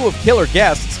 a slew of killer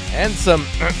guests, and some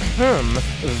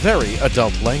very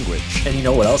adult language. And you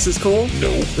know what else is cool?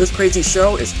 No. This crazy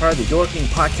show is part of the Dorking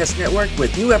Podcast Network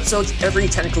with new episodes every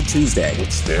Tentacle Tuesday.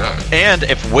 What's that? And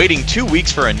if waiting 2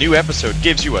 weeks for a new episode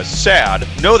gives you a sad,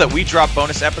 know that we drop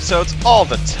bonus episodes all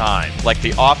the time, like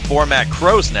the off-format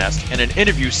Crow's Nest and an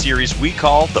interview series we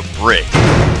call The Brig.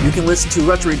 You can listen to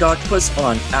Retro Reductopus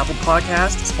on Apple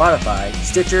Podcasts, Spotify,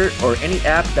 Stitcher, or any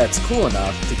app that's cool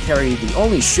enough to carry the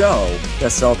only show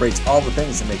that celebrates all the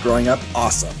things that make growing up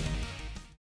awesome.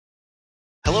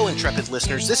 Hello, intrepid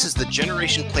listeners. This is the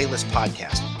Generation Playlist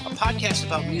Podcast, a podcast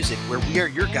about music where we are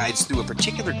your guides through a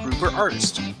particular group or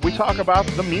artist. We talk about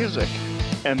the music,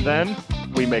 and then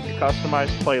we make a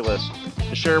customized playlist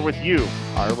to share with you,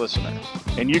 our listeners.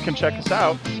 And you can check us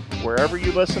out wherever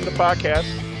you listen to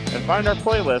podcasts and find our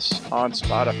playlists on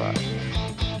Spotify.